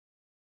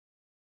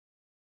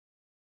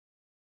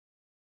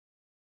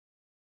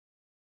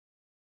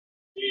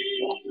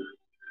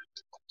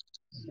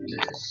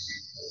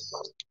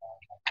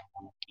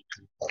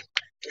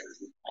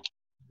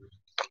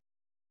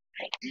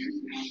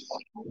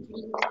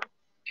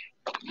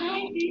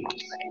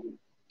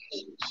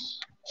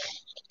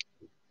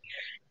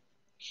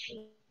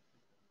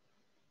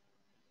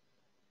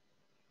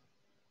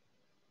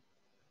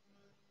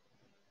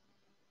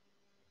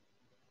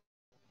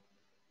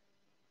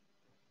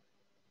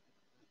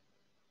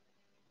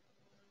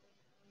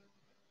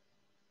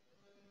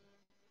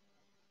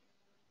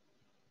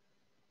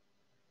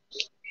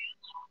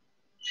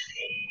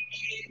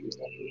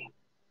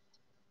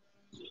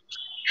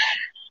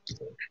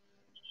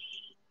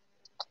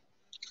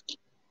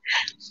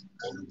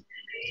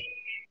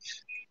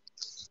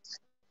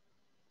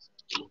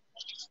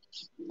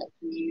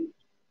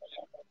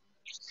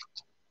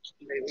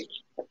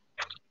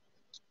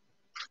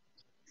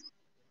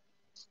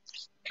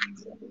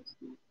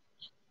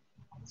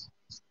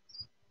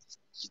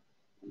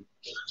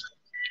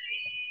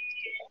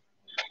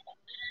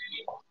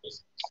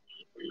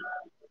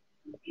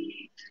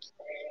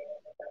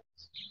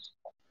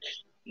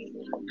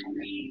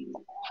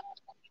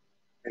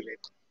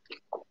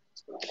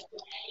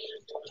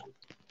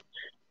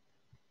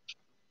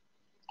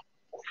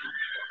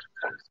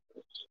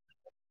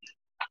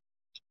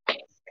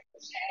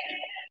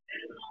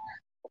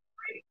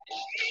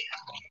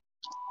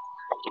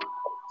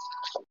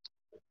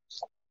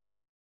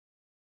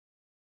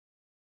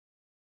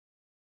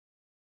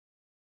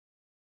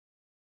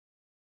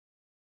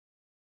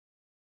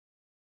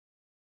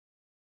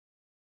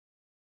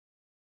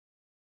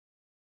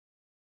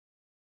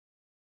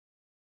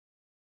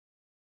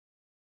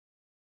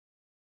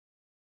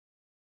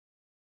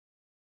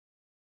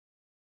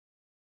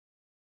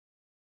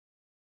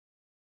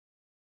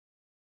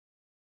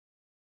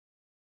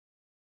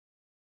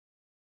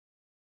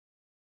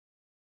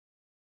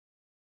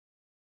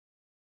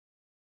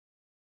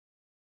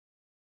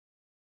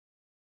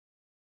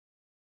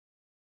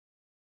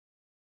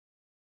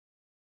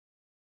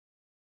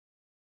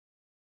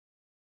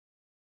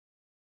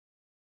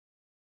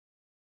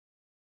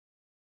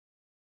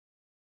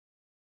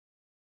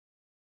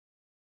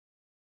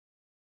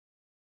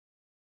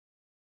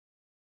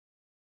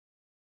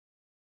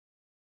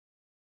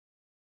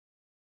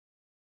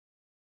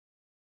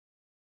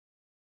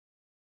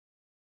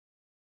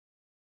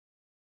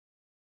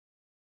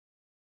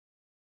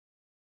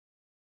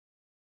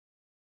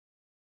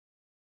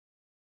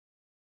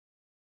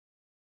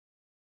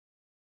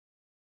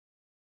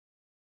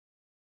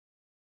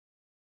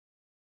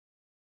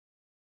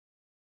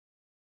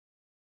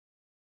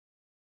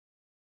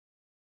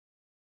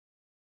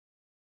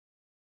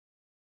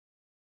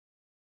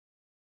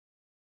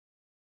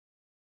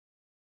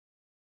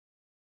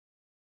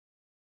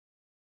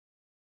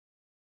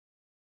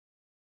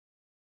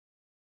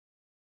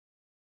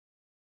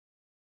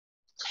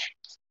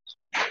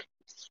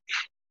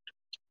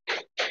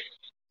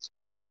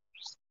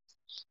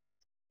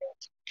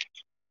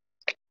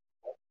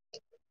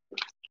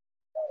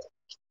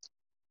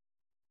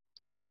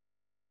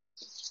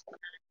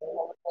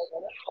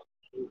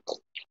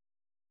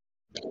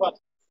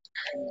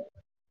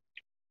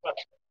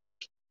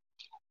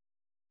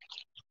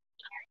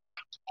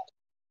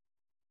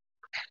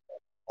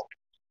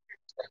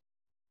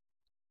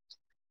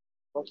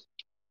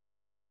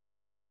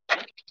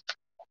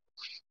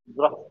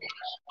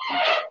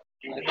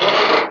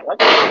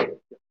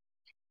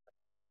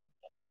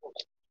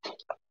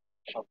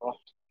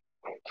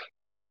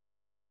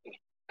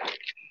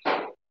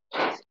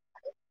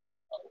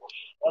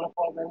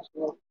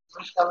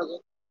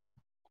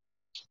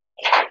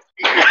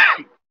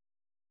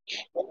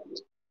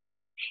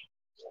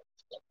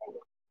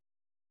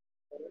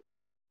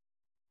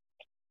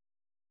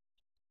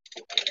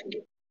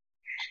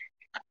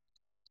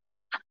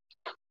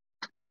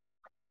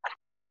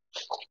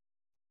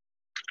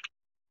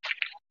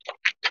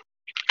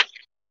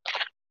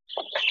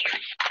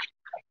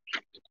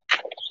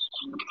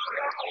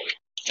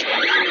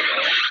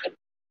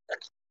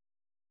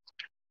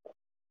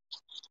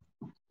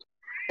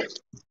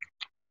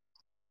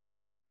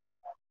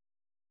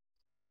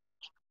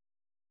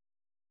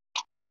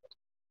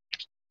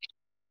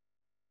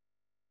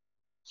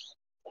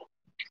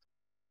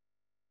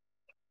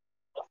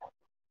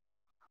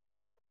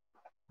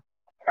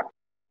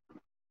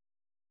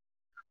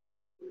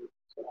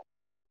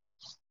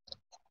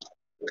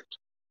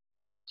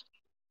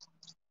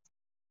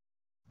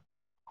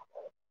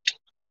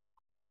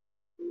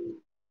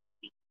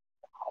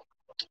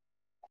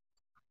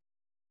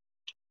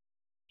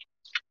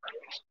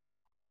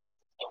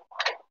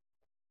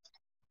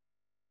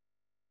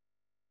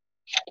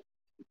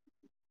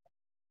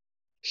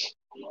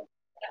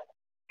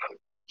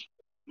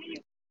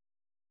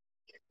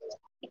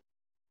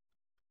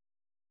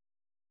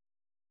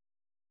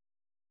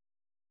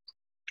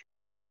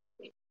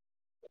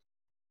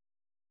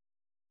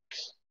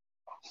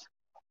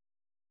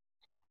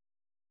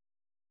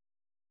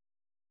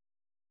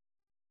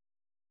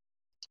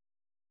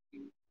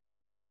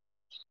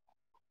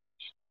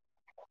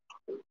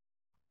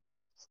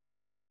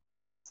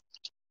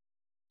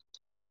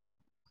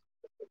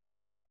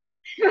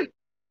 Any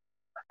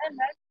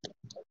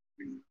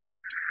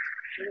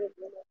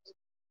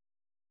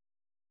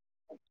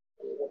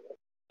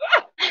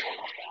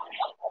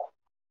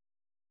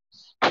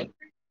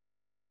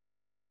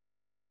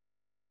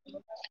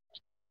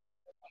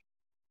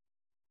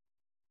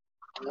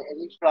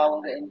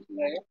flower, anything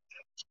like it?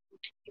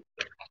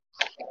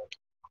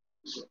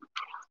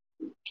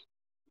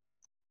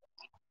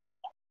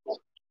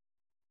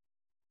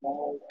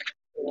 No.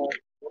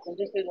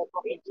 This is a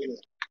copy.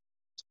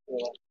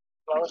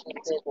 Flowers and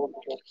say both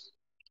of us.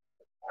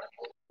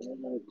 Let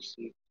me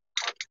see.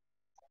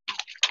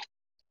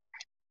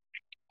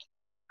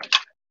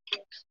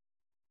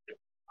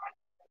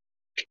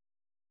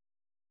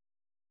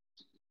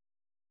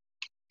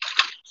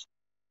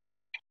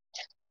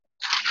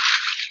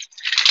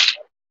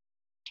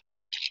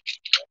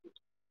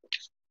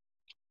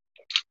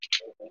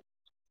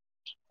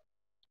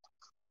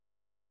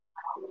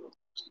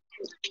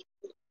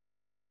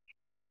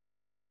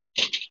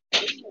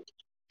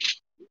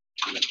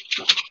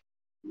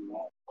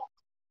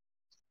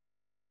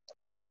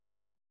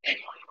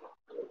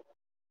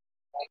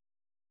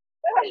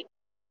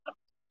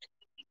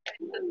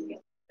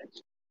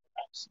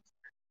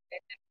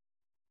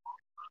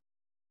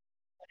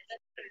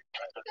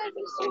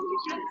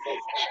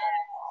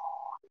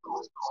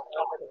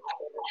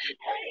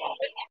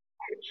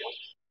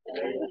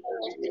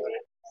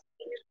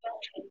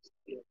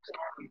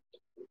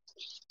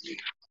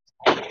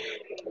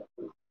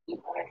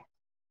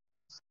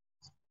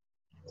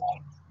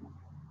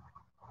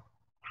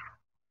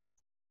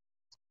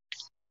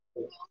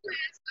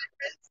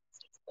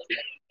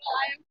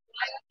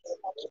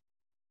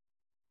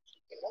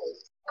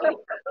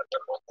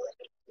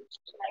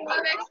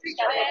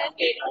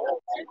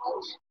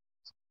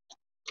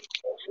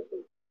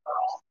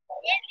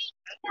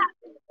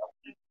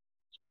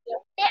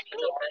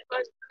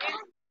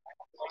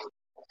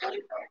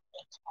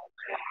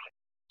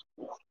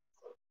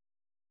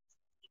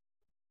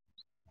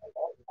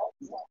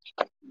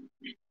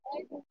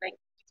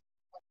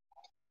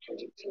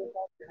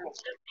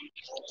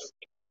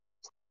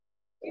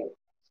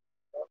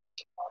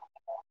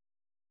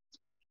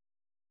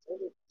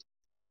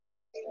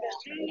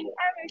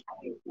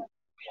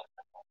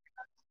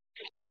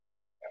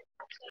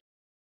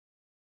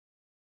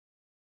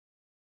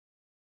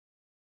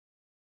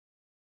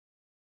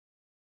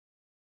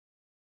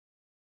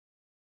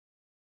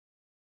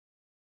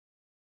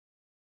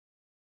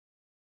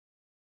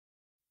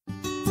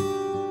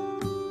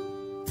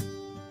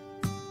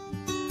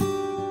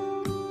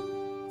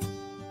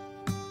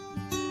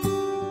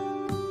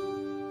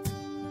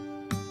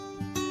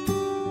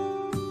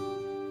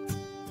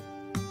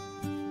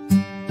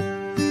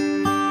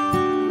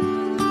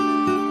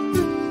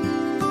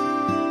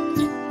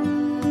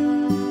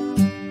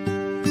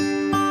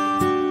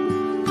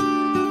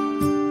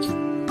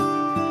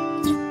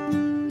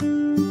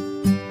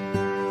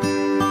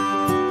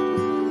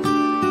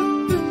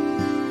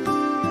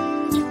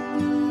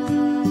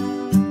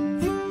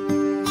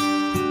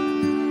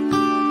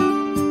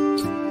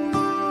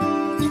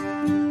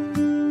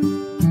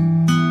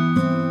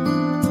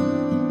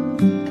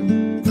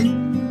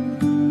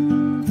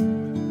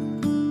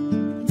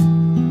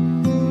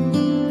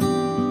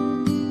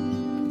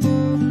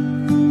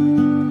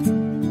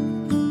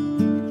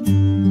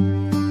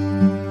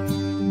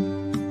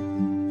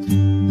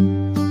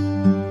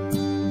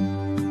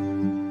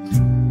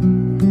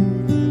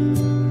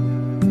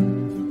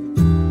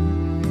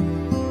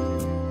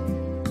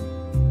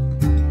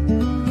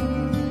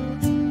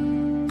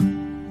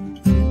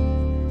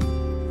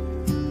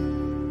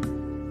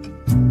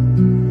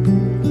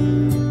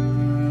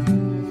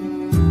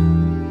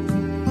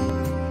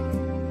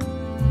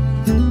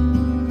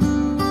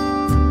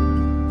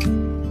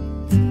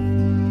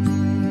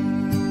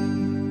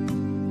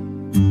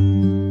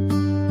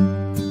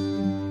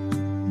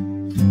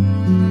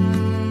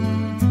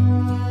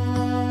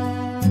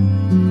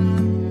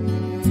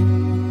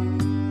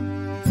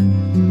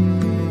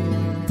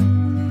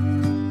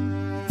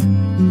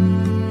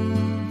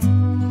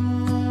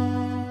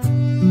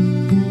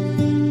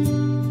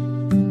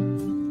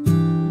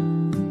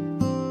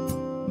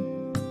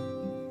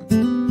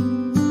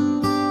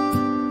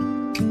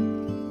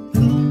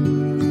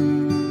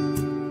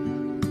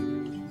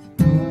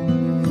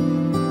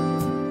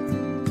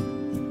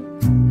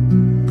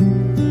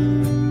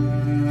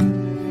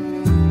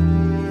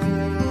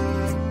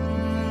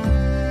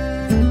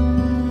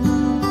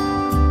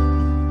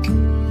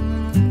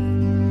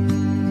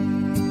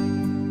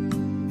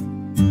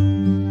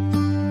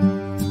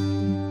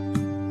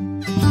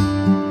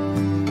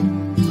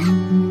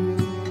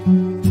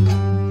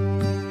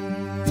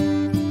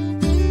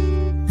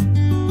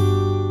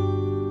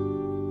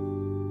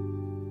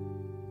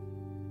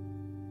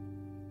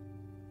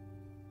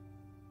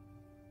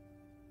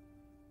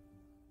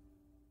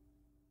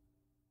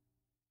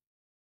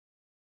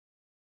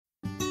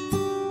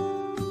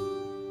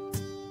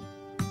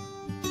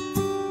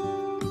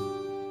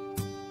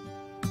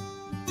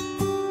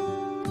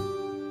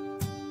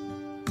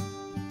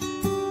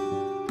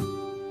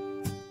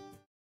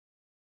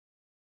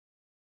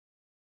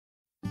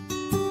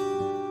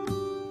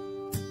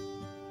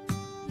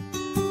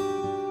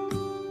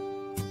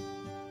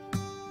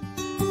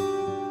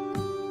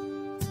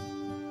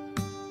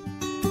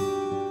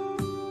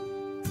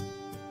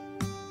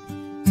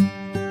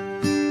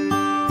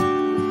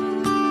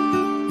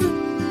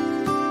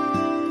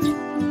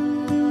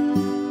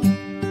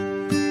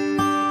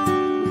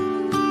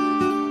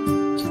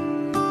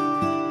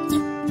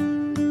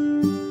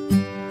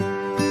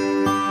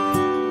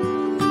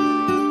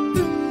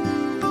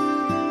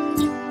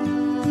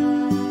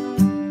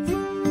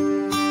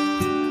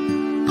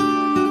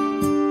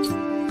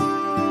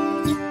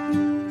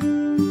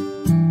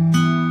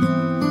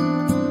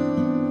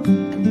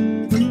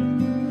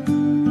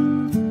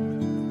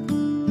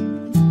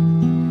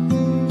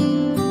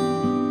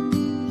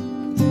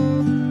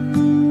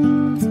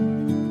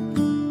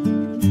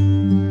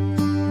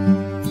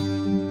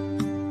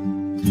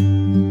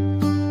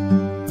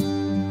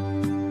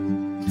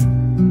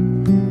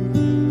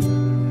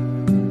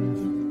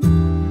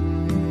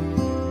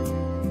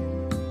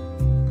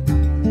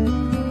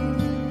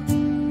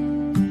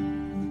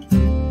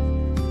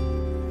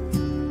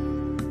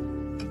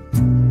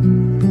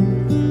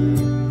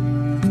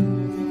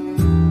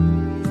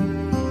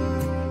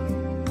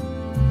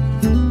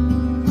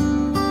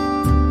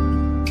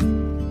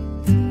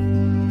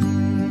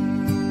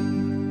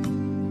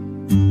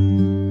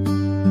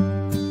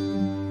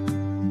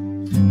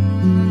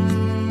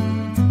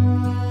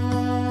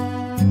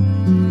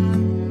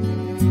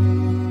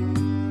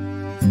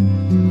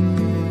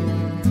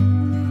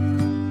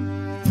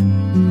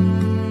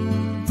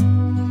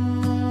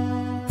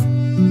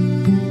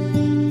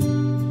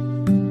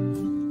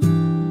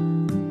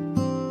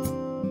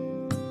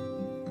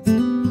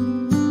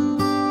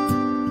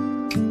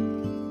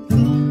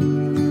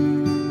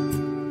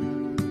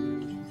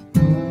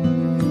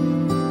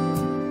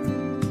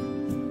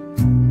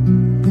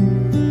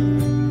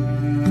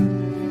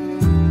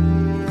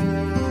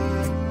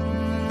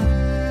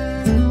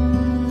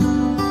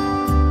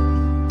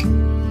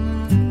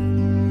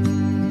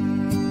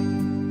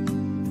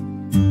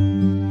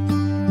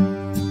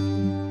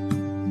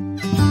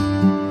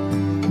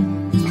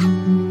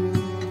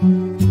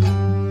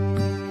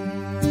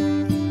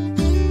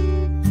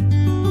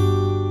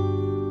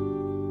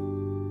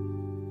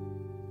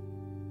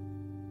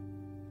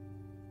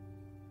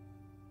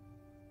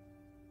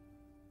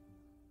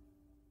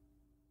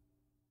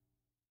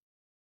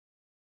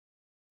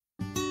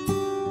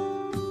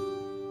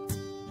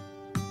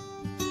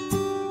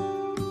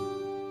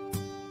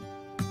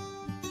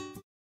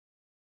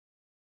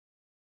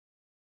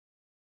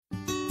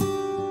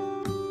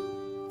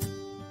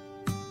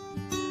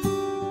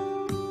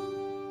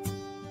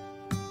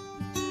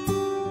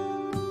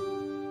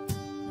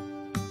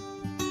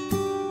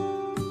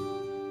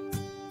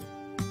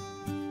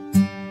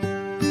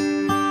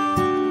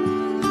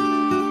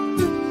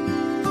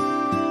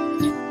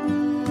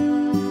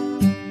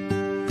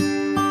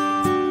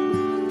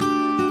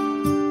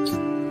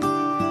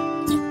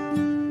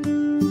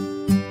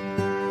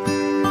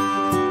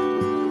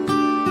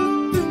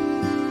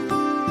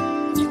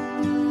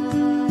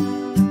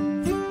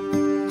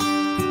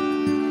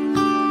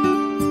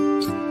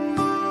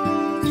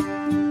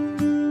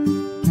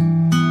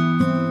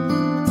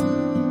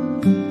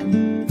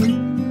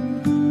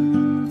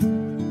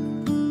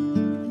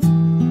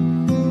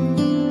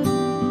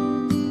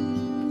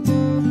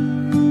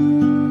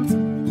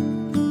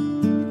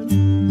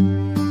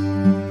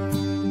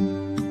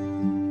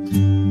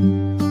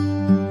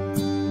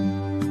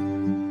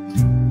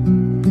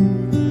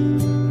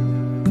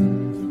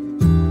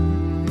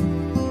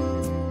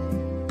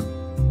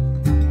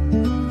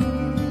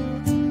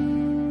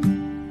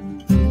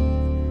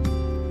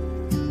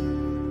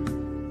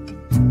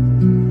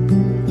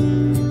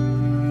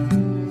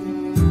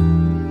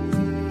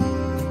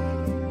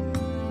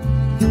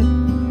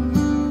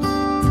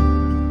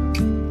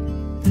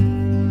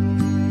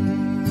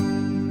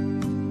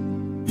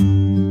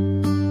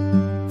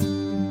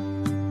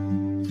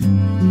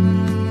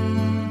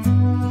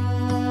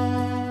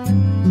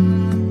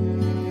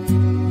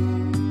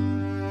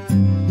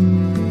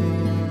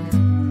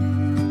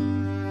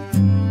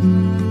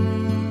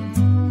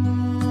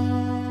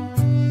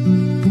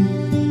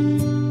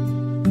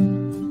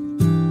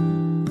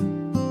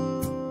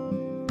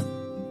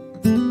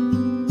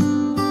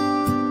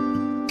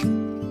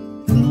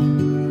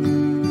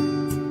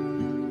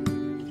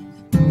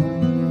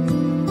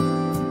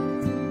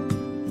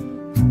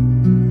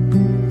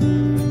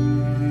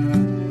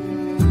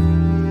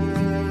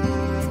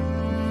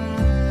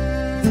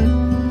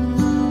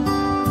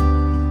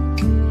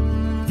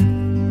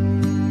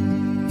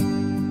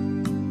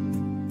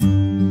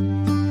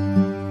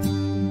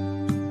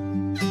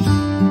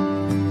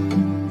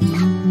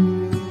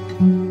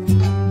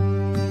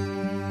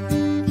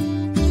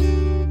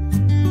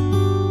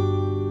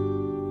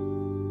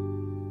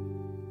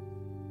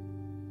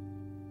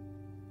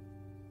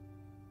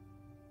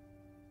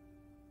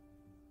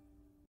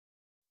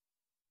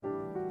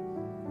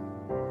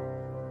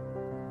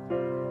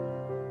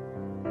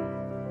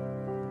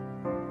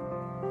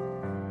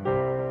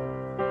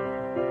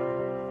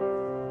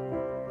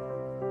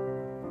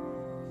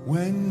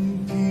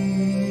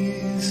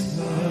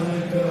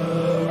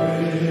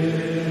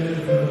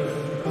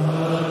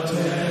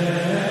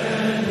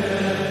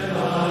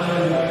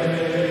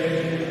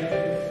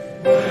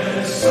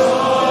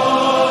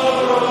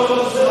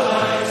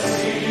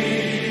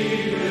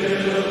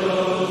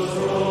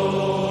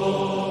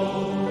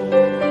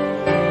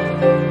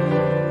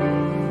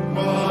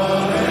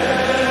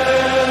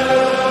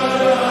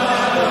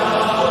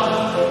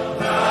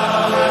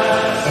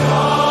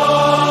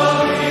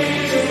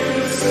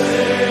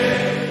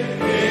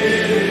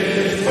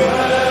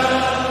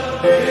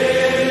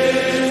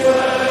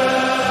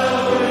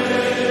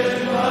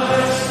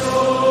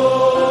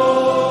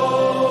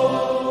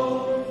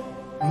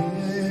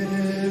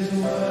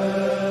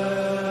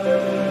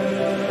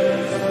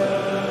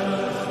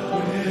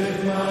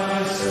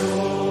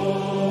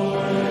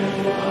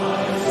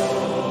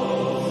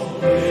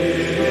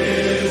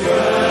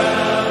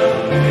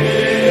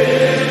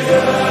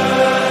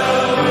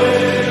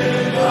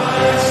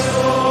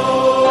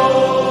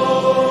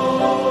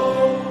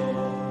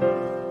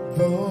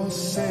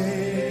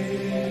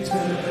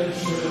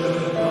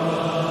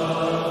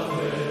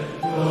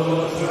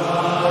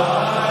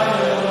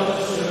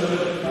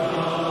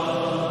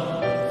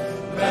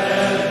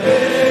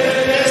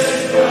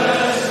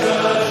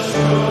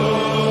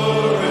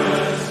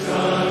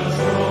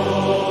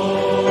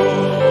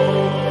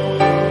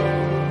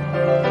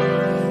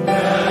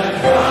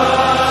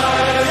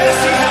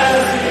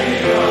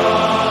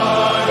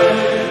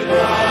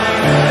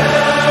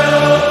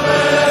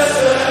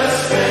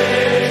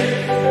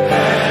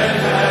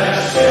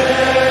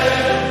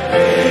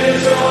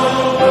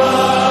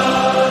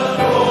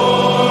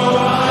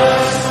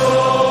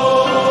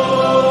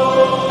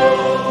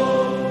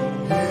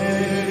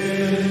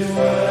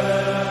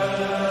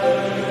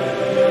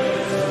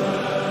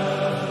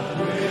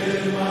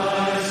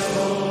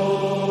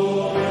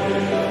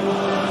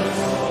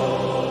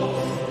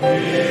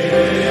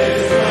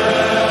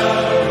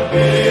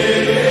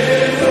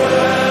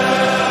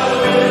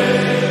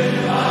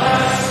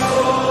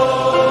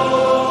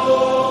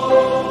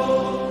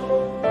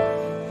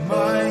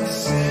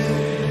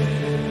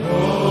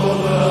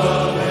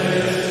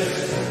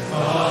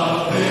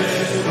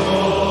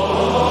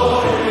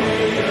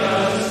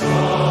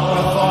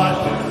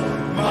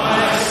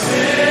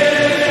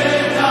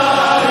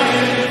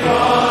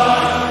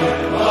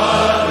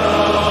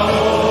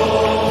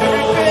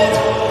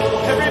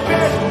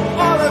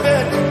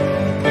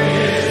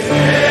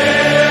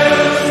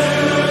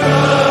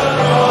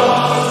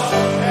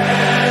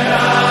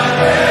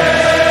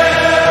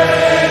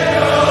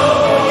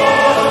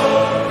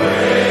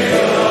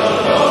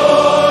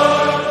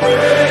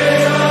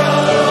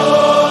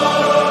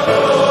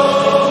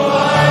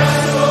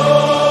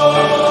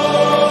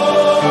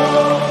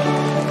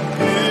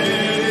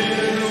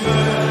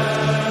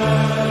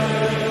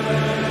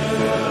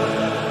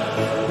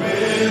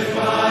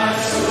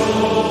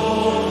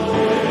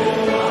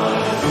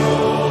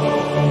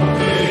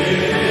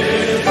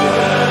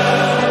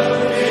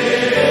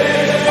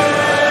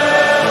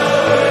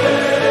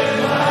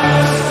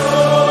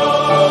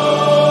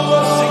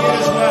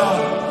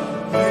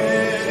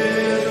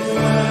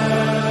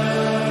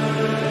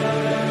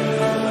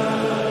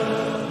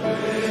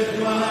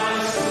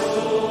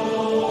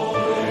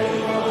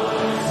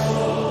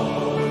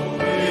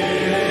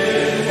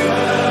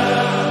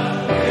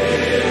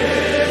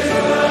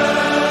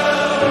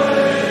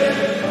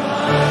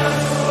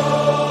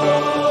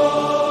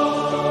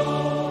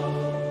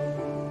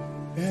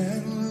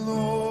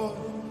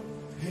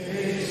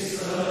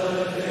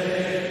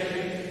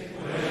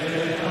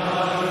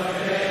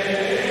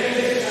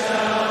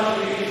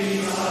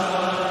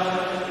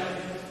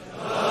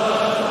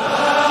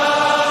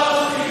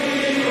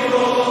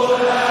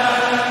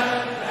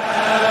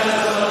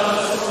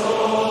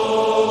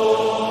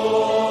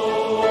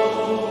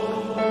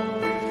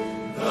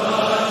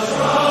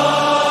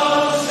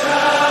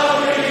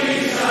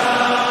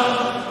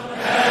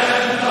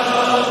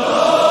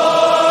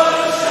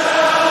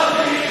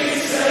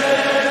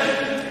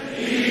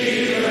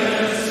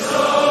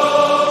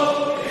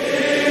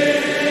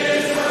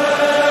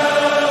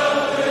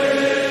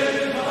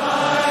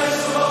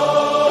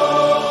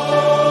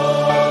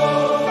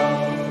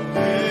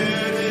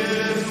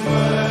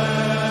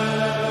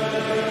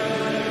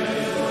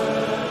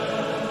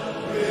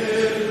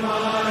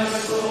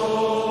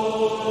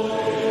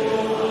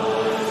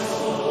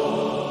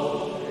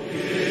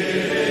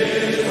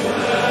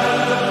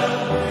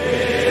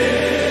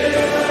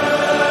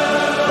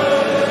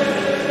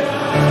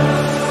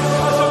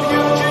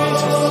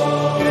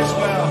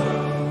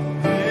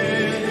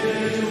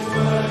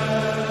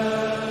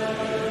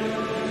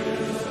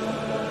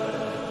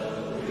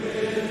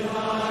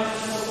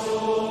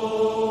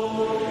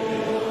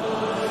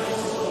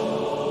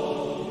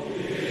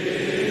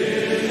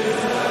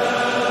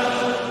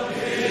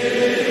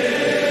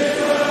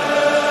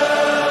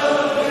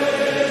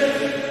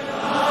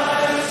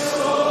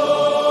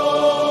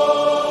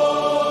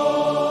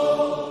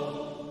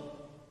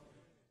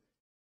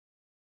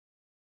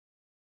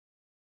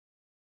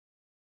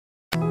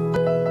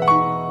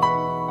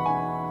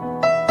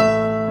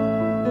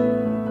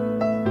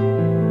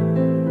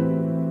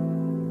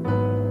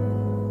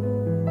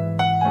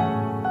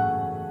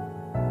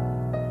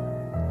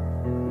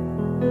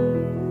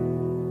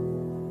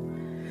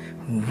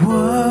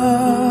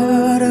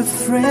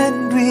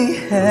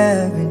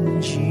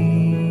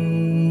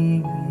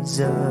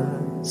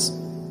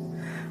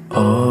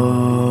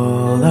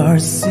 all our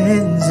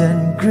sins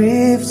and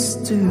griefs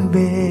to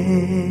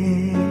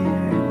bear.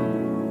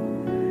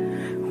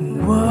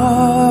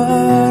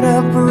 What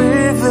a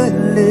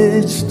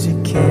privilege to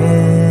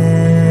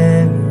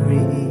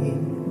carry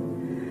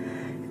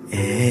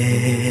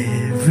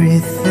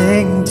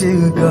everything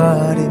to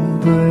God in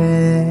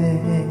prayer.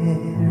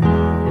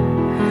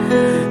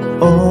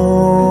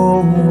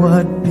 Oh,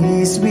 what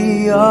peace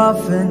we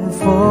often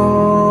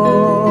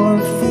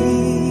forfeit.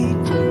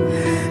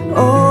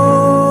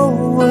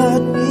 Oh,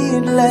 what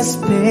needless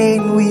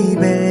pain we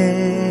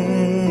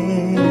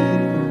bear.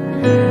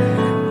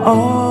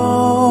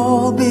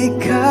 All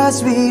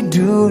because we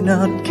do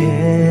not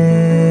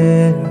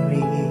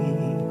carry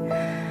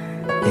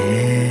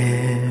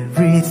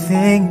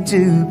everything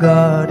to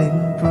God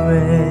in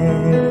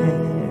prayer.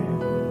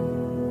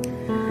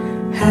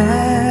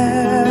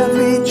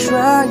 Heavy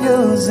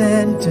trials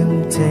and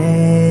temptations,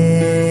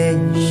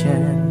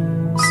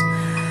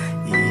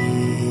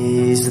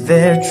 is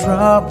there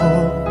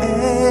trouble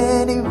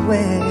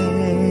anywhere?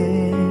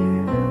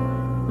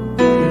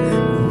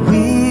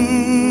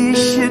 We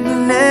should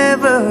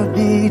never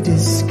be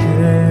discouraged.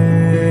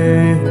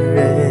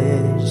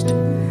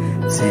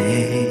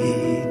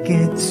 Take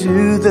it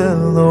to the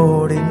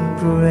Lord in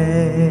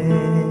prayer.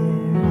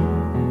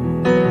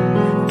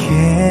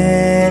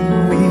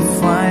 Can we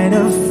find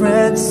a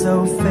friend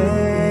so faithful,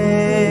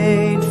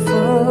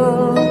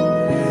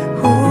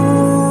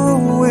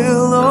 who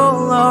will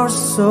all our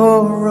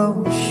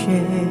sorrow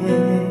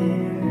share?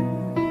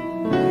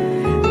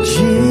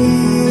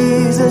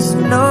 Jesus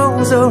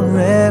knows our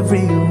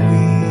every weakness.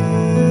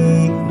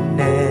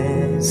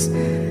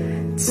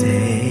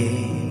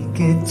 Take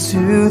it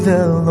to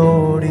the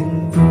Lord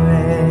in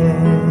prayer.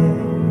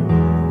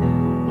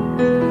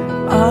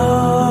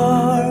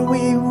 Are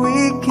we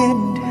weak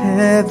and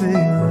heavy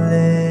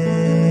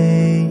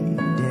laden,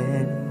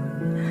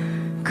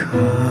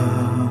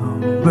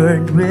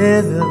 covered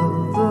with a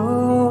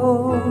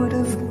load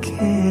of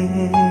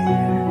care?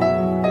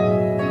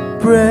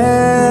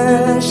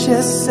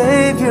 Precious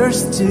Savior,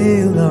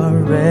 still our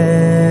refuge.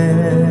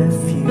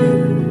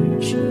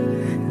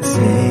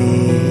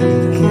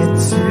 Take it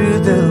to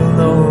the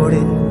Lord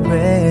in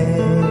prayer.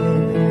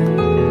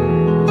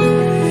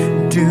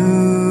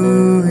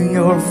 Do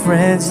your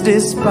friends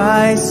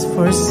despise,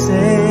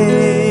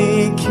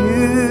 forsake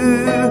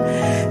you?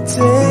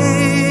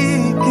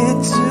 Take it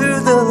to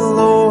the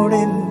Lord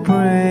in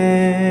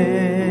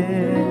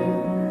prayer.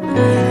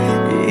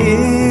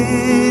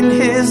 In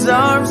His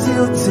arms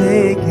He'll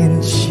take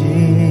and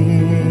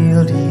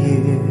shield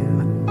you.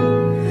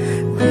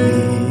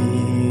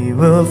 We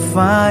will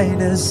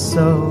find a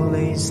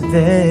solace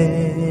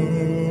there.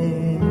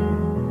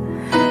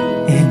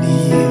 In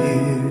you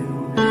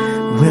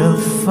we'll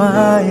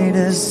find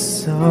a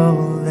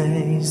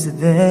solace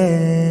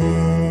there.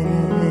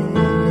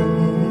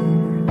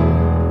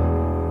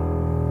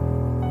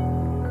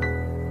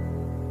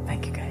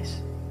 Thank you,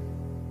 guys.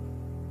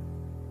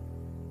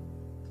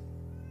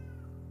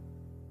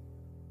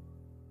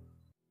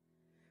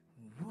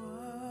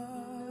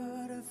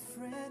 What a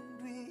friend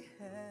we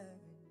have.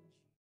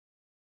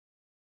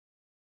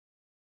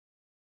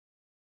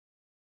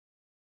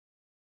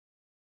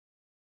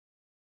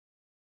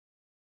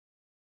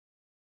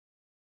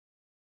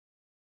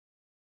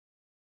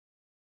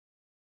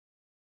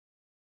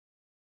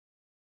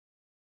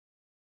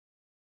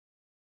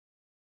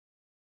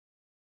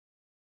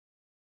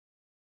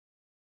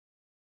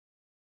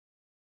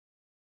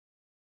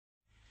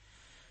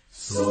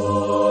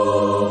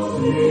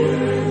 Softly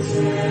and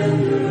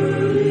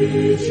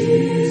tenderly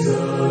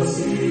Jesus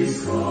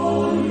is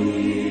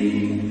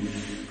calling,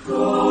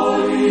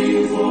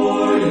 calling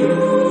for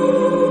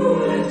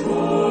you and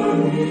for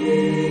me.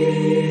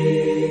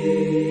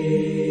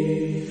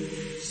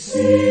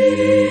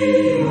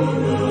 See on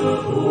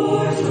the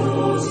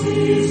portals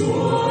He's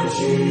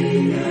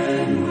watching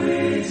and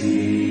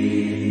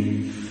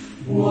waiting,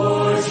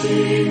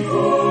 watching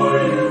for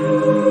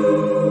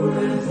you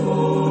and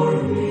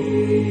for me.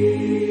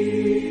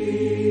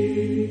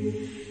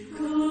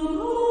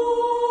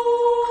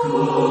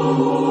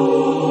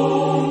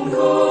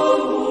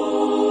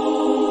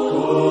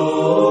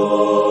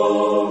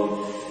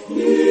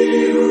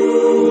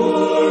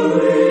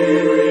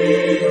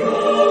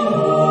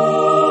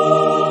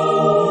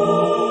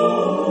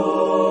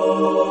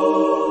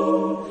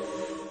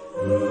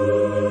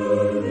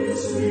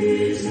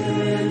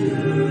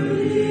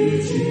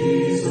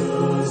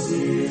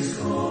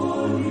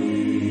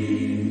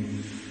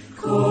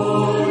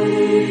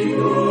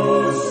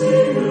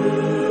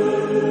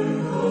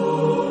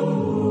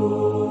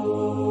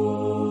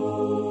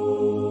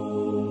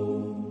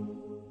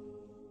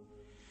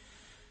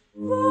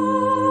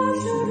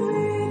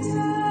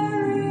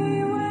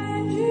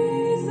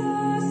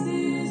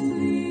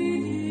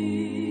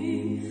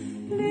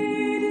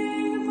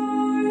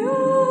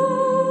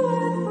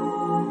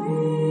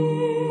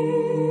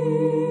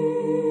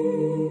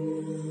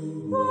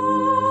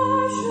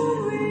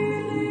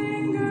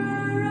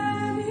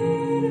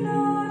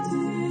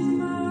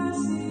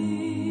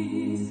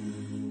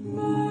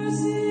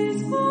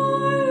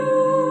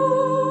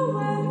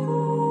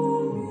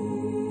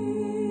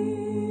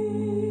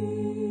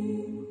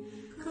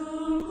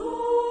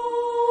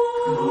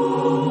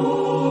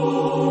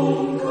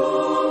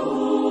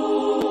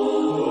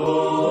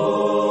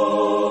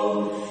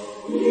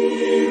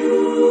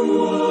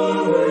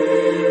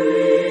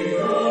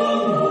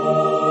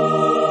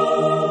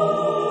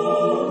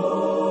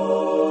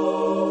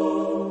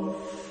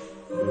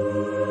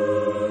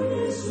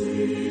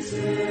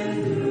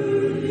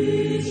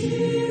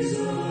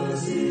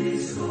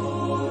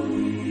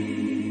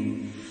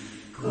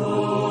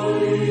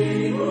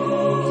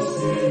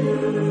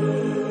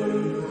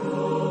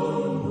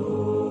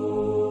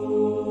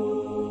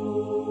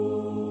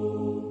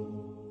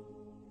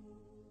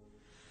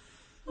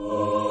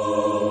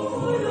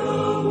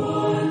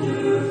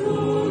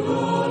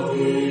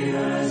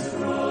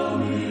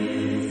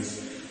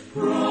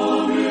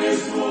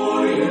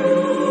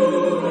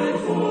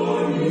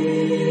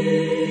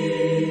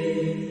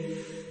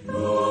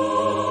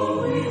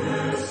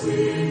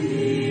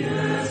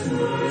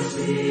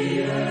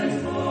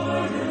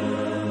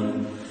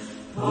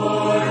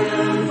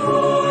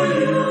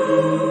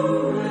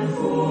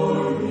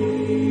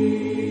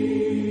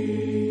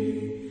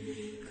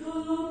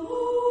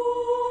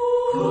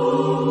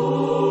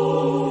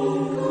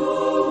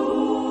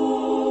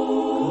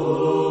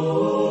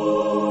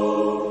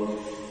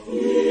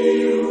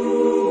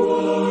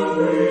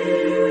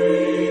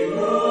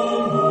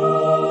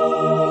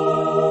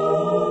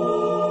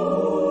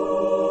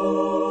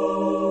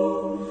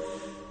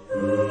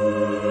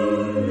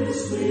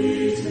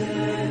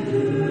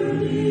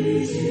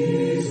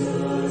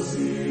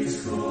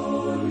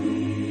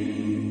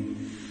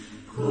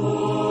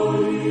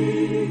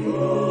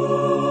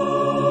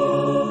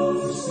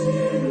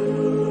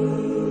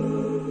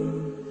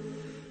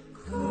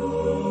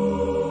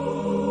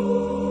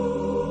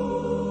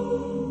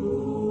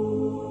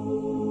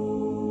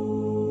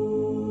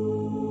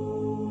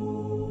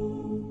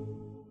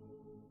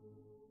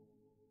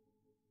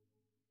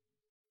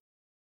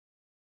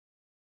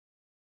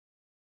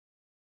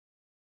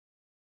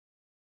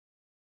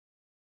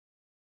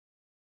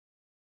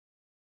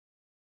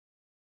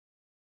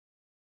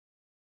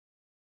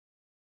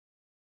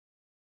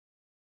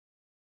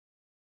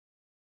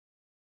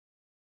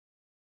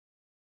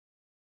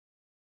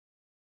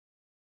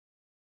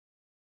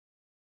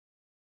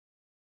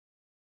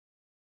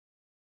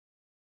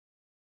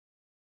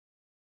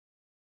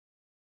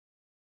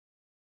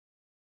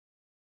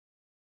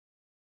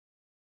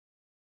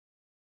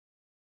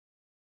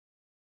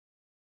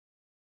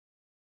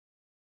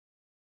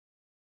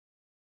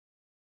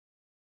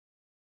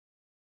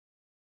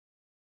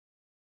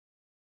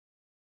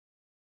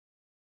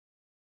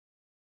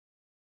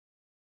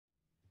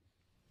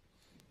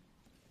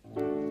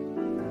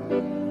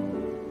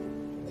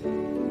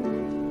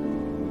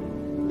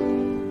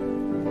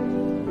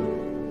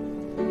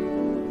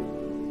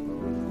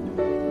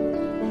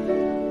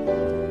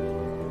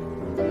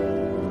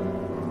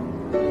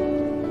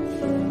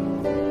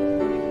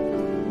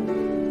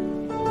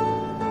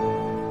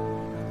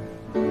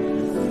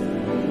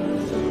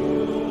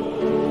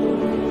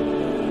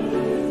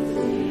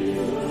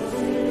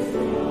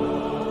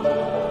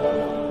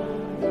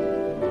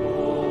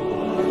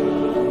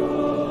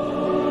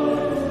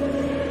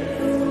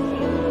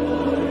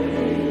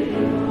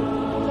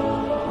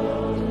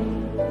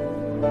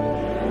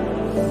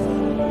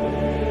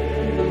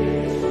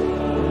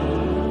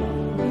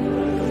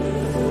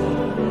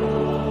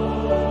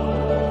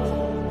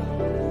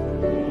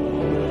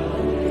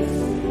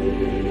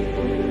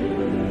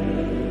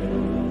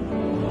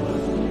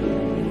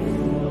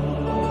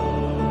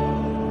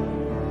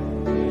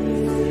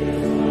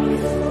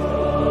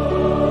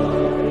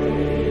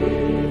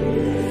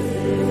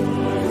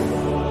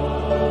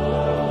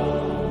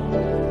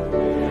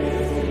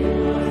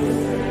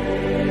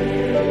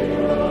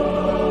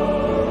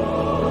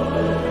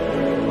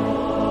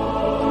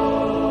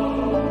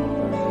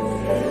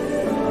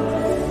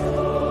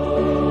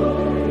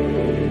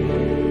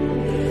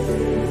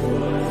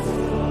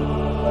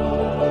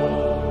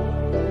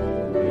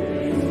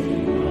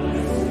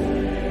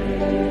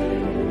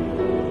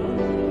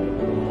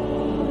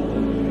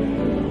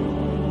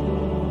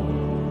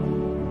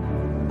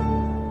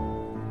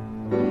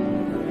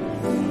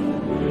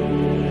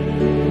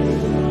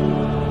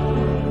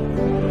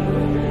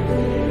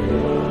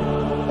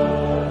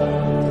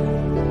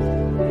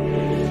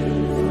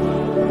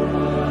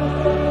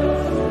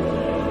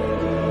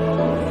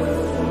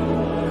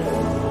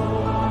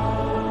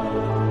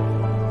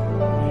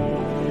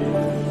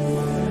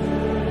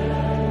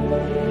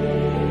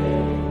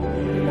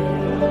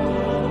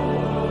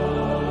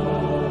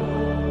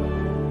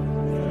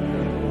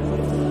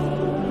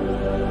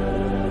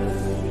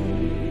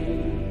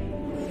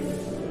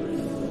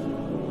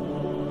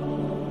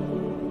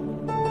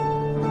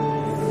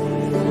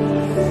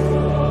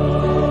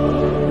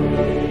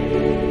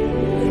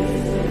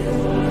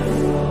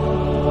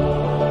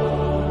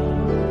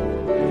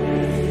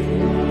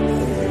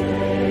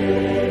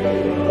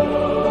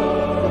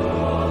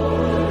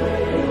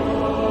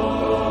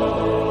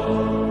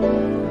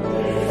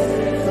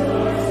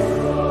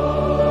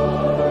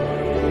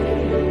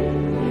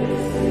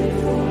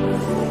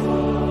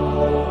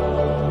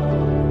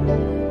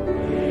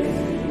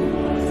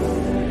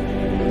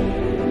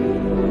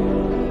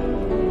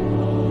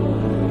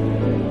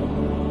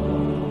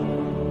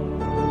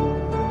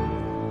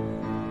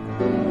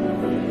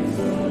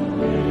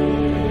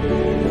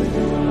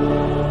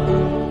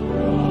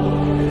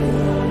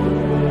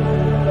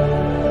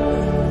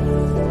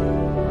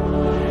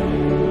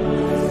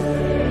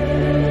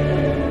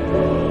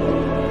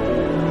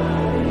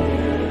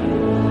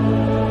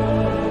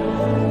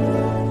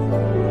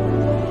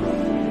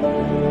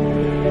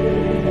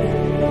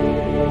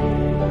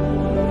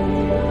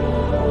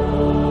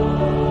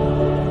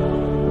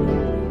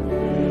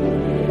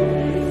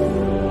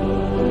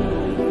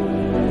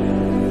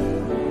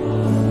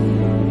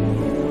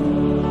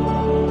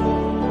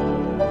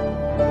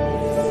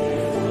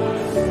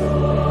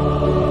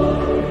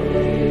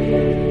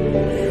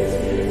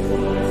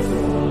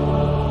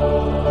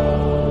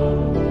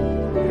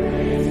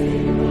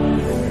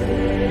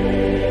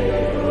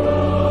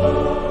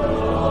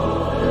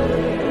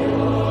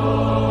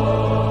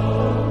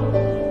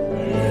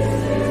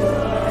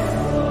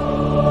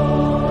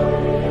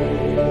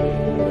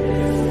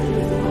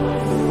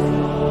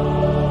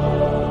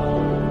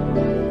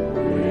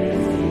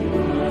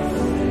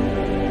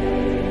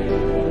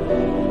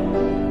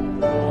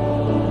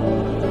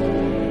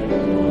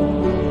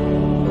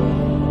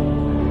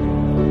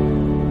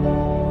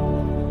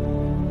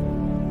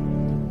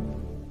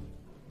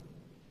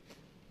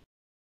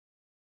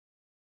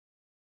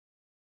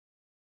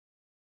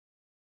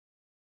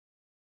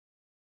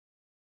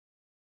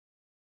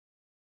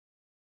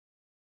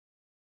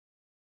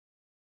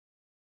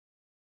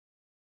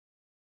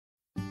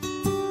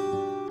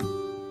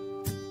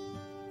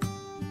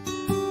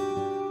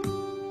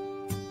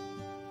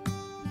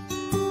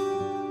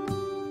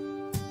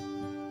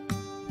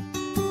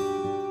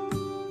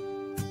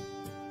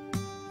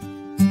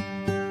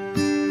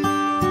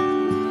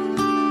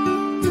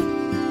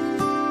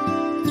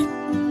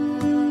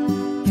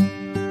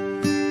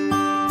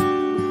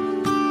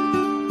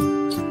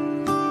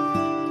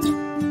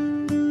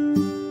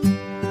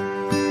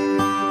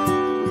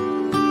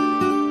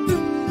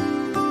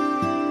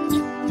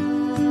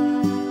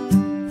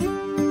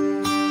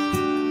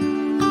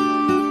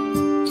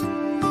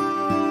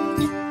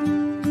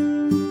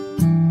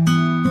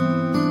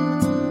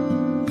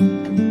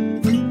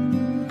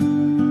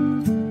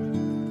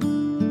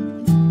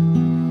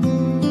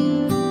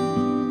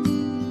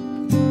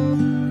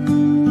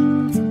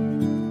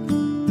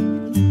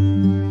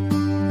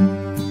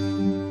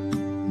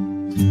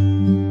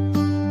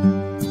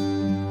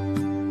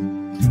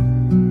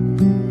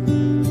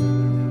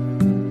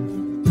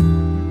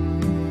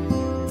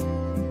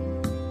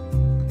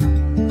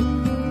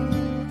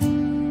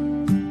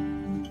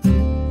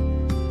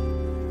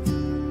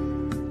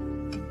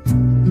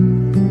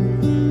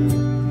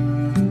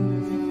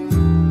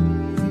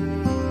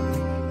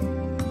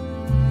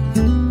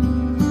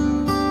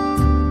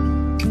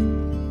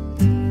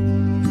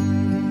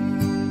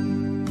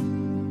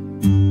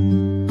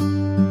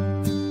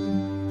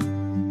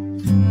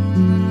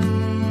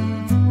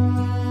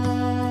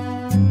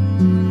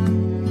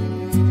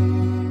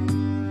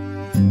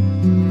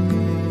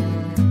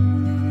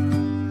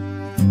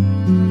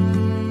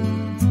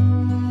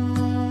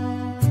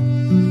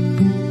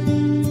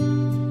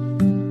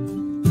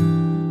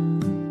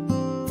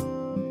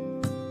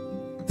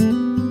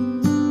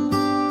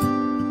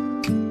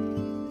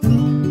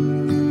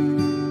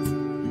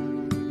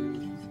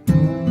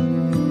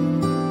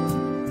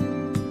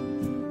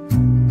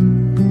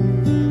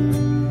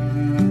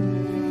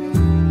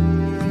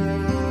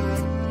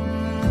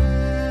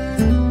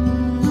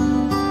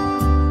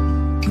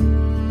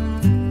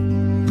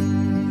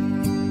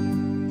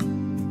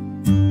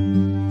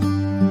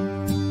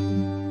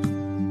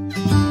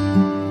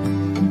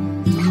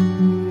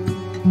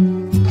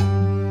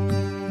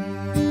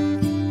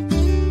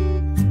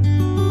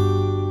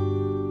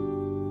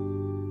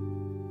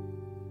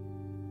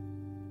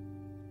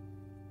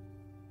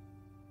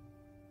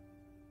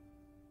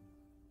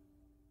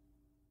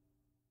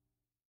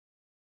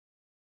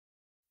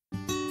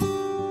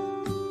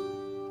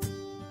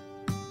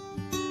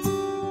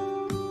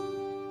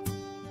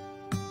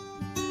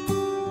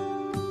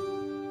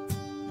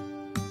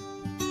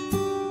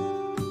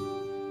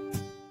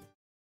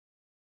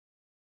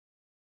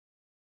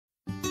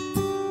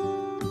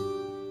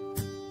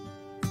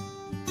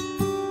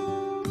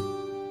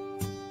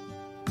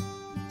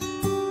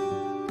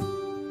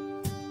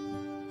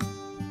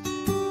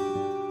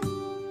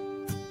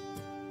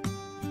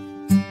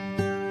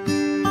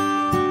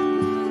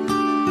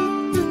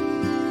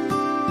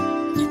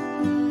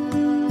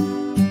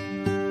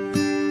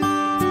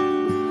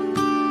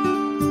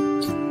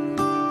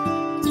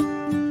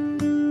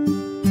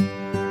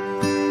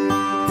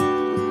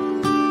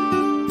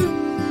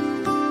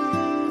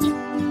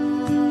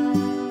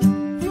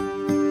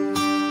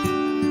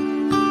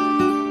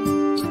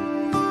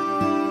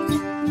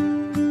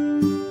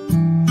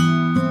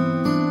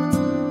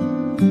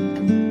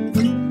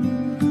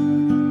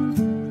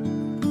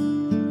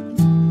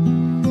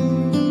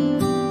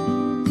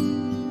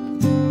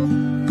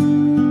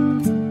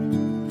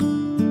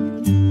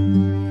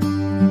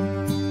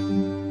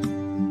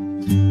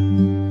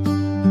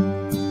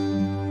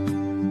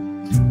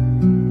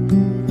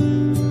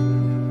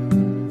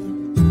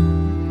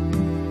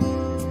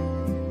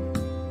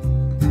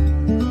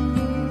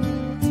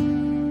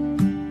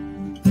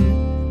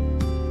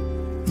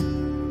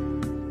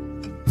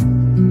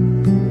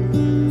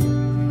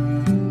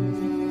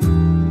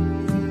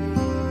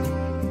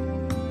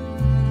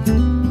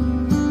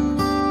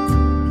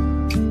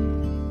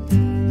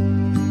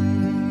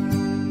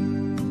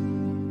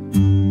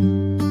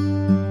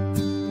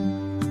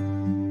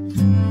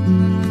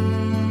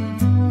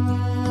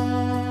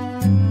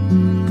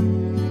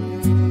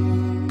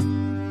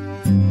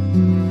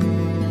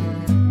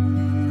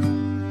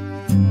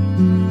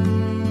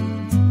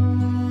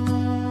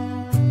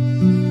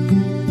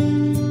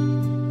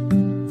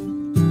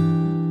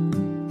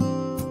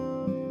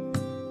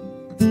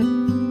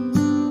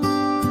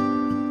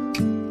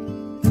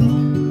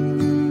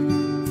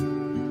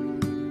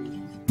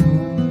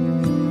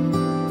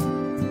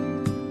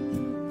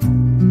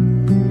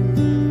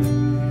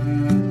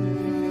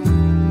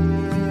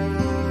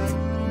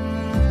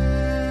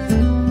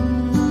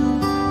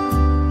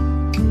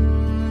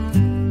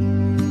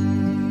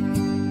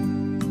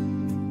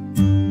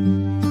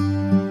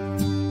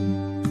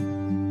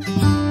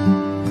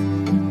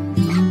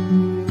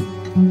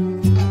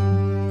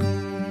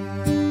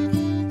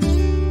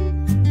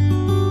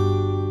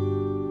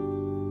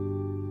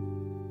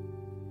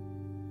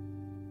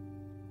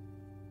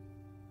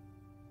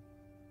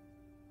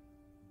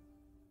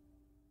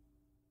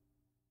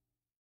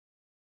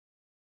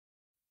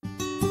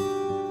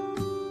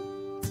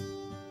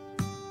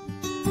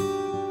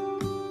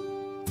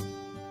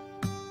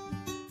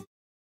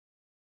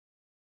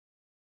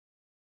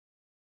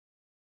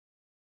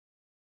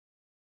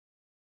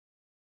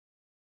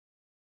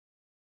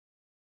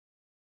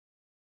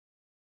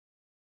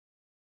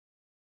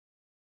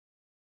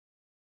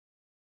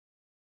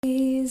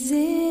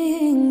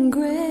 Amazing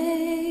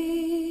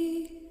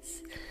grace,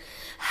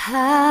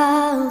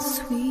 how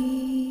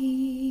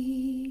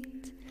sweet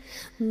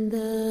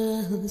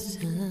the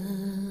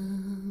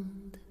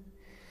sound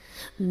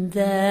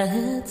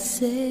that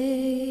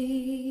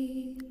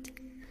saved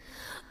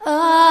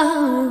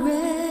a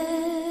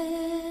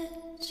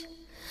wretch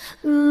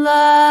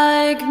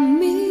like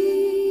me.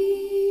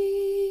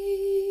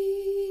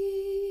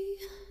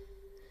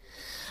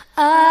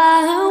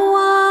 I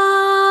once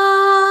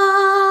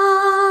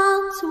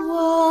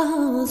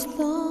was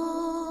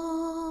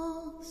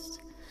lost,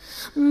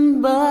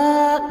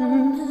 but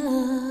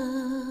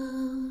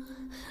now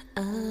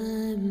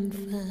I'm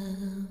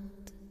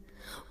found.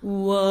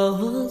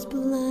 Was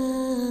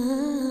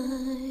blind,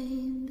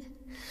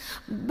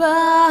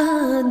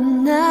 but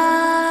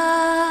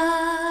now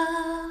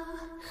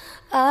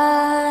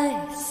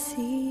I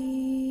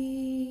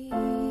see.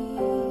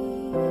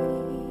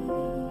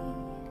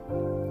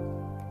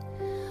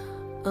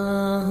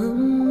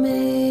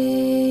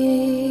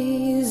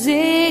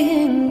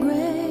 Amazing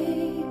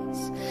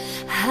grace,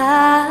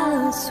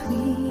 how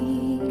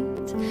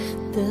sweet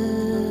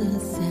the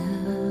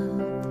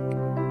sound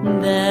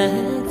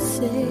that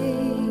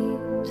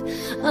saved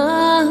a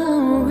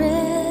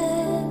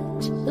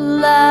wretch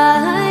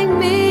like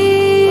me.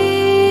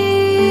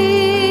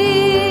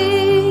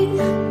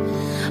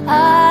 I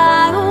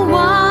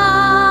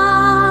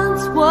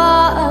once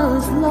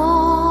was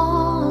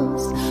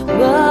lost,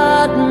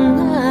 but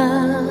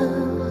now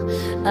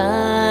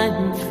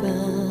I'm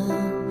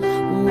found.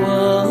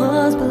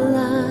 Was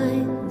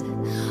blind,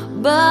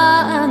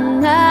 but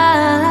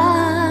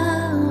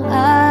now I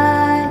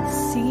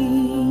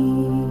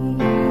see.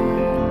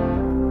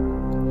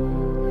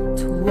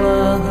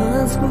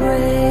 'Twas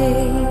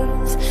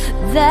grace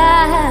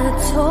that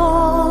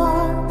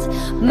taught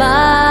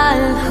my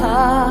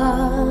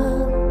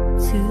heart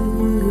to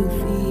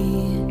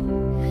fear.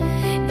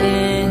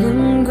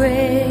 In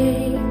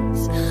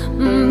grace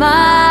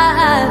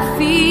my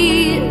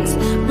fears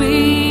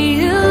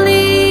relieved.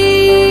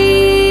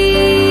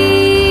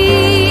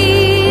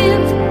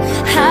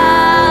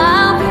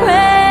 How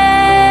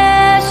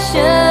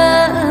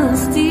precious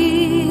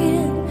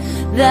did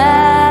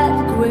that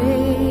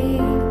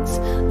grace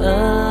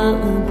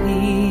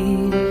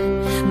appear.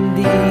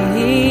 The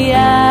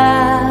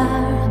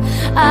hour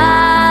I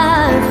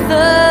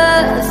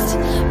first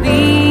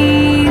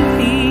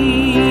believed.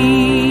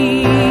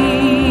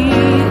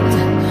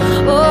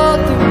 Oh,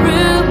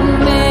 through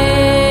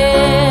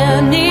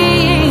many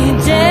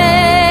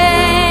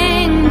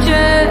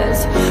dangers,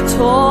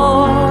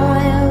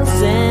 toils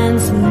and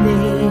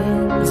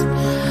snares,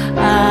 I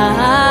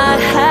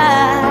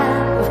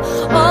have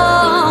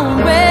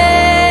already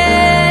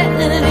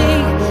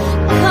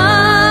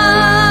come.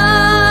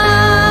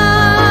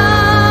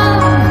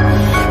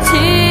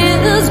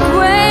 'Tis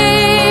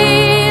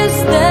grace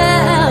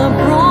that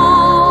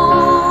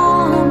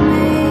brought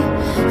me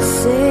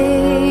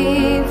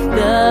safe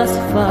thus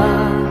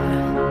far,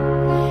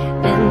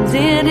 and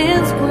it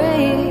is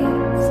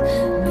grace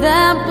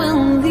that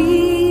will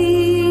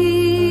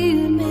lead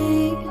me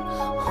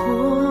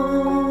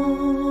home.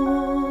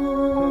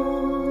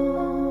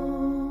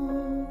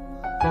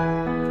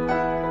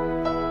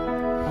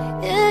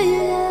 Yeah,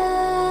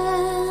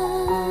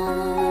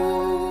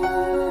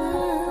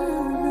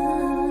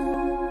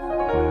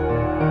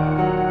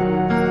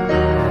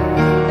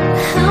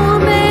 how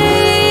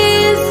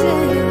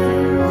amazing,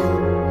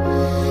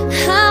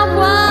 how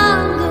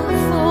wonderful.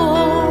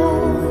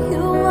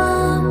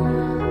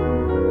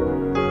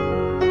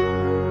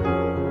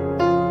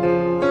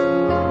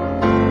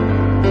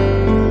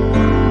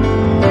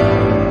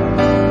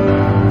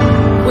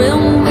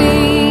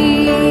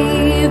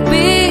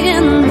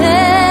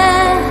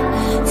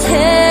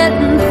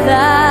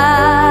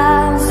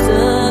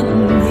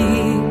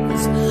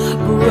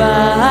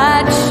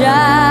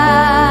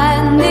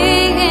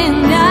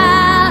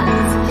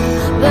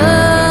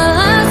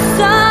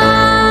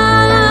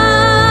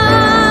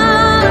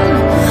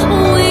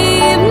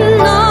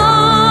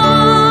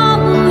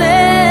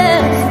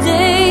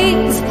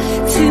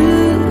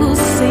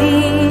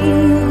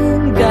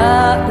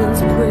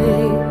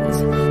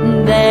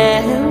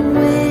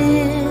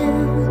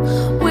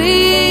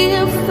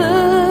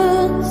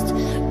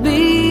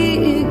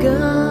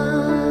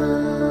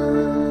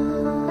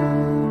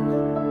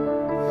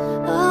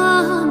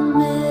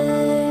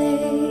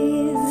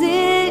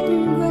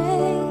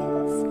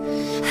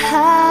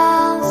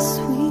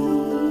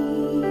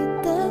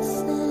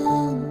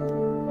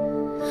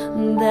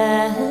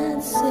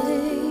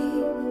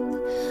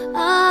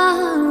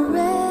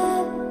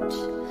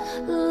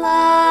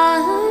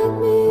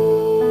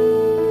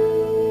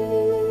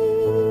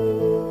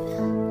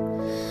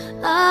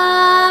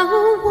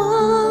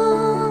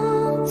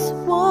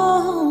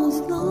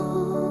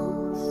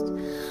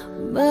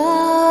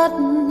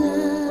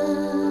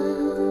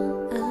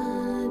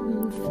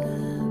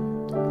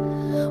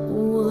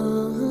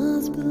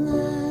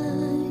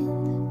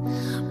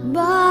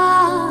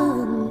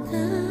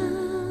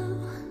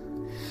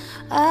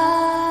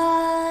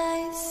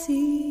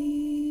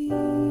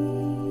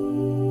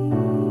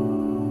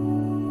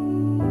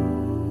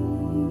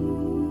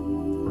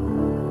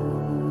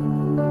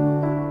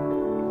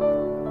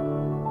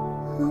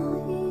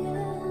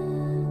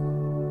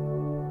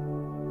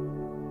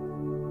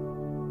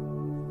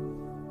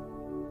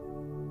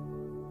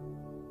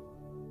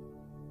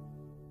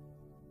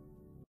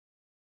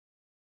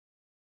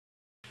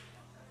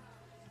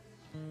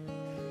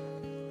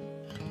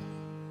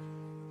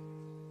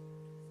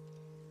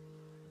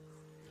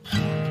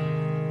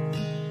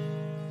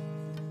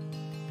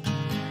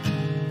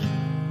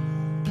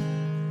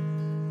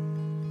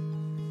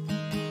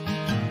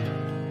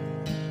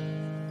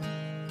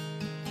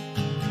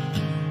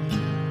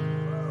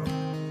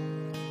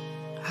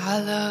 I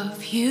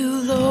love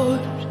you,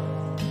 Lord.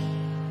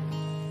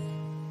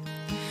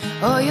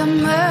 Oh, your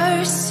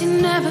mercy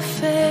never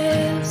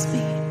fails me.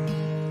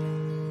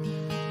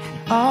 And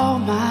all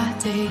my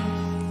days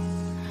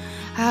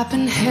I've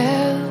been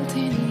held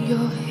in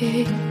your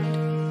hand.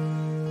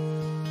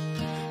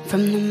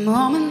 From the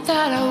moment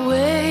that I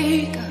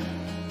wake up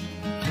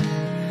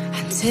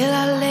until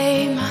I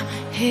lay my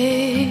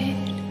head,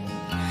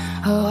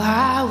 oh,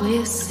 I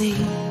will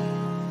sing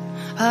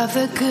of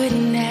the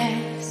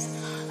goodness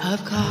of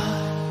God.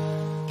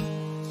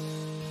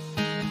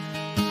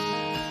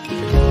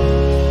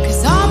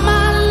 'Cause all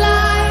my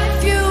life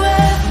you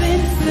have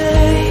been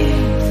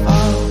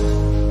faithful,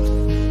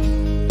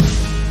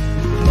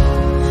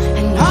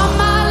 and all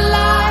my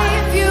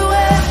life you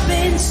have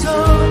been so,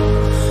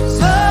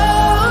 so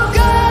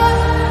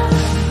good.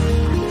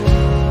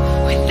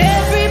 With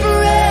every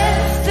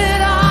breath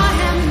that I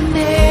am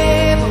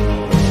able,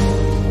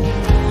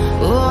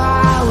 oh,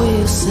 I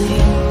will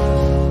sing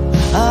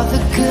of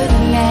the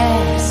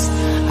goodness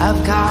of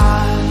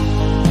God.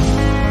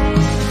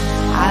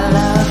 I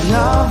love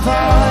your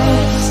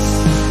voice.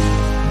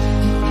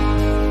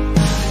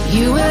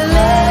 You will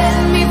lead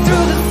me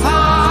through the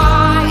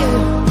fire,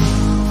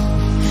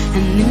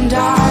 and in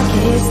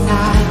darkest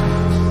night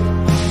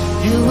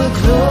you were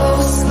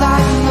close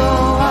like no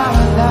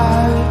other.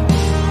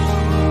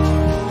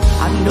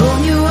 I've known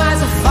you as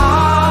a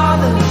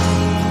father,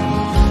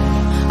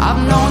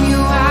 I've known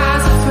you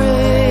as a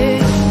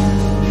friend,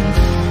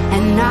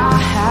 and I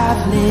have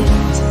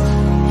lived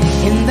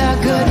in the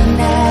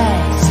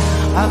goodness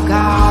of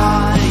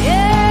God.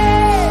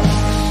 Yeah.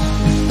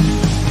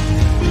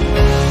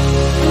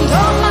 And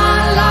all my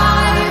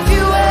life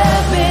you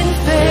have been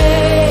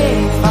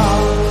faithful.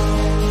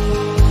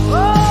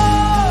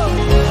 Oh.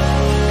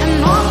 And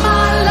all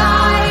my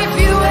life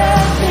you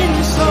have been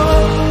so,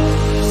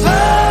 so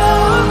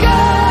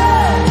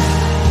good.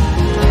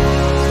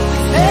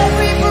 With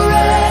every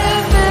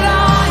breath that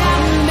I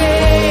am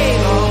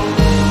able,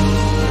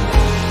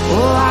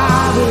 oh,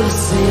 I will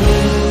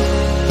sing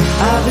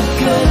of the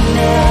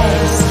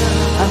goodness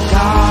of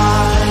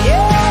God.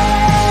 Yeah.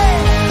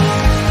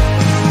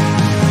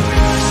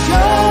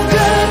 Your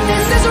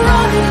goodness is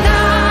running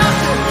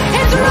after,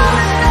 it's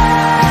running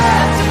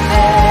after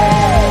me.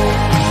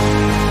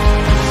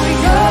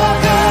 Your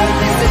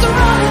goodness is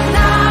running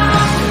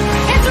after,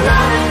 it's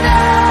running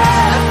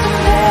after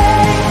me.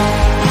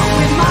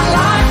 With my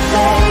life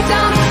laid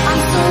down,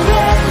 I'm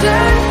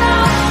surrendered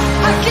now.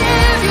 I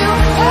give you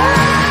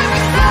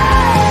everything.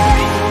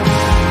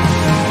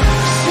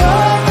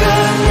 Your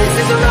goodness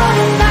is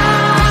running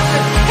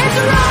after, it's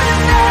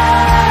running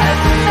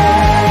after me.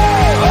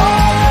 Oh,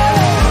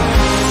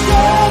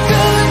 your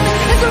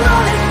goodness is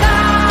running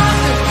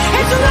after,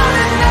 it's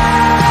running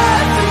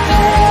after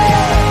me.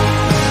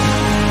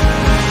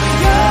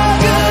 Your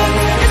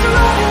goodness is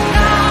running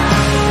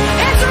after,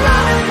 it's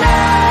running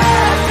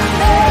after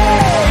me.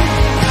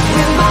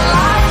 With my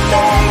life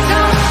laid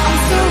down, I'm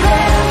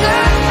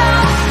surrendered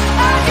now.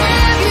 I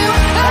give you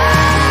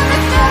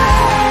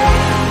everything.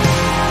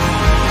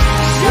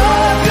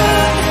 Your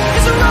goodness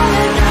is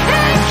running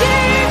and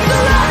keeps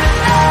running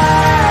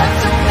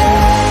after me.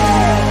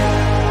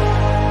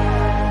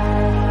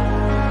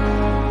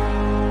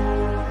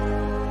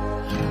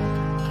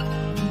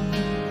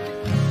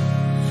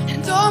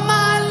 And all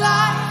my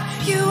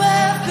life you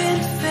have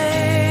been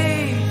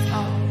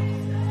faithful.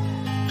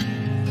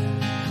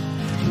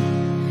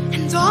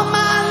 And all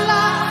my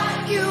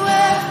life you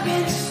have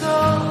been so,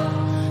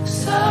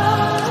 so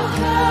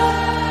good.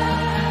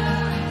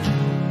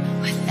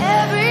 With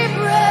every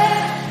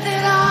breath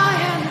that I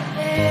am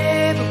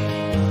able,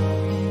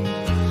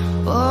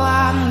 oh,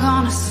 I'm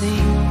gonna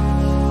sing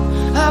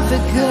of the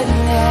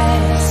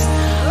goodness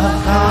of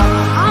God.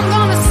 I'm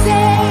gonna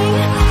sing,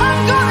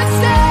 I'm gonna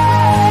sing.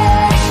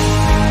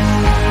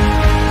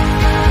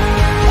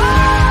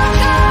 Oh,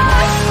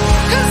 God,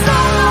 'cause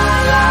all my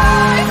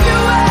life you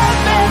have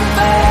been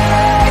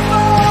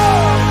faithful.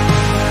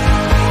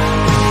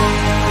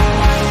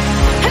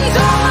 And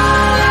all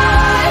my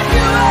life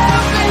you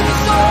have been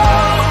so,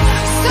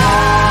 so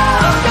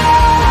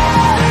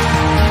good.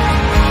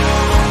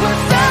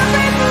 With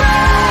every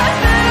breath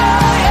that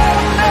I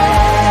am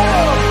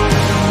able,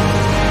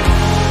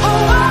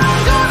 oh, I'm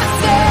gonna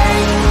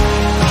sing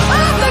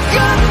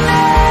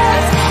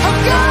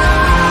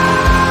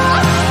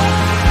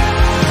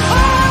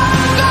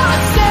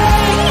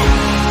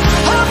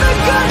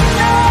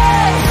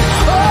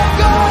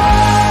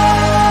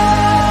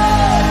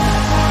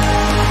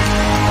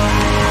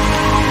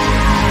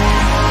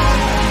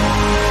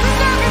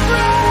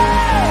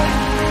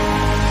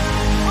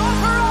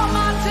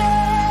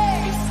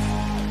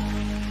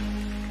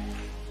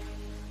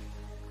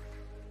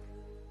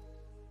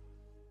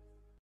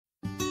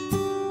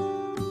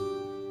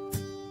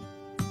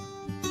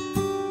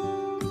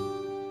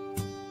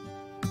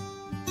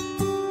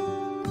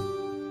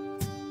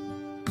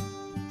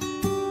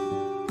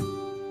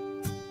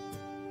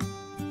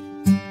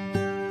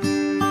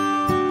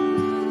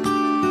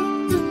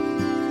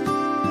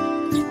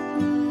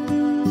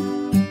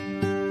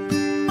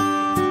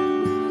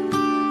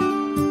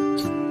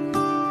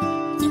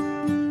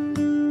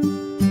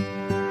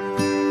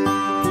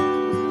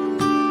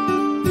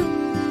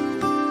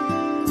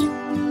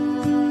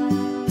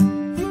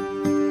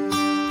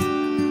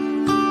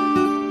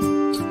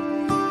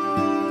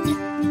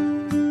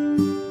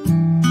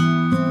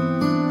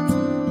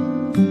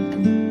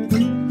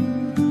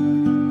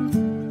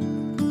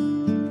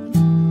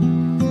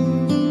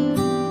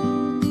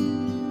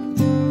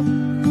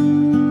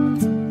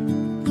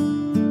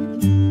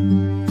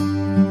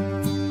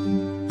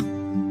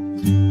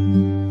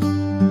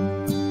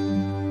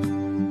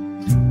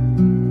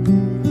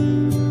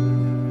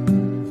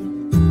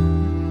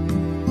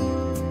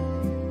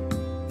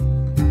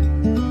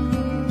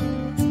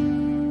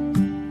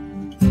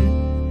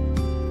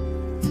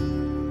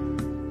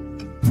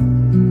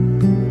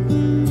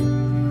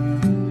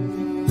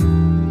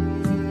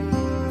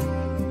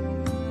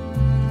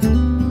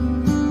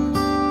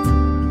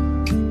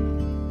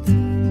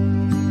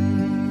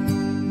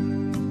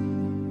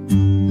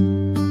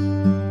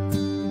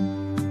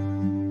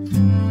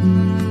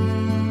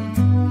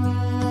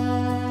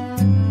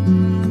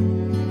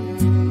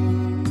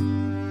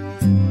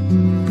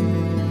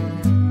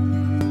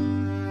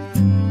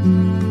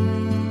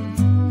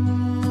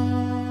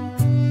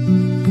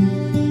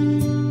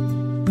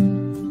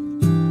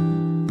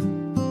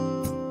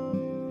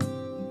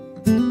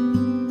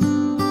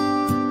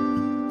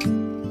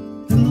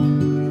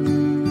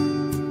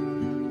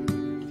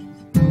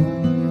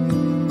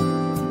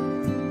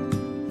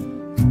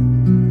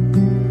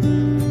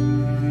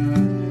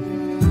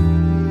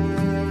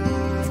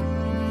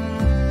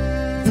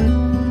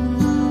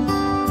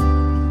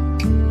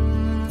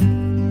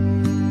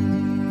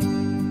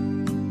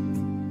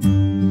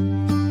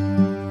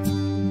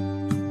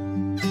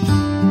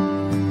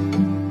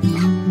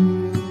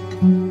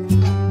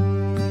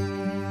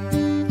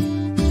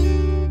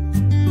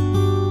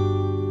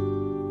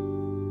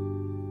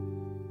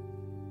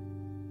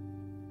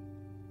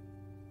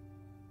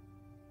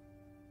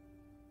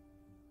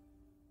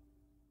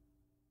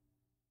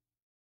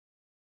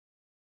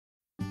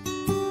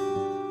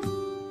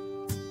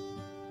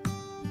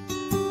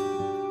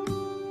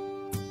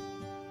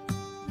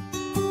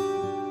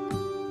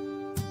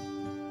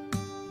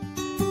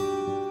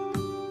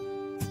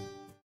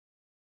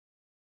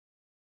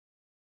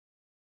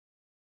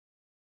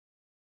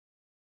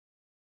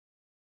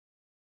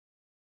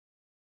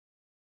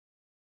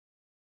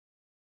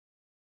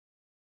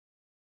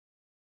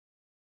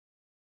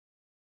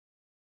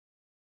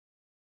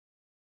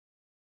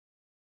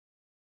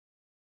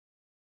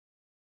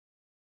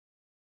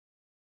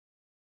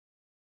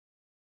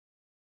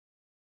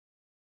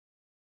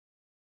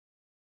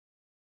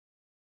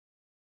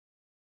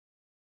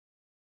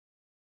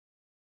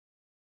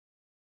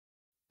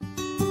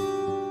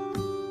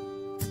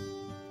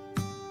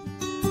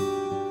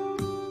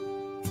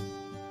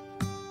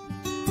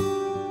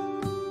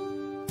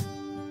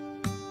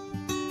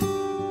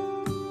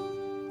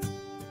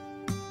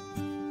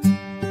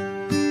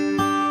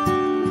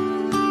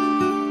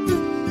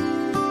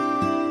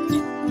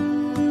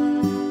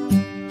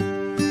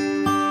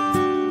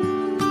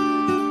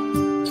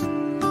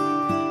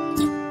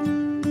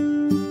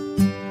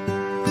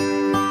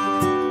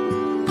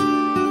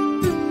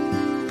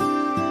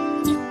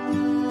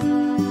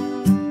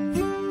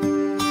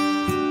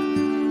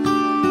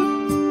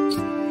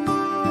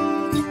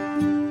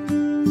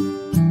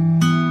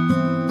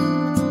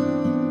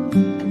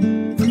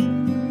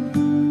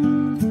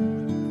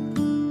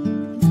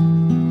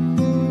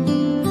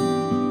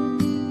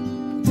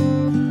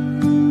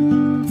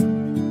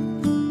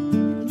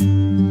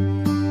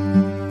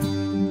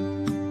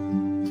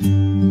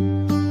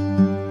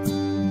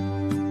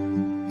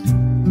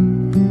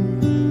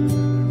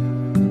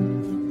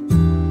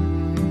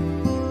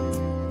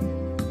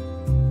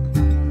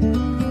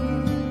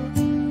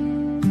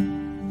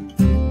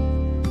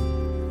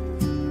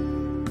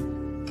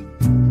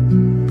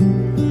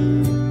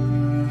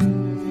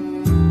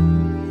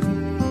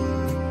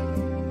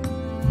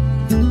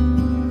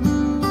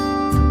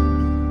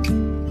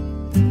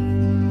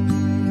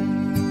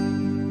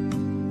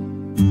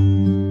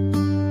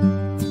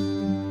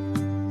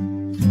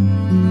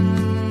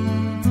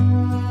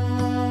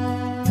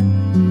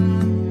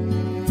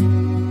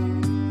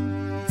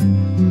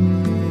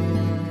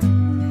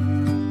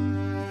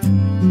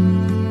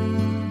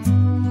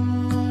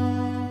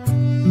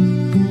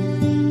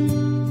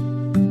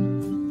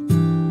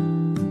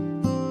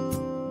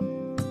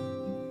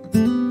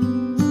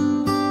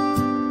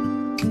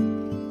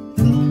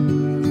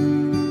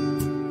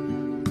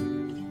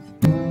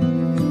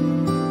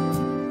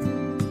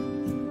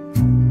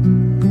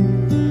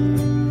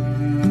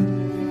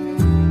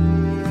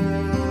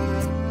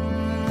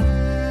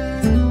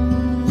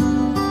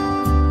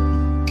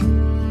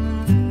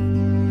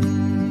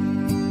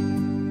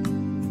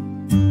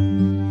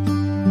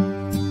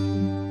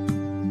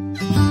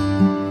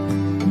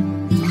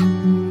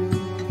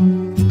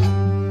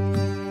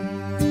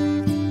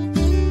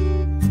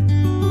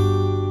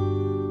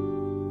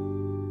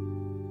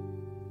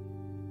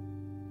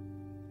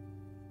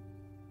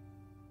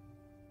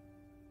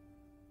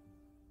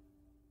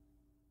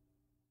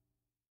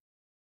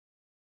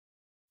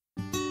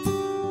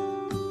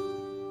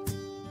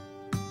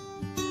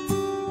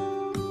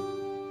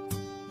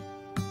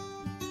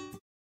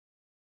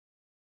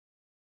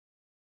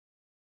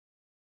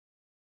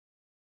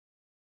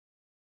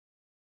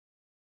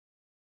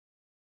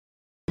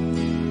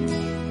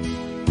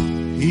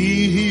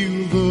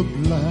the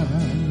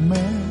blind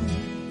man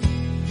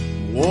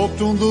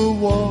walked on the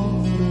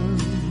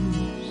waters,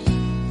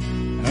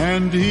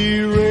 and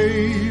he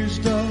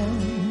raised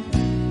up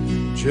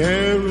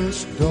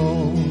Jairus'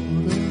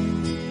 daughter.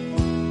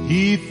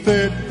 He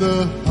fed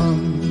the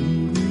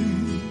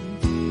hungry,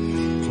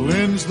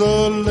 cleansed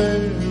the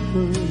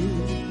leper.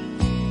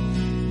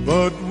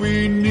 But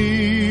we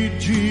need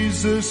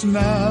Jesus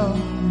now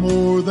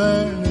more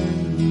than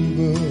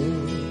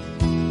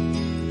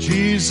ever.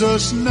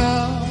 Jesus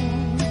now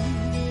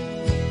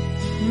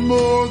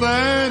more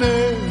than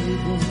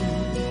ever.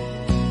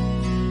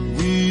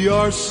 We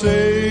are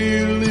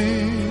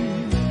sailing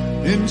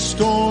in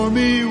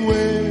stormy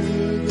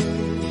weather.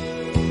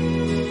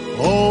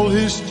 All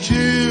his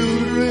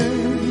children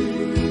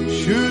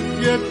should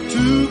get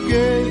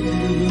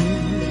together,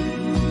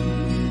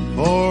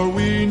 for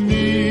we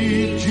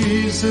need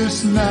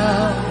Jesus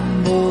now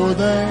more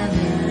than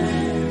ever.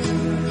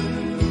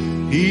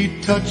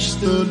 He touched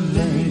the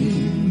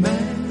lame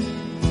man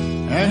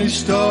and he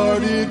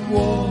started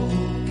walking.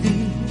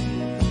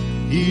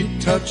 He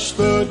touched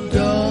the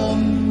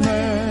dumb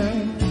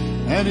man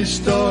and he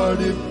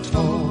started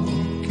talking.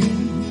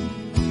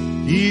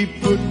 He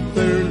put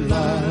their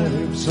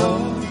lives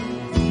all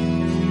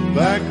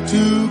back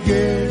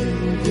together.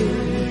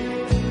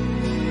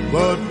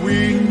 But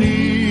we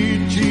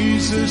need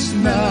Jesus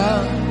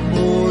now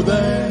more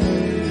than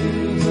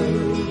ever.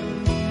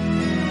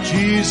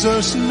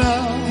 Jesus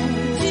now,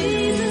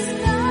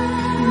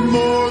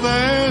 more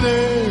than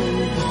ever.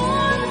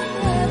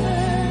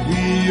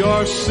 We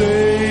are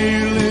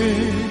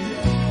sailing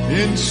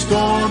in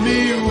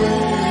stormy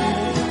weather.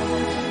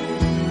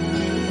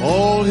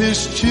 All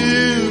his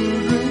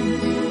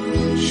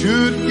children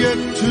should get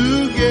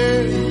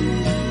together,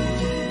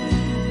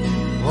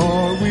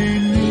 for we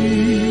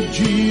need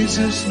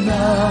Jesus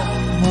now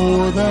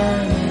more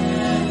than ever.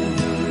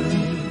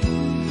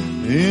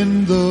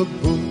 In the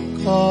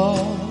book of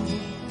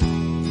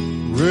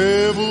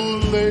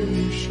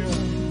Revelation,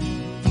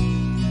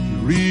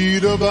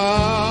 read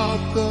about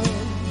the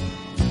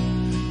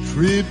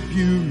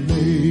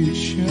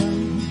tribulation.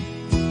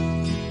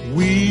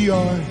 We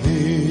are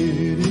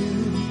headed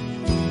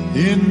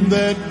in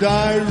that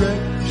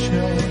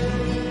direction.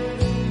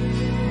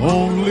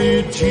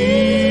 Only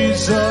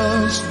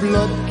Jesus'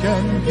 blood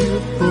can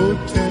give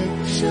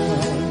protection.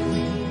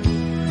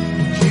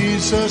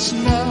 Jesus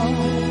now,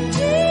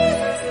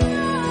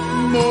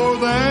 more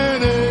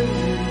than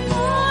ever.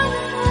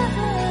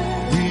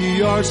 We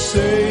are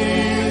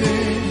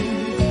sailing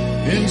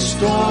in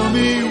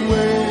stormy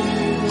weather.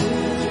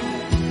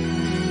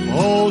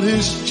 All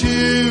his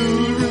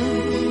children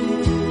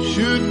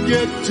should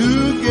get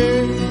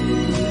together,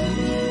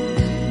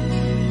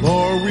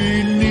 for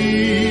we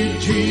need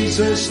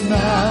Jesus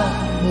now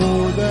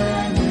more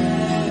than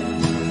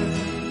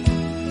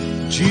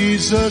ever.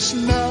 Jesus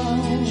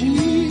now,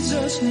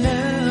 Jesus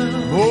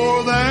now,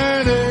 more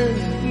than ever,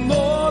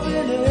 more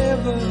than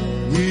ever.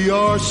 We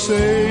are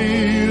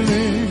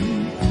sailing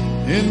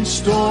in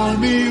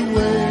stormy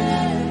weather.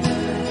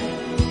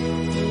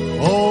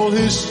 All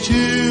his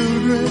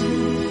children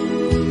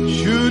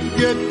should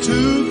get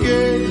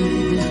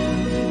together,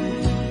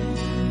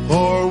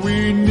 for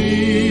we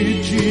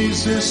need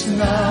Jesus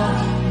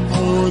now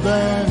more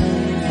than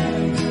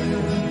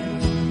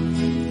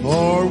ever.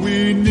 For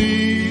we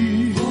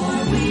need,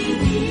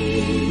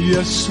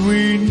 yes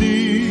we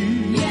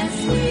need,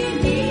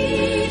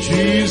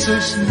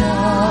 Jesus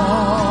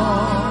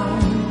now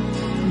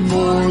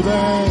more than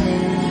ever.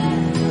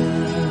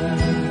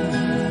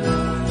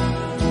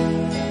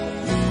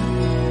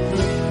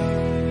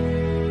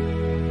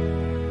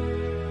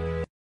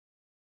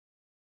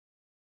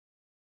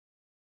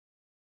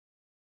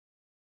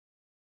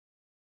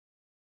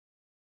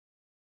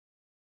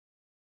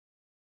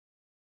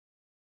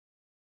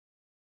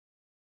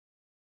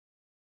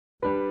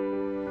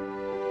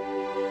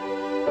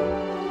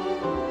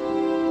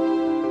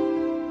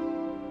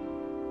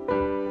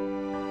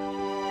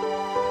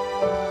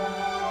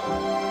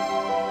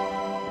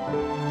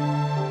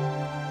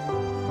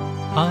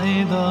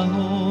 I, the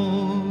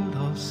Lord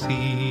of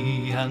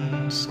sea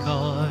and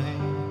sky,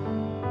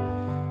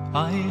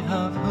 I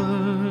have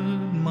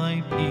heard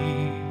my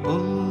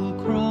people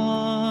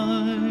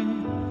cry,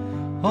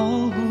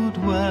 all who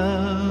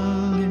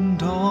dwell in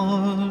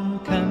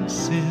dark and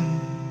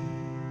sin,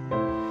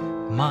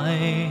 my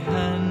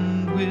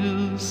hand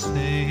will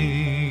save.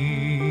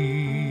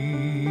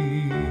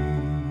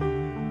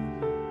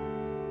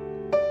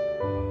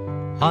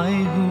 I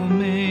who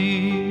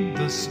made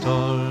the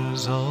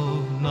stars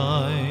of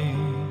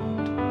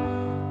night,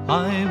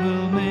 I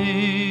will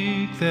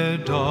make their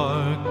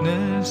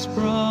darkness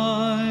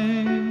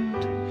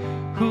bright.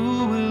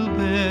 Who will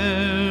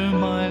bear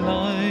my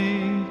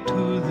light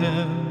to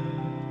them?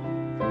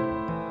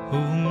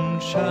 Whom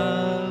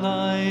shall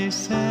I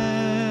send?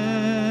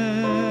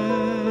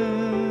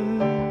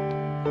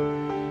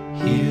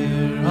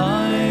 Here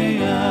I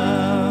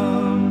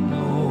am,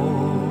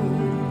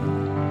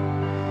 Lord.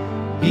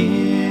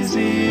 Is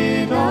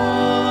it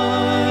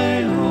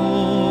I,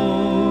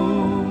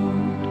 Lord?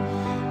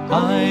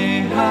 I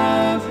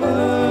have heard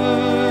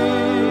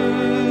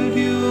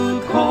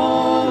you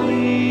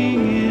calling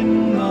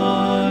in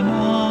the night.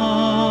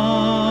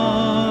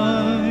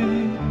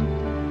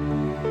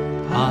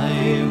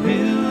 I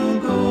will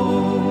go,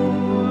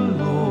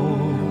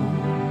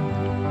 Lord,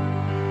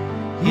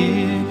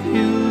 if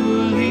you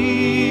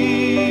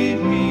lead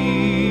me.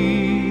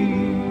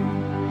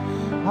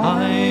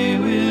 I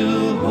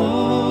will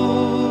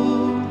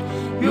hold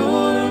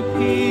your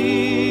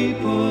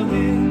people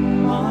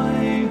in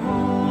my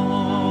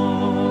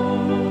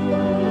heart.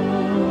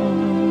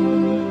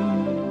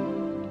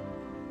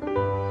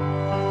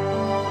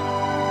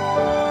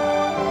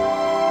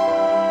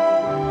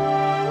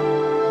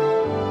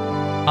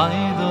 I,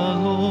 the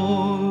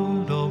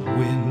Lord of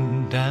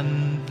wind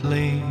and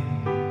flame,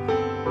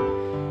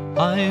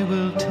 I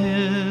will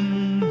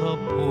tend the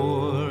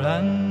poor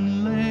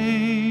and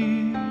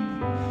lame.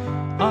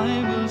 I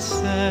will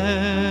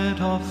set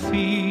a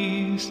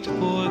feast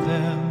for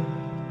them.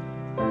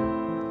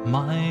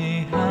 My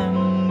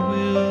hand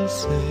will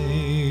save.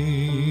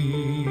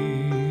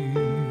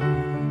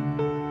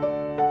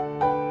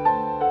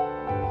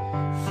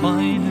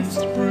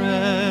 Finest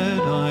bread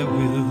I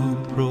will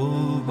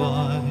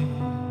provide,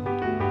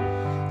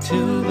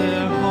 till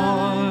their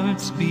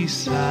hearts be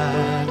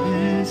satisfied.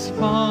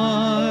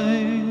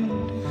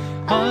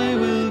 I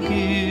will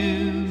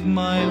give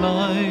my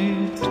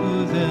life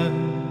to them.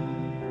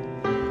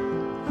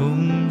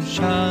 Whom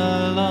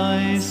shall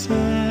I send?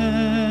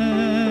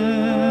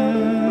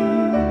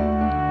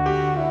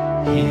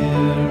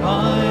 Here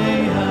I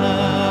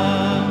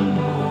am,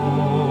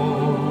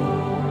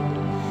 Lord.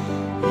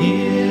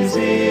 Is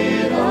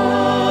it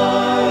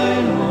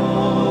I,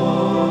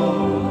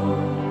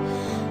 Lord?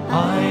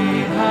 I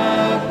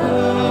have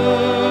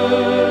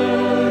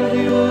heard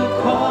you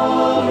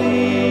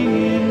calling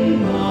in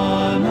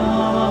the night.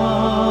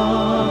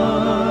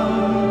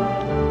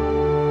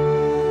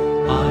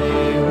 I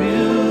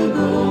will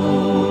go,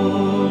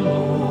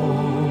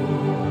 Lord,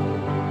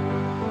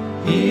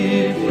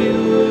 if you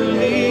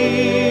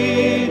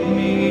lead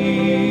me.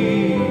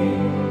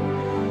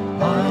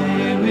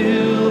 I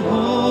will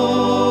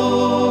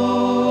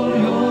hold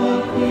your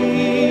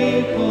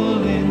people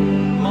in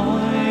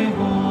my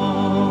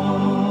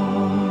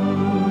heart.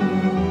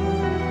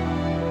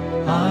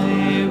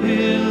 I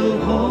will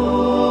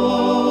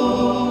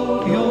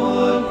hold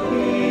your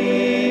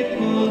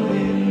people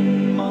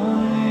in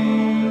my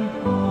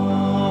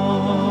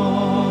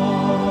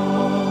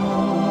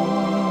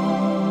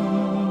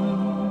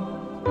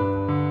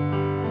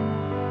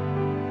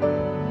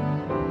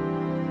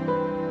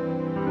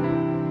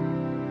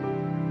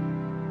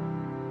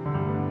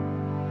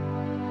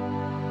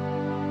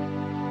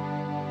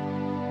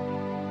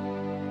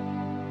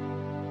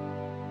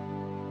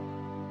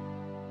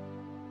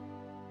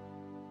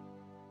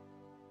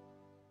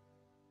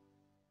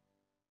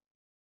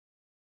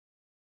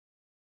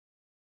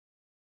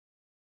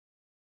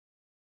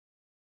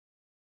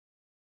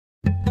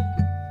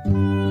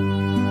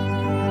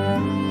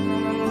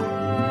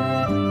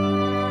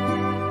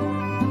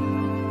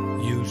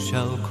You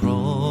shall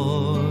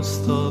cross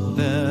the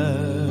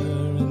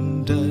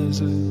barren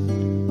desert,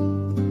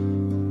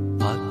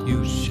 but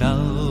you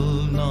shall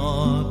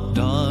not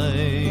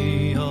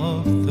die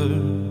of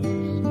thirst.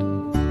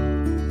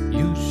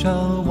 You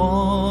shall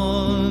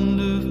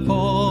wander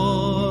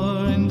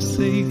far in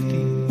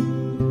safety,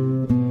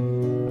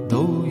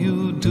 though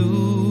you do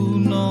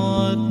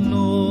not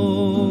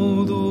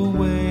know the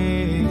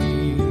way.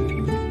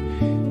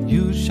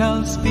 You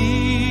shall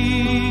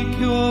speak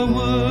your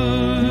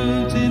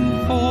words in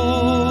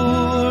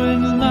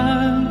foreign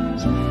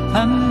lands,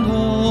 and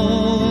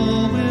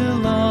all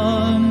will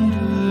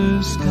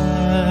understand.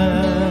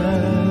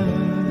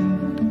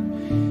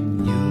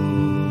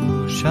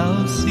 You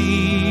shall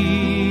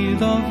see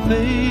the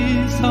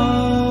face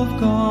of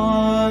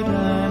God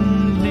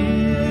and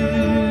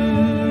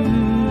live.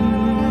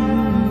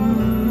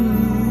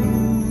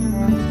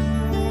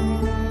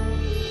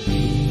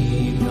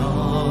 Be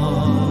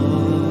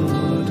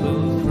not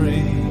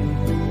afraid.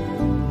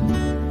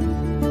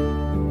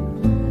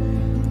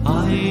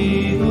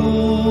 I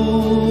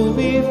go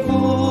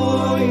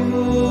before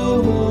you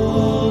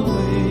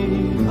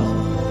always.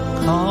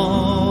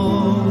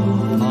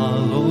 Come,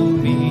 follow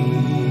me,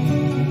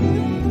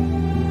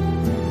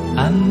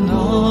 and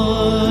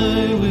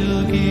I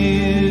will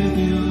give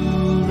you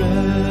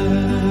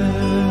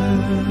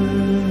rest.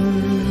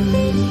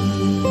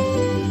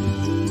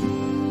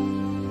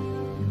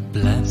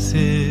 Blessed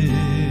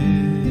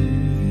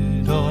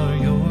are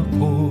your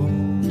poor,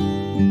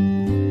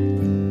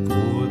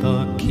 for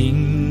the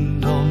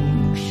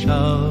kingdom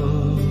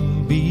shall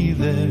be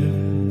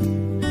theirs.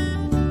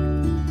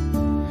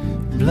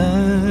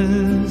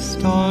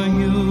 Blessed are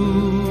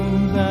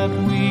you that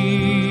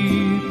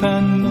weep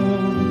and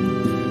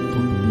mourn,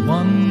 for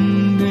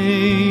one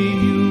day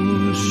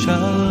you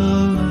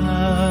shall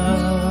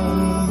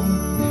laugh.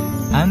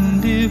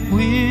 And if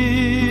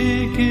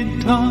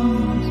wicked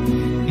tongues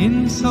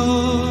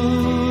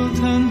insult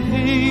and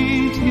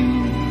hate you,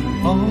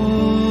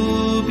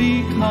 all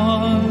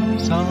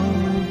because of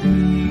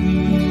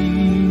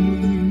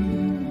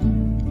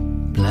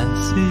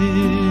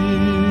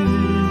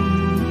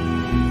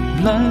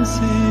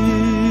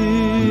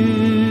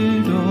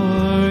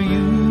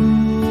you.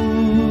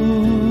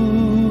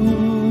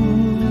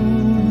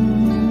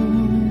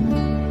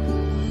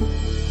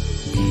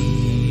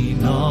 Be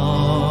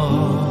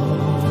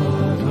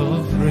not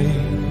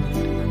afraid.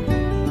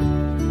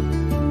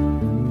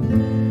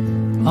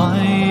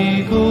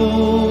 I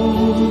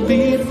go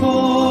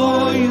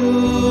before you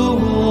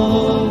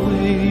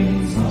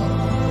always.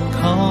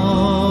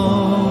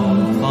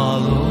 Come,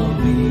 follow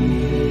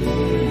me,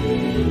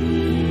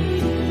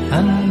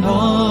 and I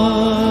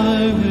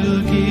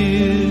will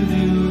give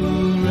you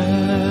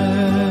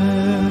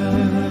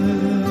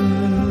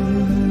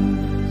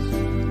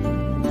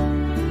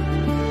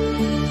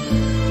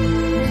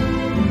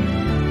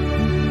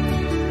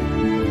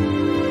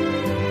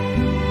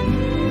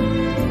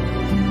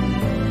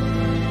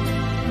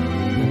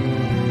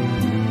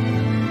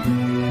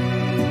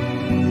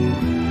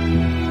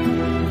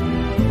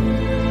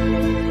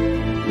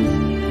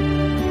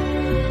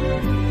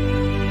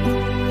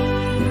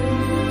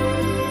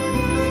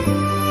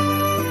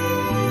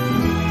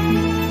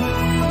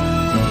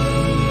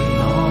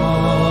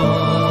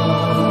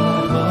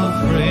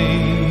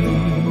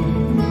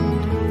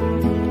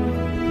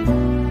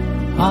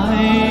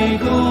I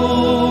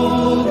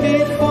go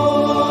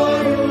before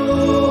you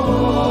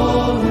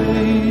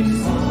always.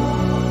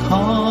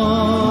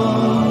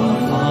 Come,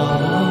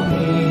 follow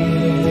me,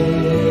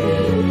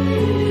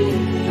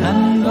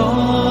 and I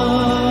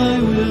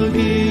will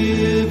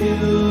give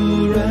you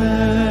rest.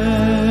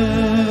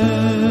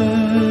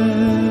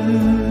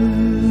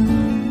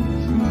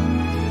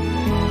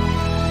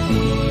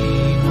 Be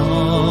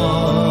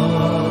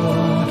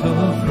not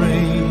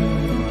afraid.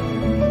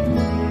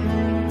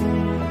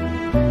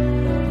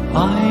 I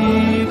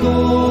go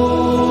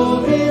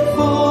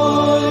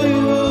before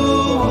you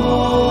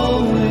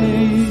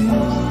always.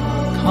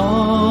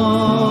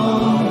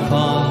 Come,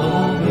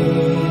 follow me,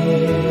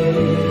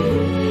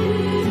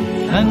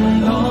 and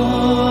I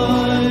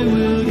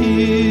will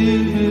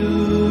give you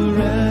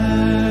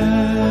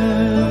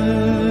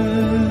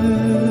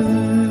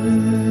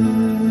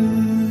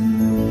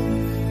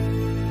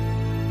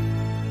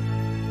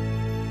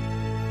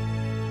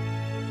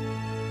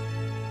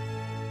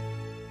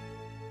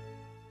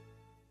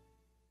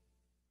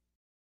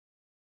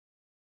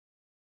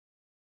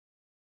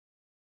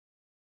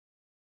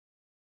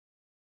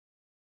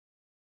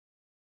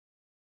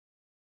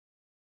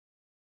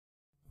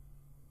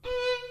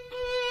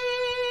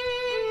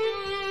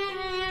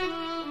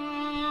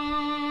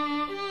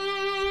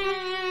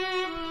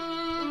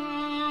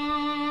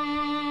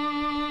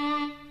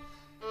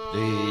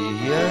Die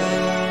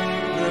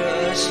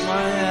Here is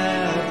my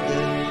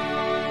herder,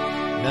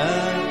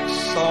 niks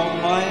sal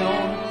my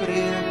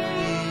ontbreek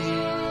nie.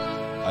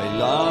 Hy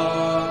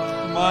laat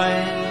my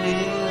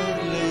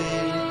neerlê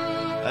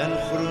in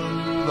groen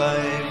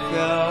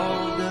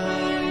weivelde,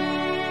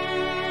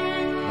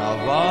 na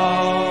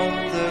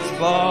waters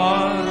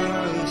waar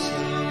rus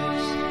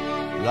is,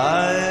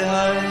 lei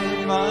hy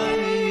my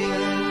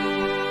heen.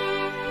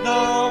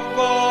 Na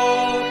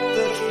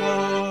waters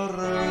waar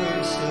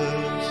rus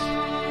is,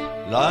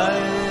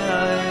 lei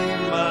hy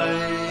my heen.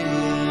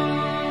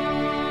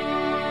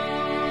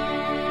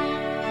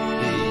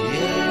 Die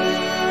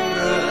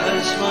Here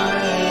is my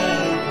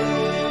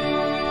herder,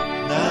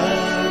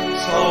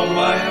 niks sal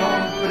my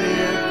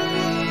ontbreek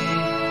nie.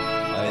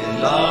 Hy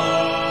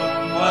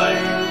laat my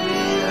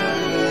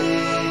neerlê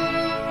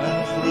in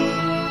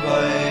groen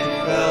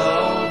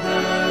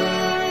weivelde,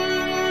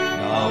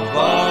 na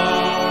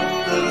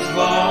waters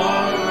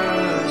waar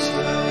rus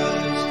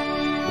is,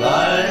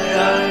 lei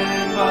hy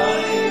my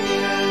heen.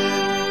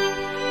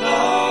 Na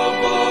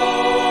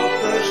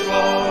waters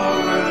waar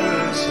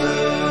rus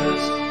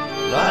is,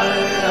 lei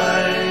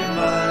hy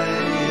my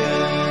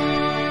heen.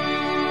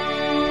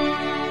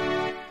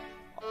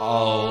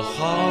 Al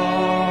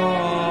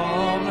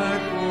gaan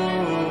ek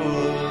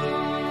oor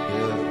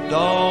deur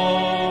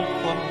dal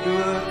van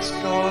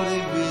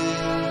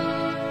doodskalieween,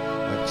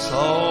 ek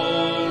sal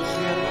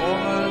geen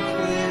onheil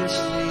vrees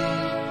nie,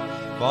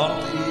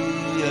 want U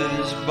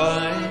is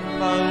by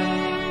my.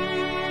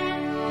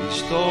 Die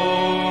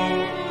storm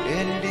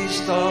en die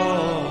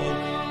storm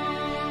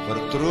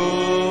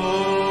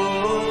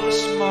vertroos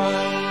my.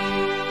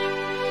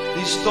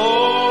 Die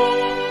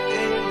storm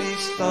en die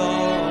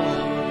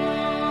storm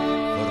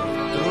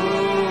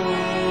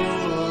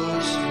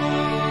vertroos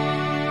my.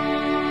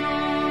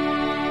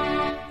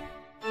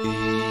 Die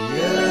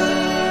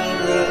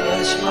Here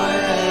is my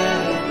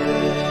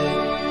herder,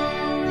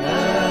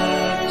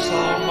 niks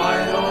sal my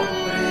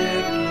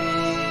ontbreek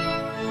nie.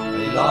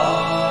 Hy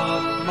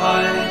laat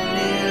my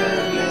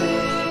neerlê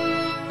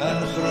in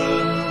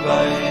groen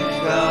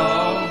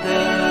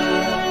weivelde,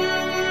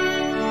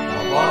 na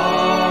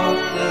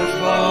waters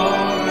waar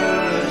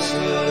rus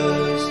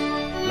is,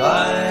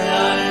 lei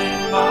hy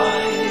my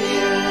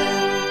heen.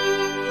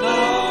 Na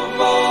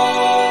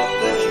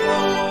waters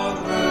waar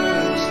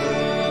rus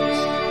is,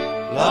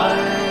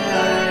 lei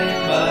hy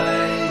my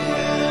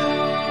heen.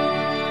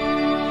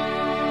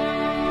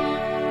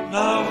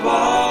 Na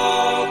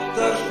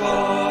waters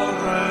waar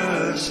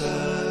rus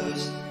is,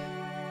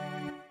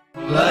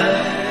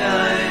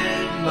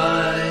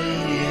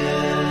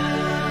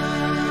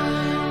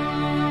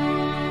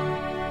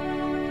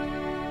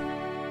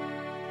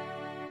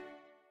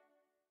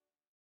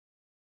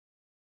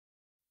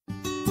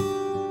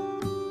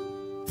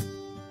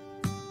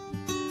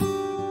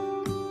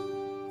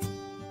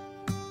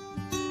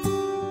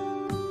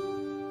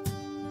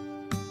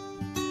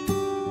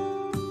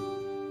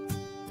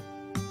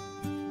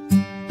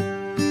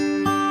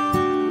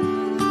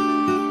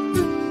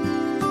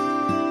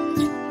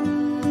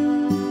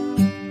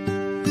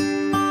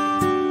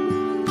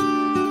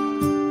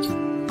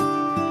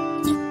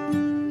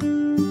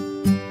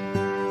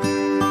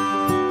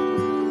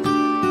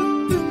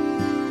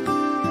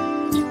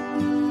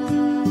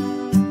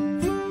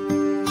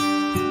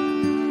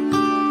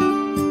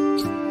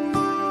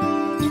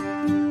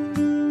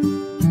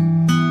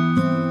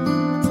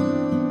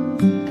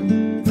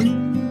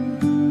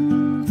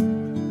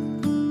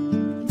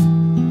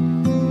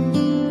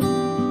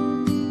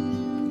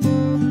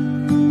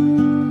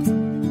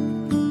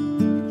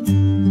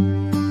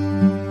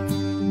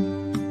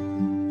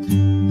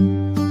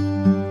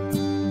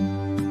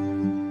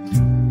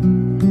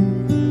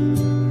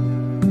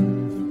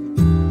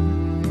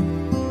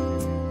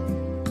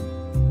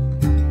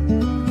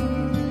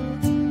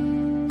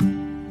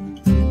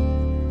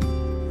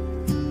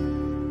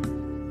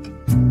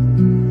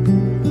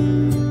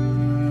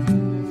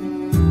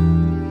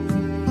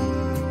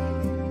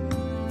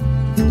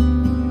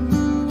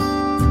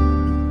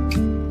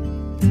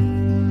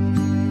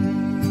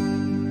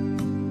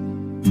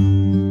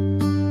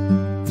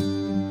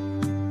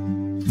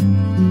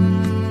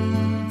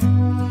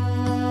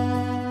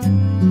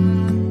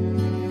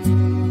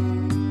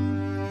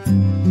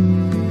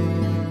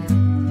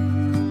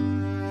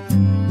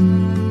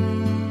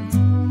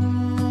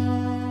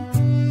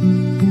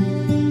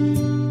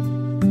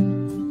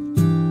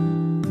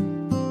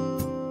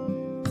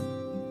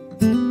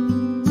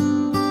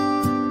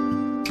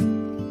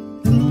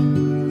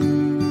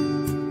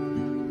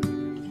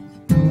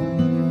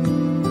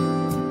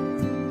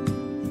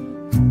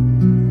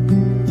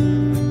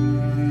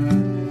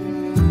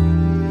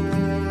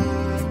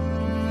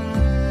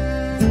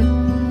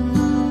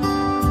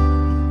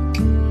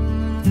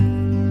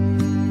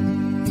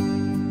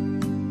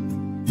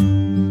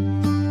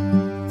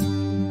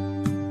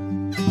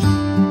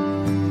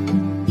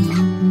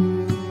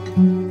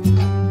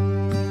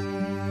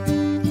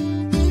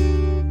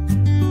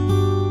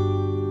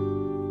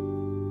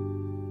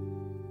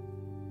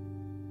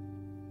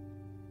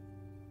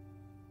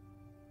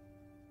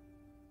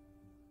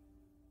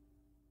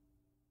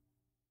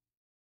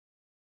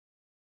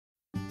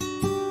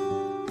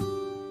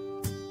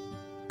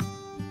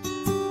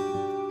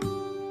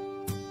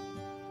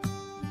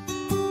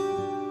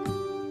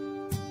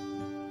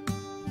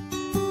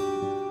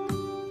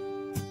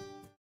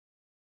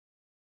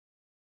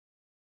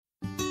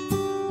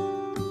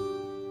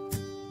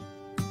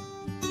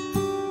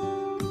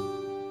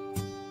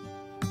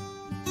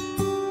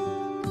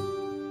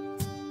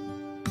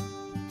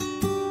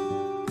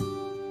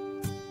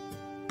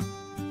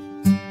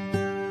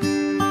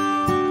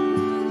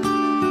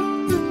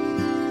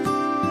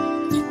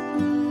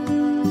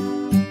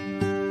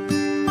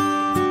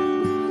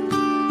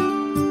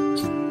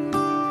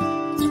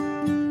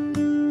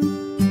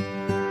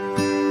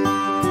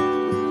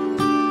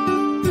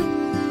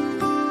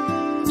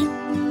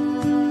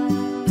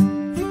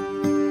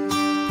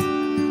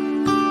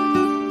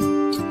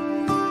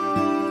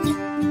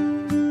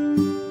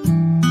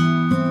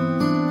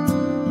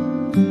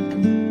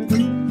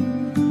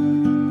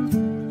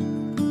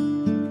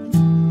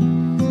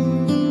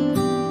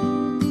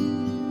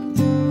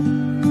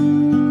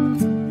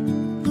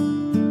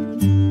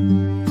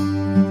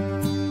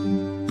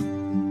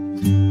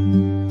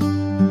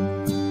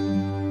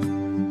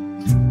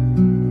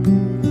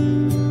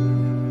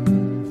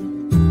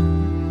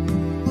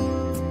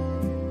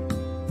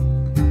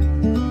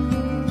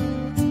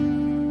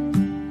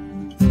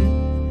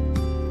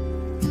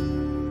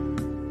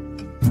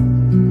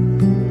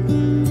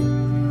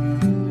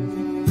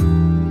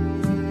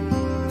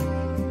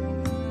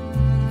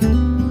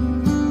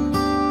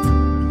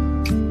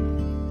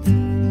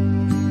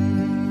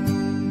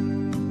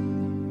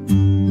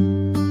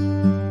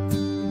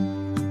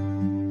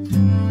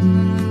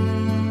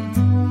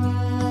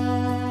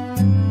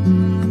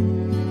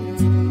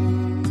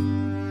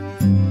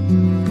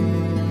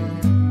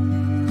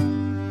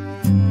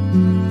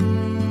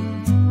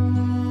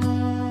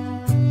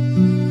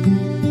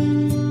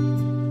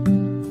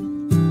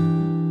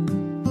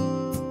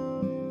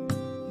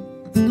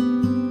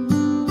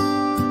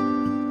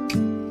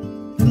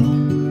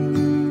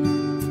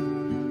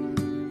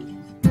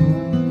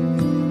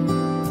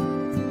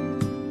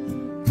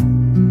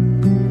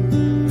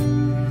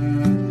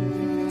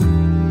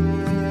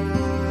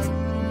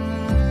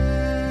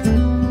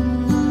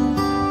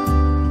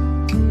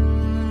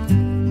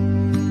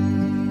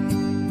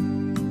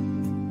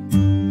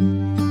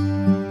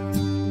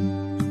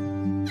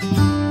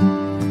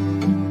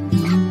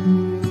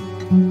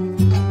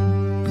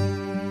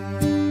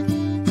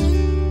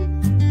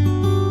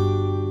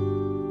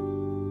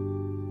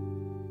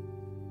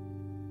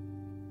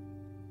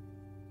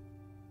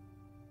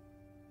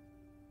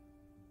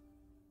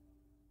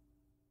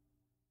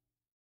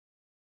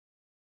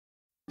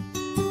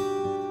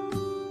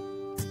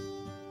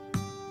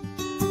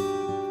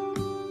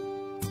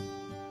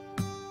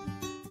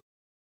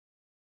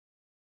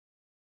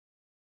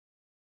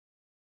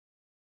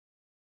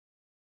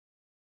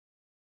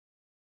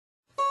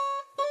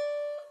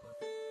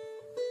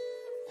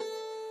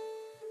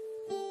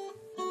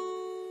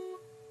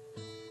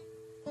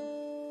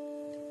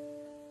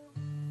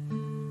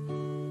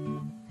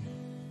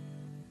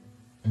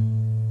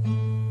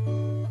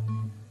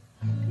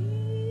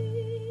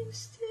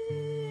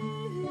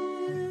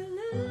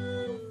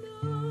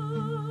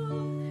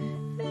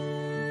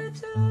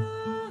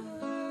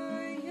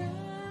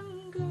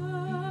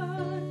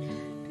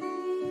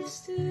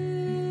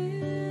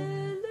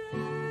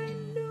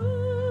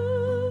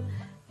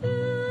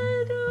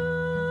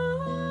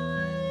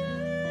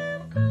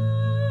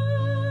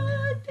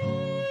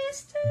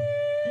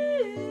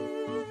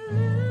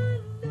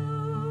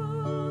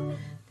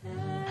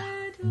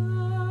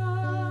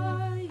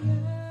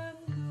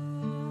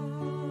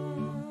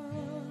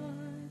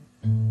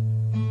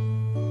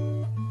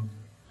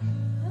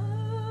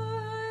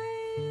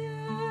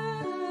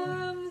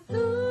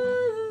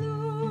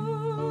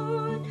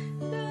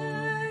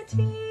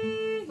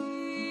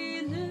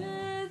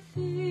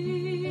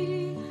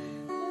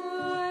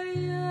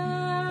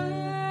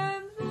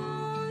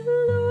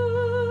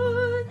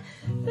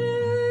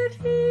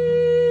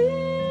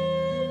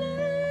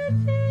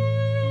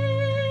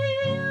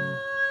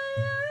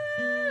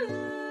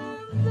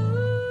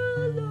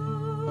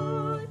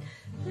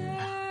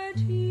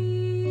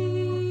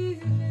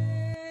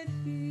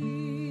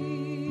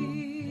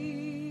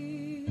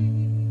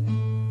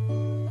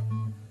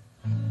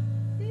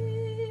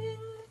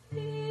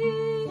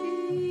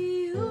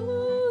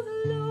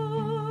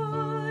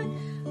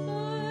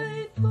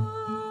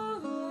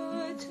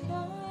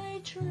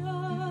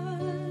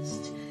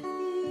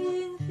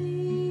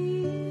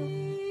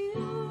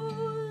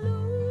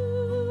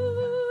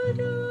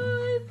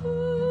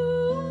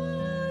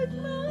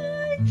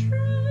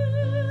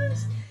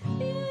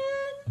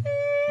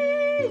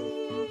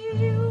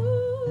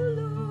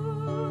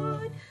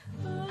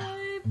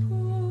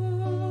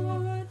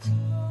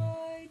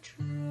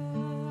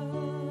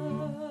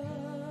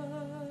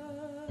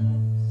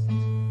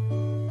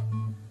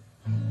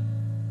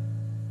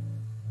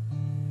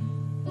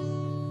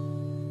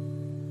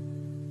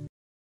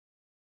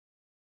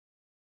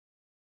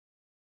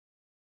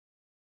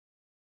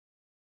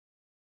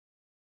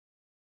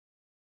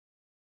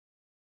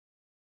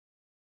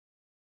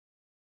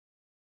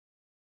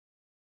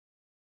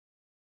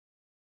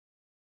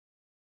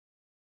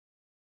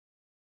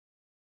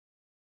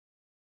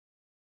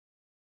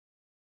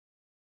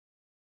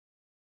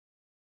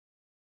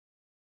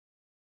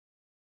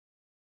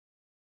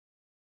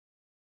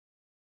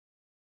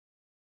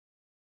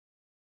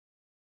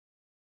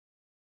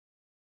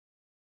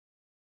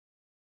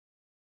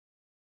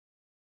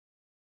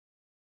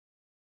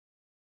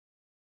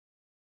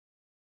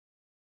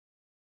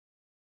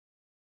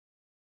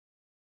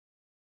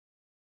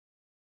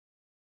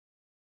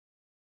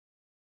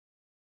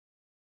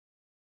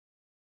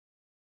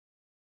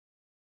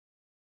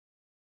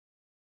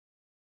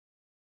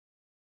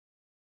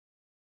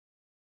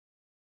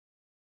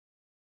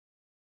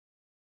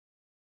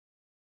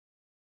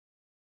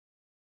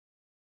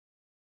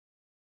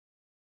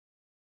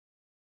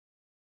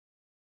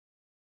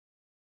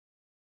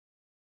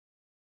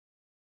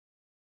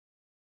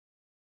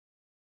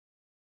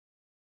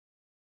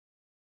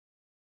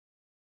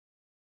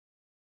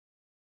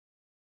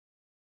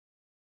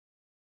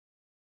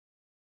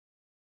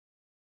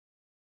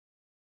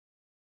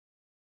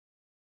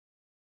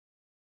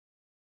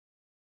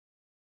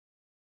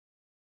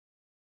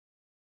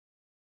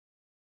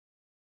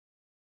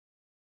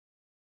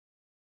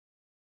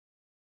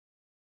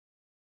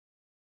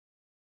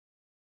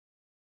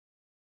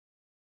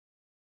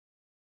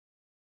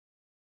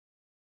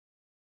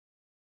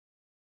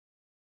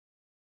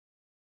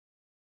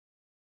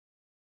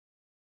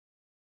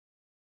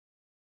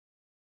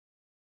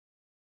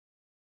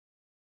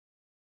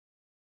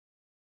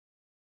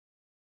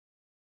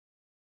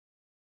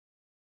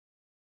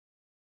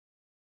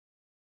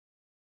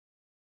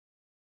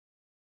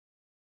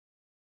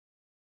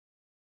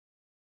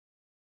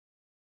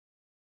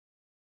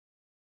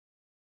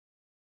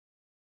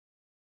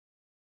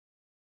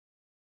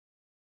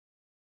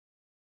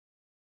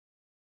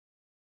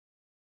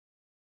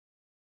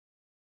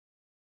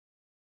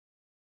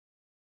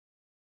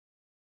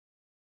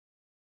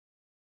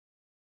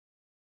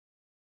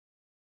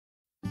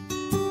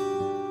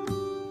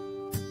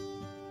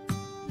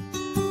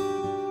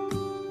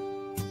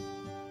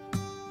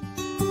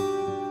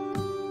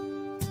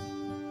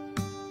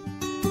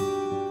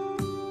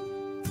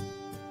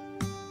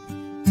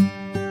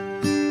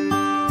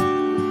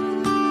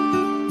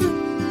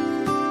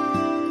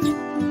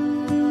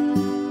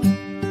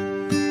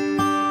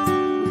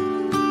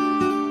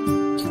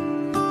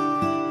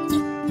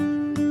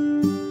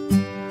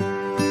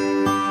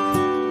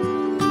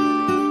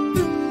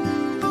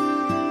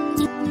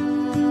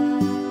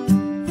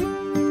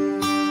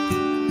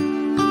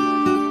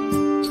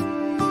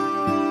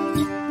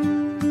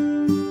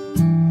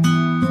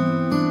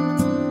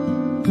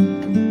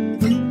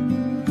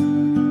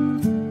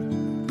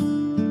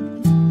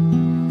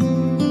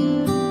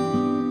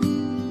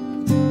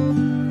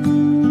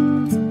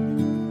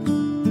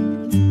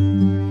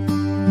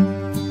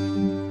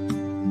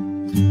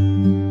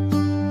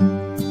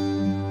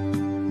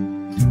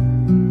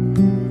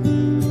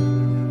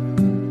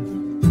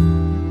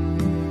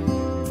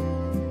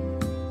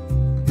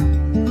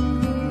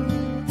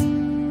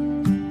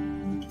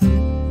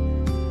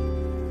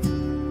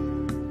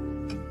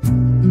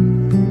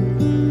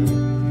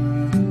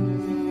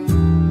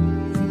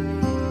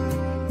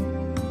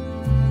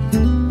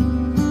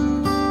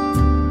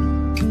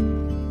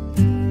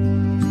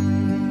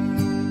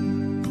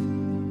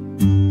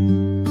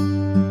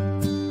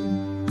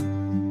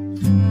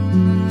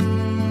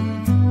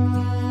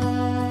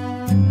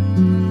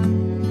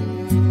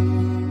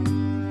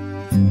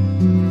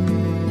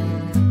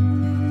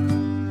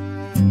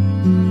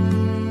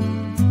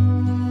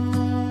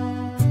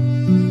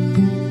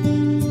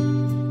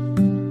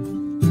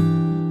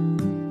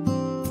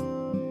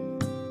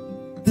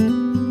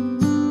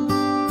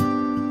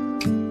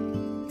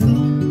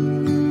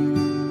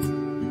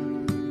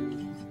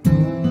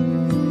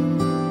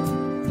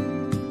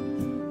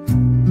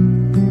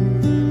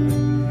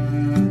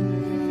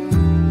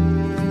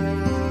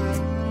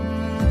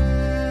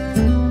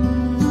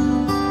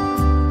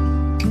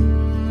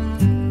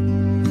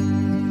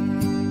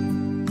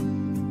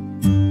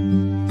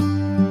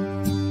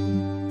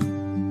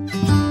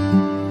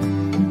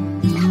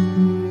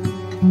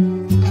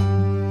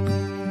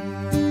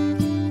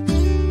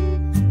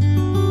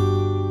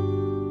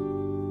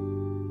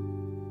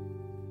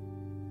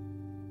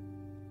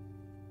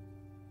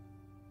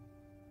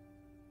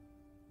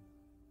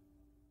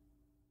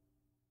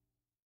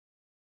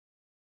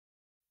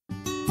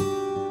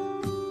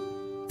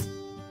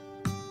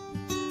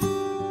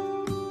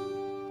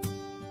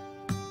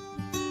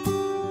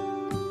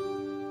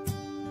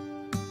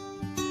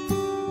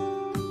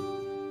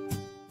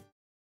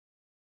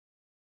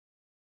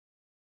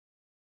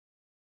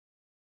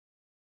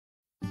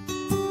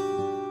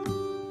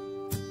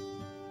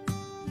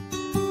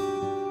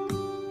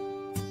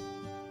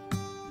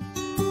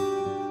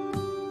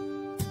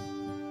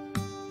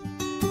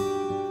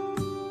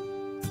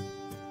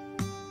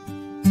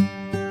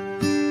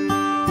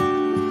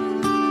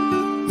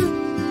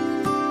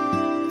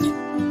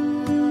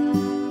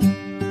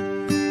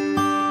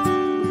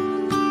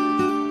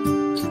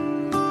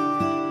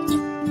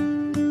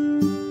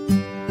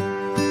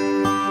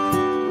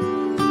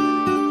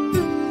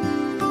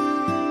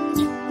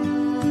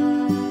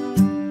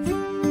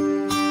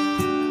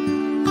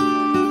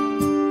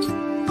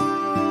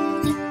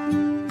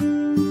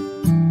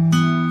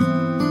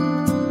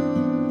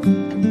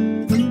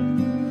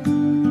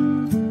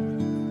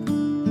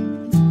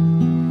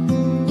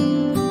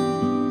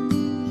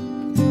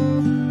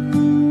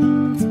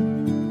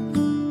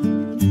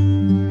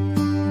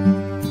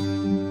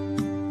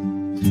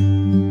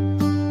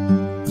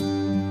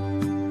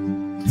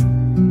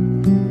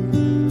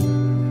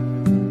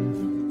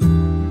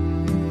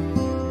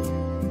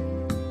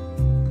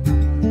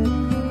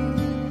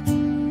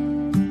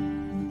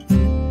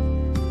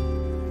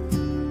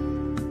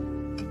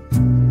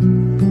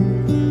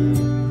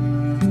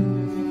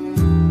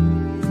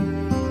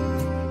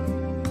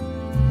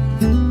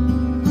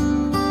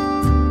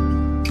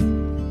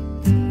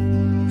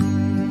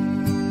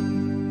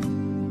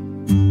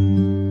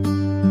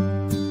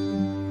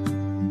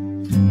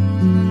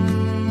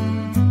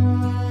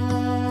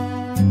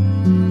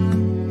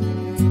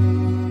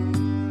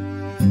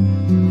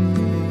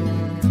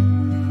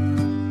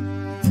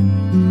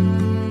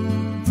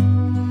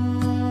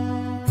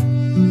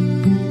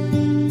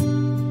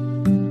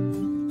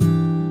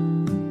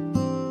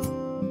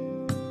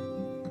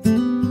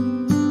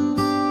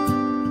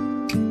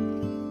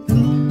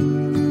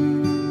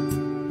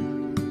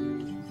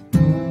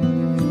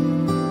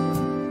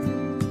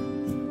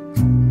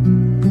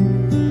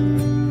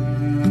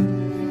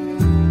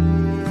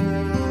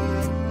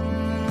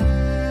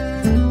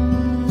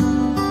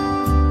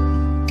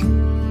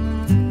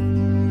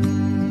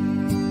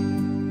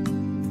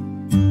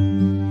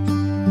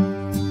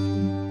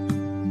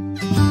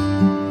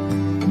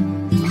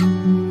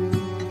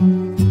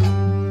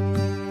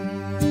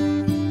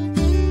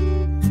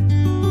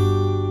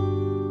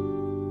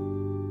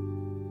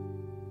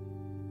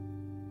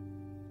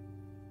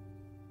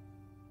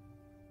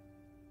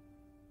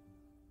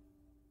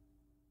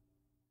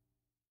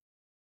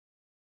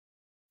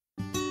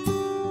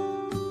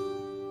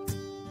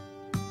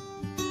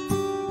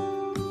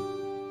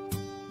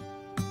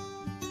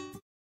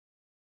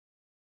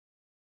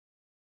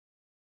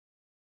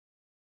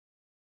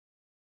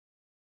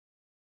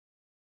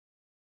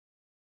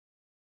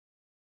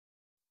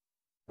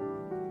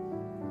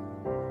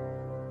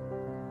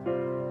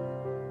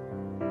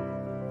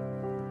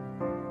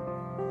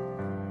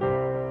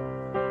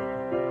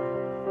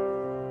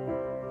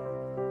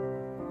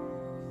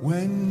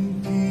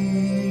 When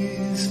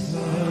peace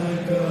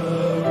like a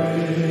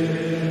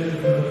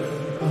river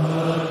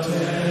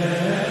attendeth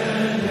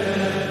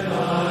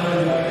my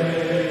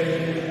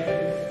way,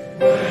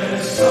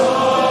 when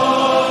sorrows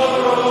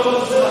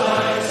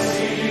like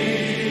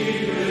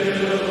sea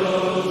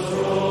billows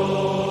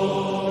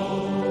roll,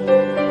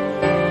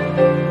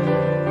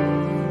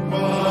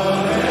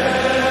 whatever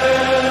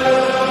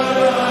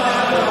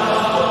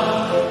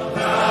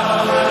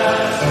thou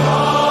hast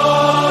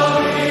taught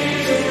me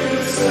to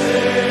say,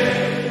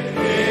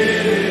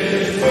 it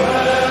is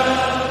well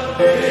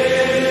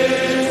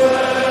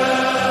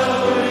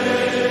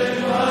with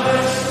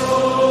my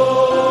soul.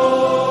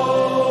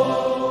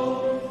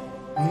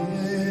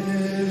 It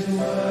is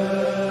well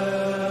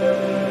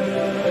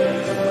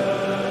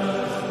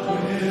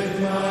with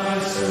my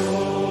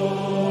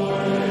soul,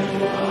 with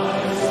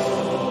my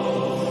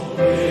soul.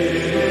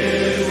 It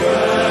is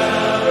well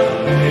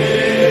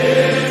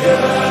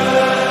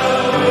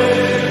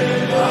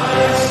with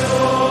my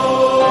soul.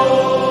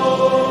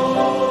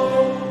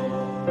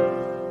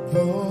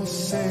 Though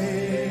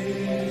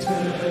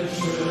Satan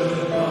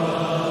should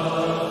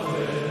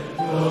buffet,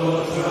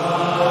 though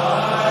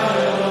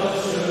trials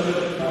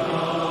should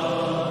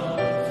come,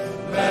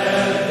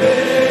 let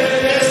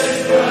this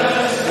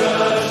blessed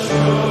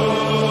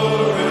assurance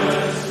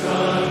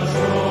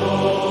control,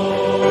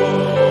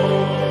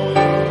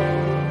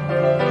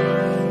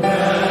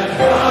 that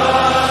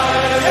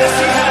Christ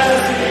has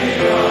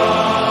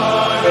regarded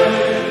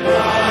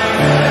my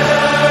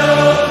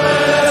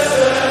helpless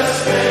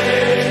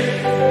estate,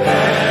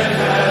 and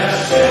has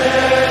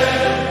shed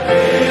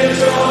his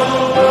own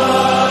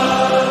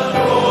blood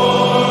for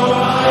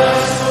my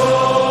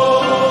soul.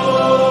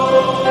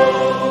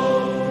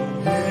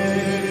 It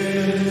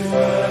is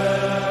well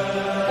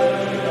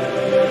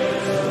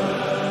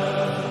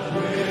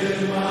with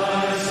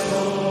my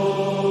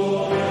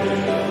soul,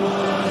 with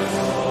my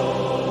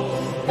soul.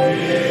 It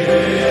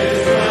is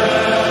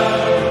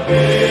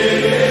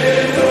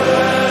well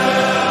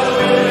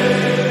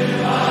with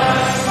my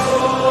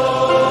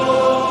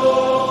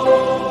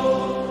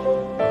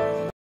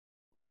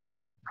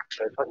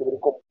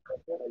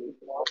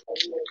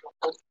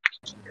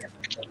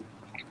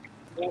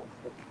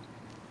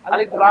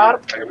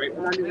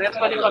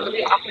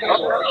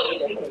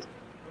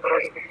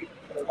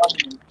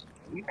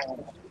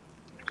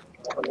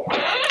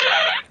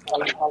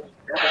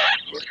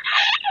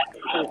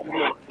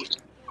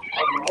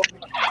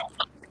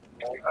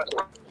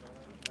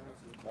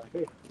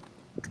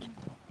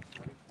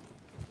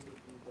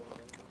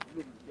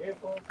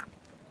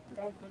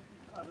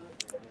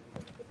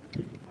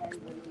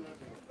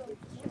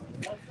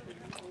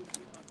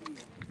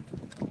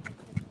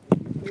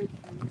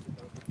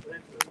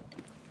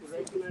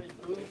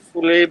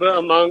who labor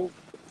among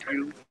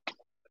you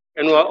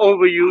and who are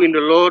over you in the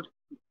Lord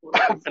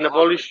and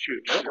abolished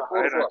you,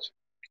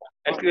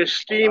 and to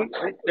esteem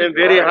them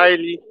very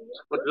highly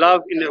with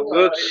love in their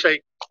work's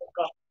sake,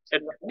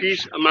 at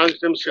peace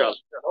amongst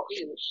themselves.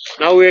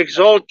 Now we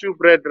exhort you,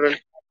 brethren,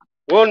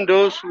 warn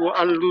those who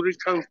are unruly,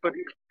 comfort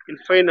in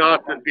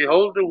faint-hearted,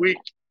 behold the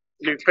weak,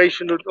 and be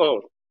patient with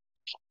all.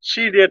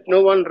 See that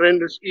no one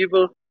renders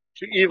evil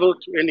to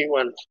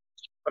anyone,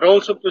 but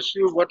also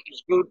pursue what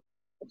is good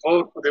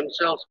both for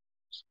themselves.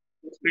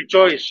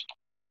 Rejoice.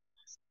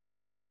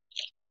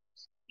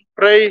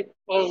 Pray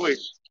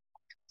always.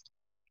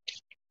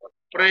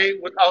 Pray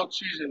without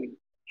ceasing.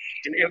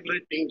 In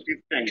everything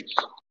give thanks.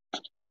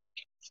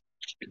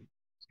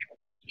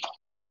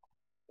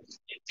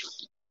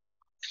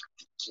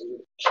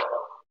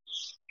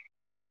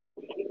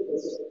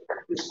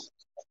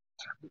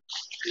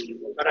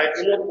 But I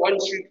do not want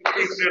you to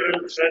be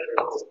ignorant, brethren,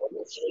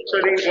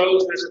 concerning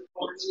those that have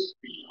called to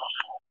speak.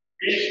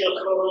 These are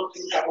called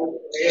to come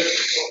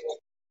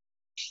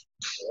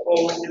for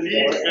we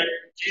believe that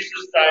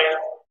Jesus died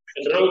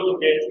and rose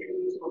again,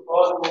 even to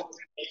God who is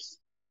peace,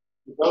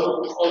 and those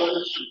who follow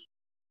the sheep.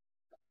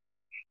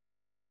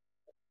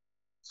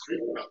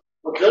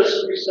 For this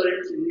we say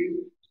to you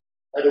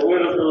by the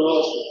word of the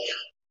Lord,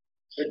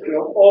 that you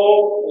are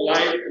all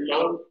alive and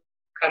now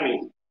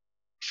coming.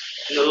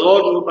 And the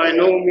Lord will by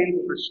no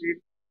means receive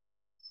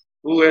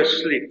who has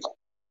sleep.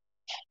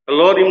 The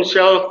Lord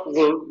himself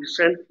will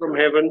descend from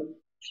heaven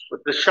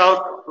with the shout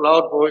of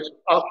loud voice of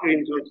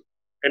archangels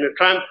and the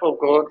triumph of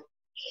God,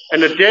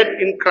 and the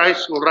dead in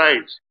Christ will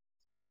rise.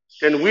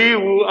 Then we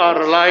who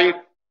are alive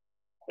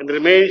and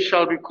remain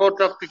shall be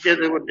caught up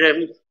together with them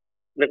in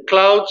the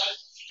clouds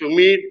to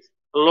meet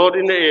the Lord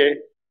in the air,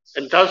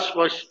 and thus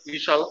we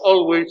shall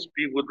always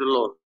be with the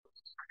Lord.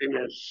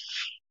 Amen.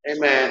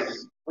 Amen.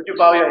 Would you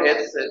bow your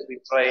heads as we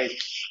pray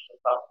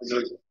this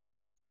afternoon?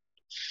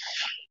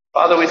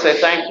 Father, we say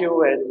thank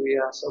you, and we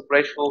are so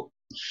grateful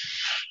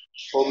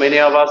for many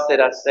of us that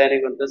are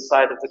standing on this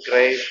side of the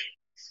grave,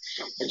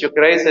 that your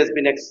grace has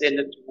been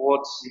extended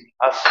towards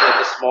us here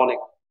this morning.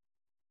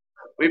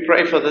 We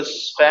pray for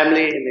this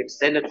family and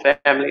extended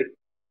family,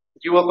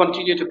 that you will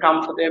continue to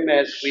comfort them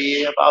as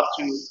we are about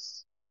to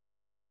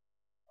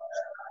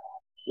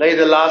lay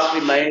the last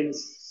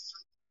remains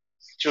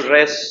to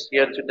rest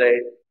here today.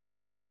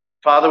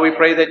 Father, we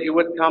pray that you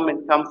would come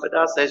and comfort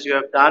us as you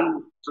have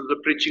done through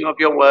the preaching of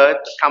your word,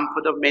 the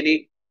comfort of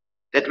many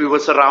that we were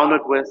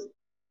surrounded with.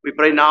 We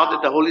pray now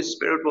that the Holy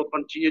Spirit will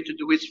continue to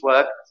do its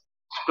work,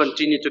 to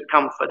continue to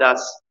comfort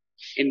us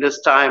in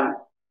this time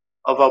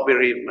of our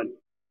bereavement.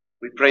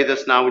 We pray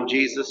this now in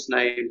Jesus'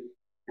 name.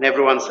 And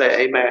everyone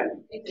say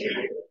amen.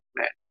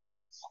 Amen.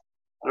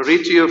 I'll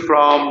read to you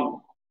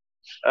from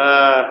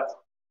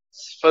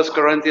 1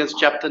 Corinthians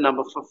chapter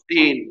number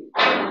 15,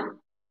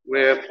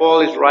 where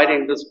Paul is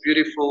writing this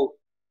beautiful,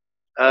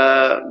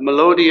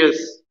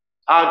 melodious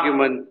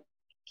argument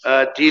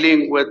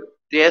dealing with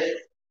death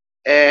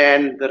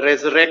and the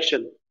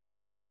resurrection.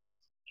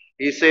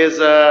 He says,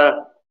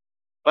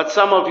 but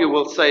some of you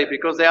will say,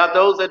 because there are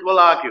those that will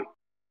argue,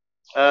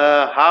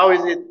 how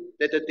is it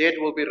that the dead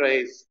will be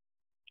raised?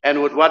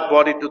 And with what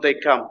body do they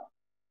come?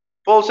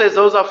 Paul says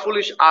those are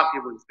foolish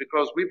arguments,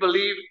 because we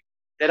believe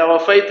that our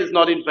faith is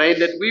not in vain,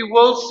 that we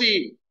will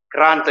see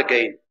Grant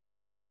again.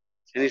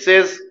 And he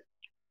says,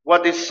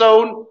 what is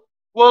sown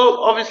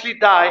will obviously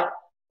die,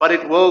 but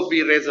it will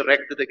be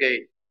resurrected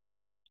again.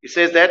 He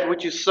says that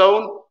which is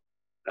sown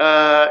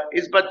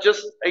is but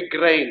just a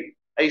grain,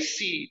 a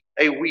seed,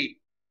 a weed.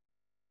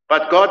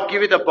 But God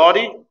give it a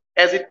body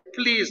as it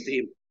pleased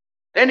him.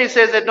 Then he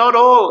says that not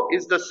all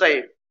is the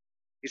same.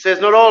 He says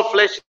not all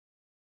flesh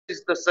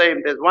is the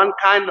same. There's one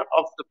kind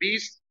of the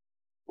beast,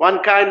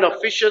 one kind of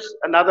fishes,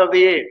 another of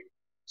the air.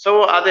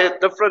 So are there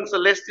different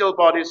celestial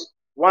bodies,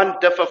 one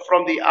differ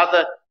from the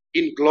other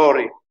in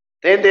glory.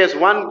 Then there's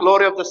one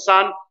glory of the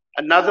sun,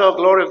 another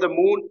glory of the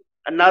moon,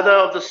 another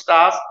of the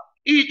stars.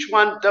 Each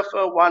one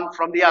differ one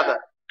from the other.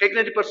 Kyk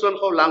net die persoon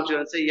gou langs jou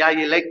en sê, ja,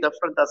 jy lyk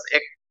different as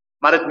ek,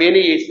 maar dit meen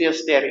nie jy is nie 'n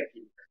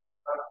sterretjie.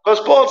 Because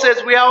Paul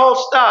says we are all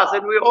stars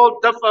and we all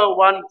differ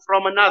one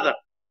from another.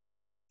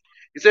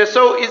 He says,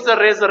 so is the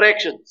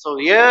resurrection. So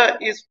here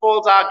is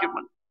Paul's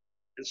argument.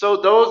 And so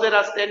those that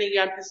are standing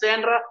here,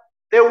 Sandra,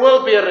 there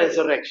will be a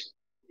resurrection.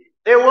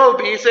 There will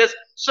be. He says,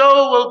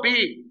 so will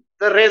be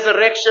the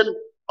resurrection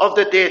of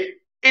the dead.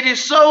 It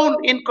is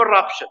sown in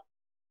corruption,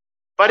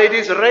 but it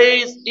is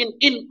raised in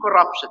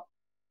incorruption.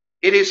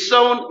 It is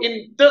sown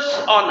in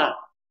dishonor,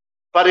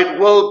 but it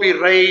will be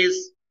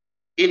raised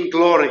in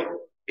glory.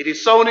 It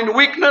is sown in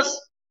weakness,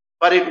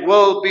 but it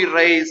will be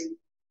raised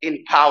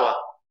in power.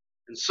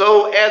 And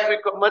so as we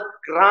commit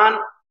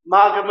Grant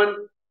Magerman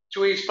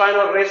to his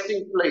final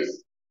resting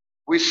place,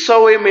 we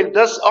sow him in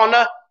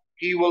dishonor,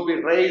 he will be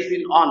raised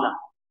in honor.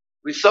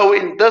 We sow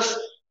in this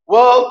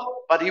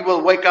world, but he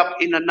will wake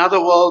up in another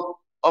world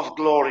of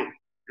glory.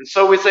 And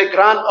so we say,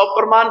 Grant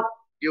Opperman,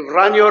 you've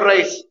run your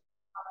race.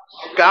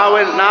 Go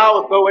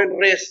and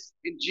rest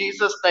in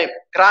Jesus' name.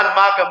 Grant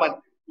Magerman,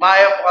 my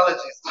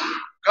apologies.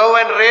 Go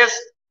and rest,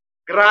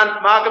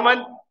 Grant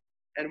Magerman.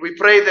 And we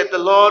pray that the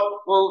Lord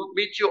will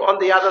meet you on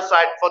the other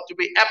side. For to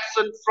be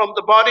absent from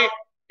the body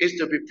is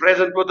to be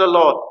present with the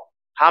Lord.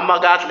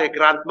 Hamagatle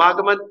Grant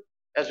Magerman,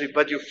 as we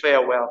bid you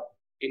farewell.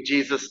 In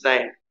Jesus'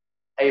 name,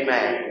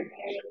 amen.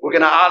 We're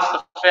going to ask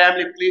the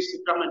family, please, to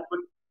come and put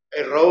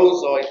a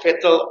rose or a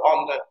petal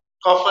on the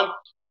coffin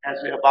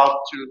as we're about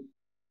to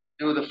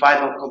do the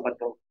final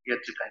committal here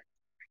today.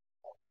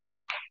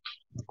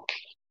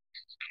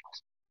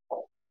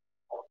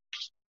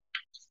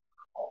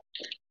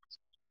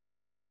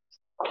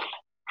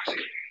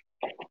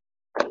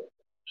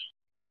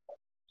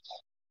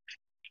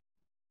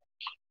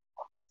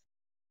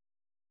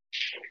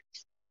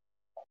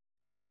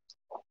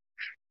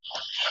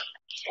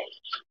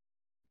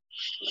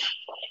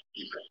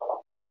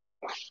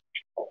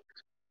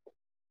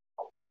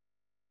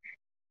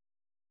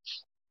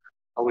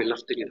 Are we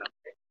lifting it up?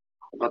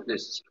 Not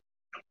necessary.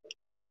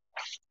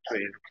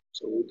 Prayer.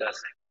 So who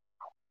does that?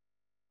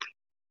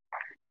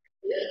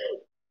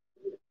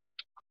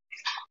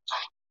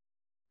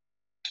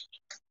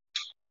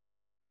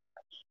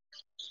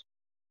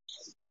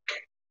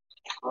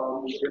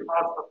 We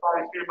asked the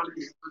 5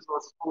 families which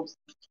was supposed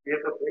to get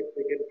the break,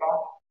 they get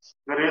come.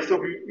 The rest of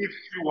you, if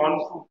you want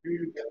to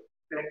please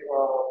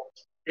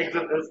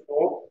exit this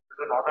door,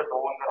 there's another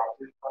door on the right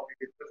hand side. You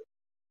can just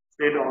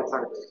stay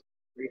outside.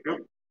 Thank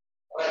you.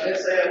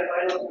 Let's say a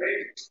final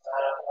prayer.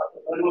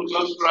 We will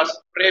close for us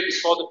pray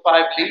before the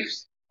 5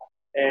 leaves,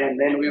 and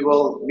then we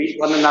will meet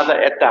one another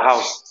at the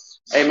house.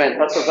 Amen.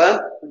 Pastor Van,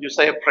 would you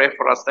say a prayer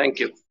for us? Thank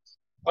you.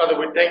 Father,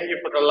 we thank you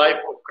for the life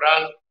of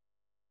Grant.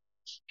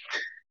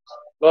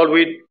 Lord,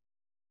 we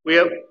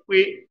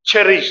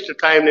cherish the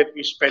time that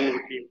we spend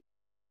with him.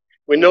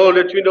 We know,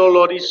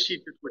 Lord, he's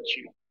seated with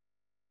you.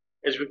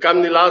 As we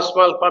come the last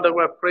mile, Father,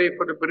 I pray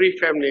for the bereaved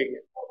family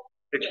again,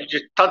 that you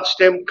just touch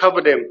them,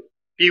 cover them,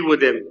 be with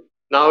them,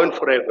 now and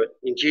forever.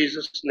 In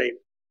Jesus' name,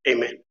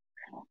 amen.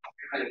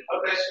 God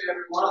bless you,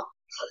 everyone.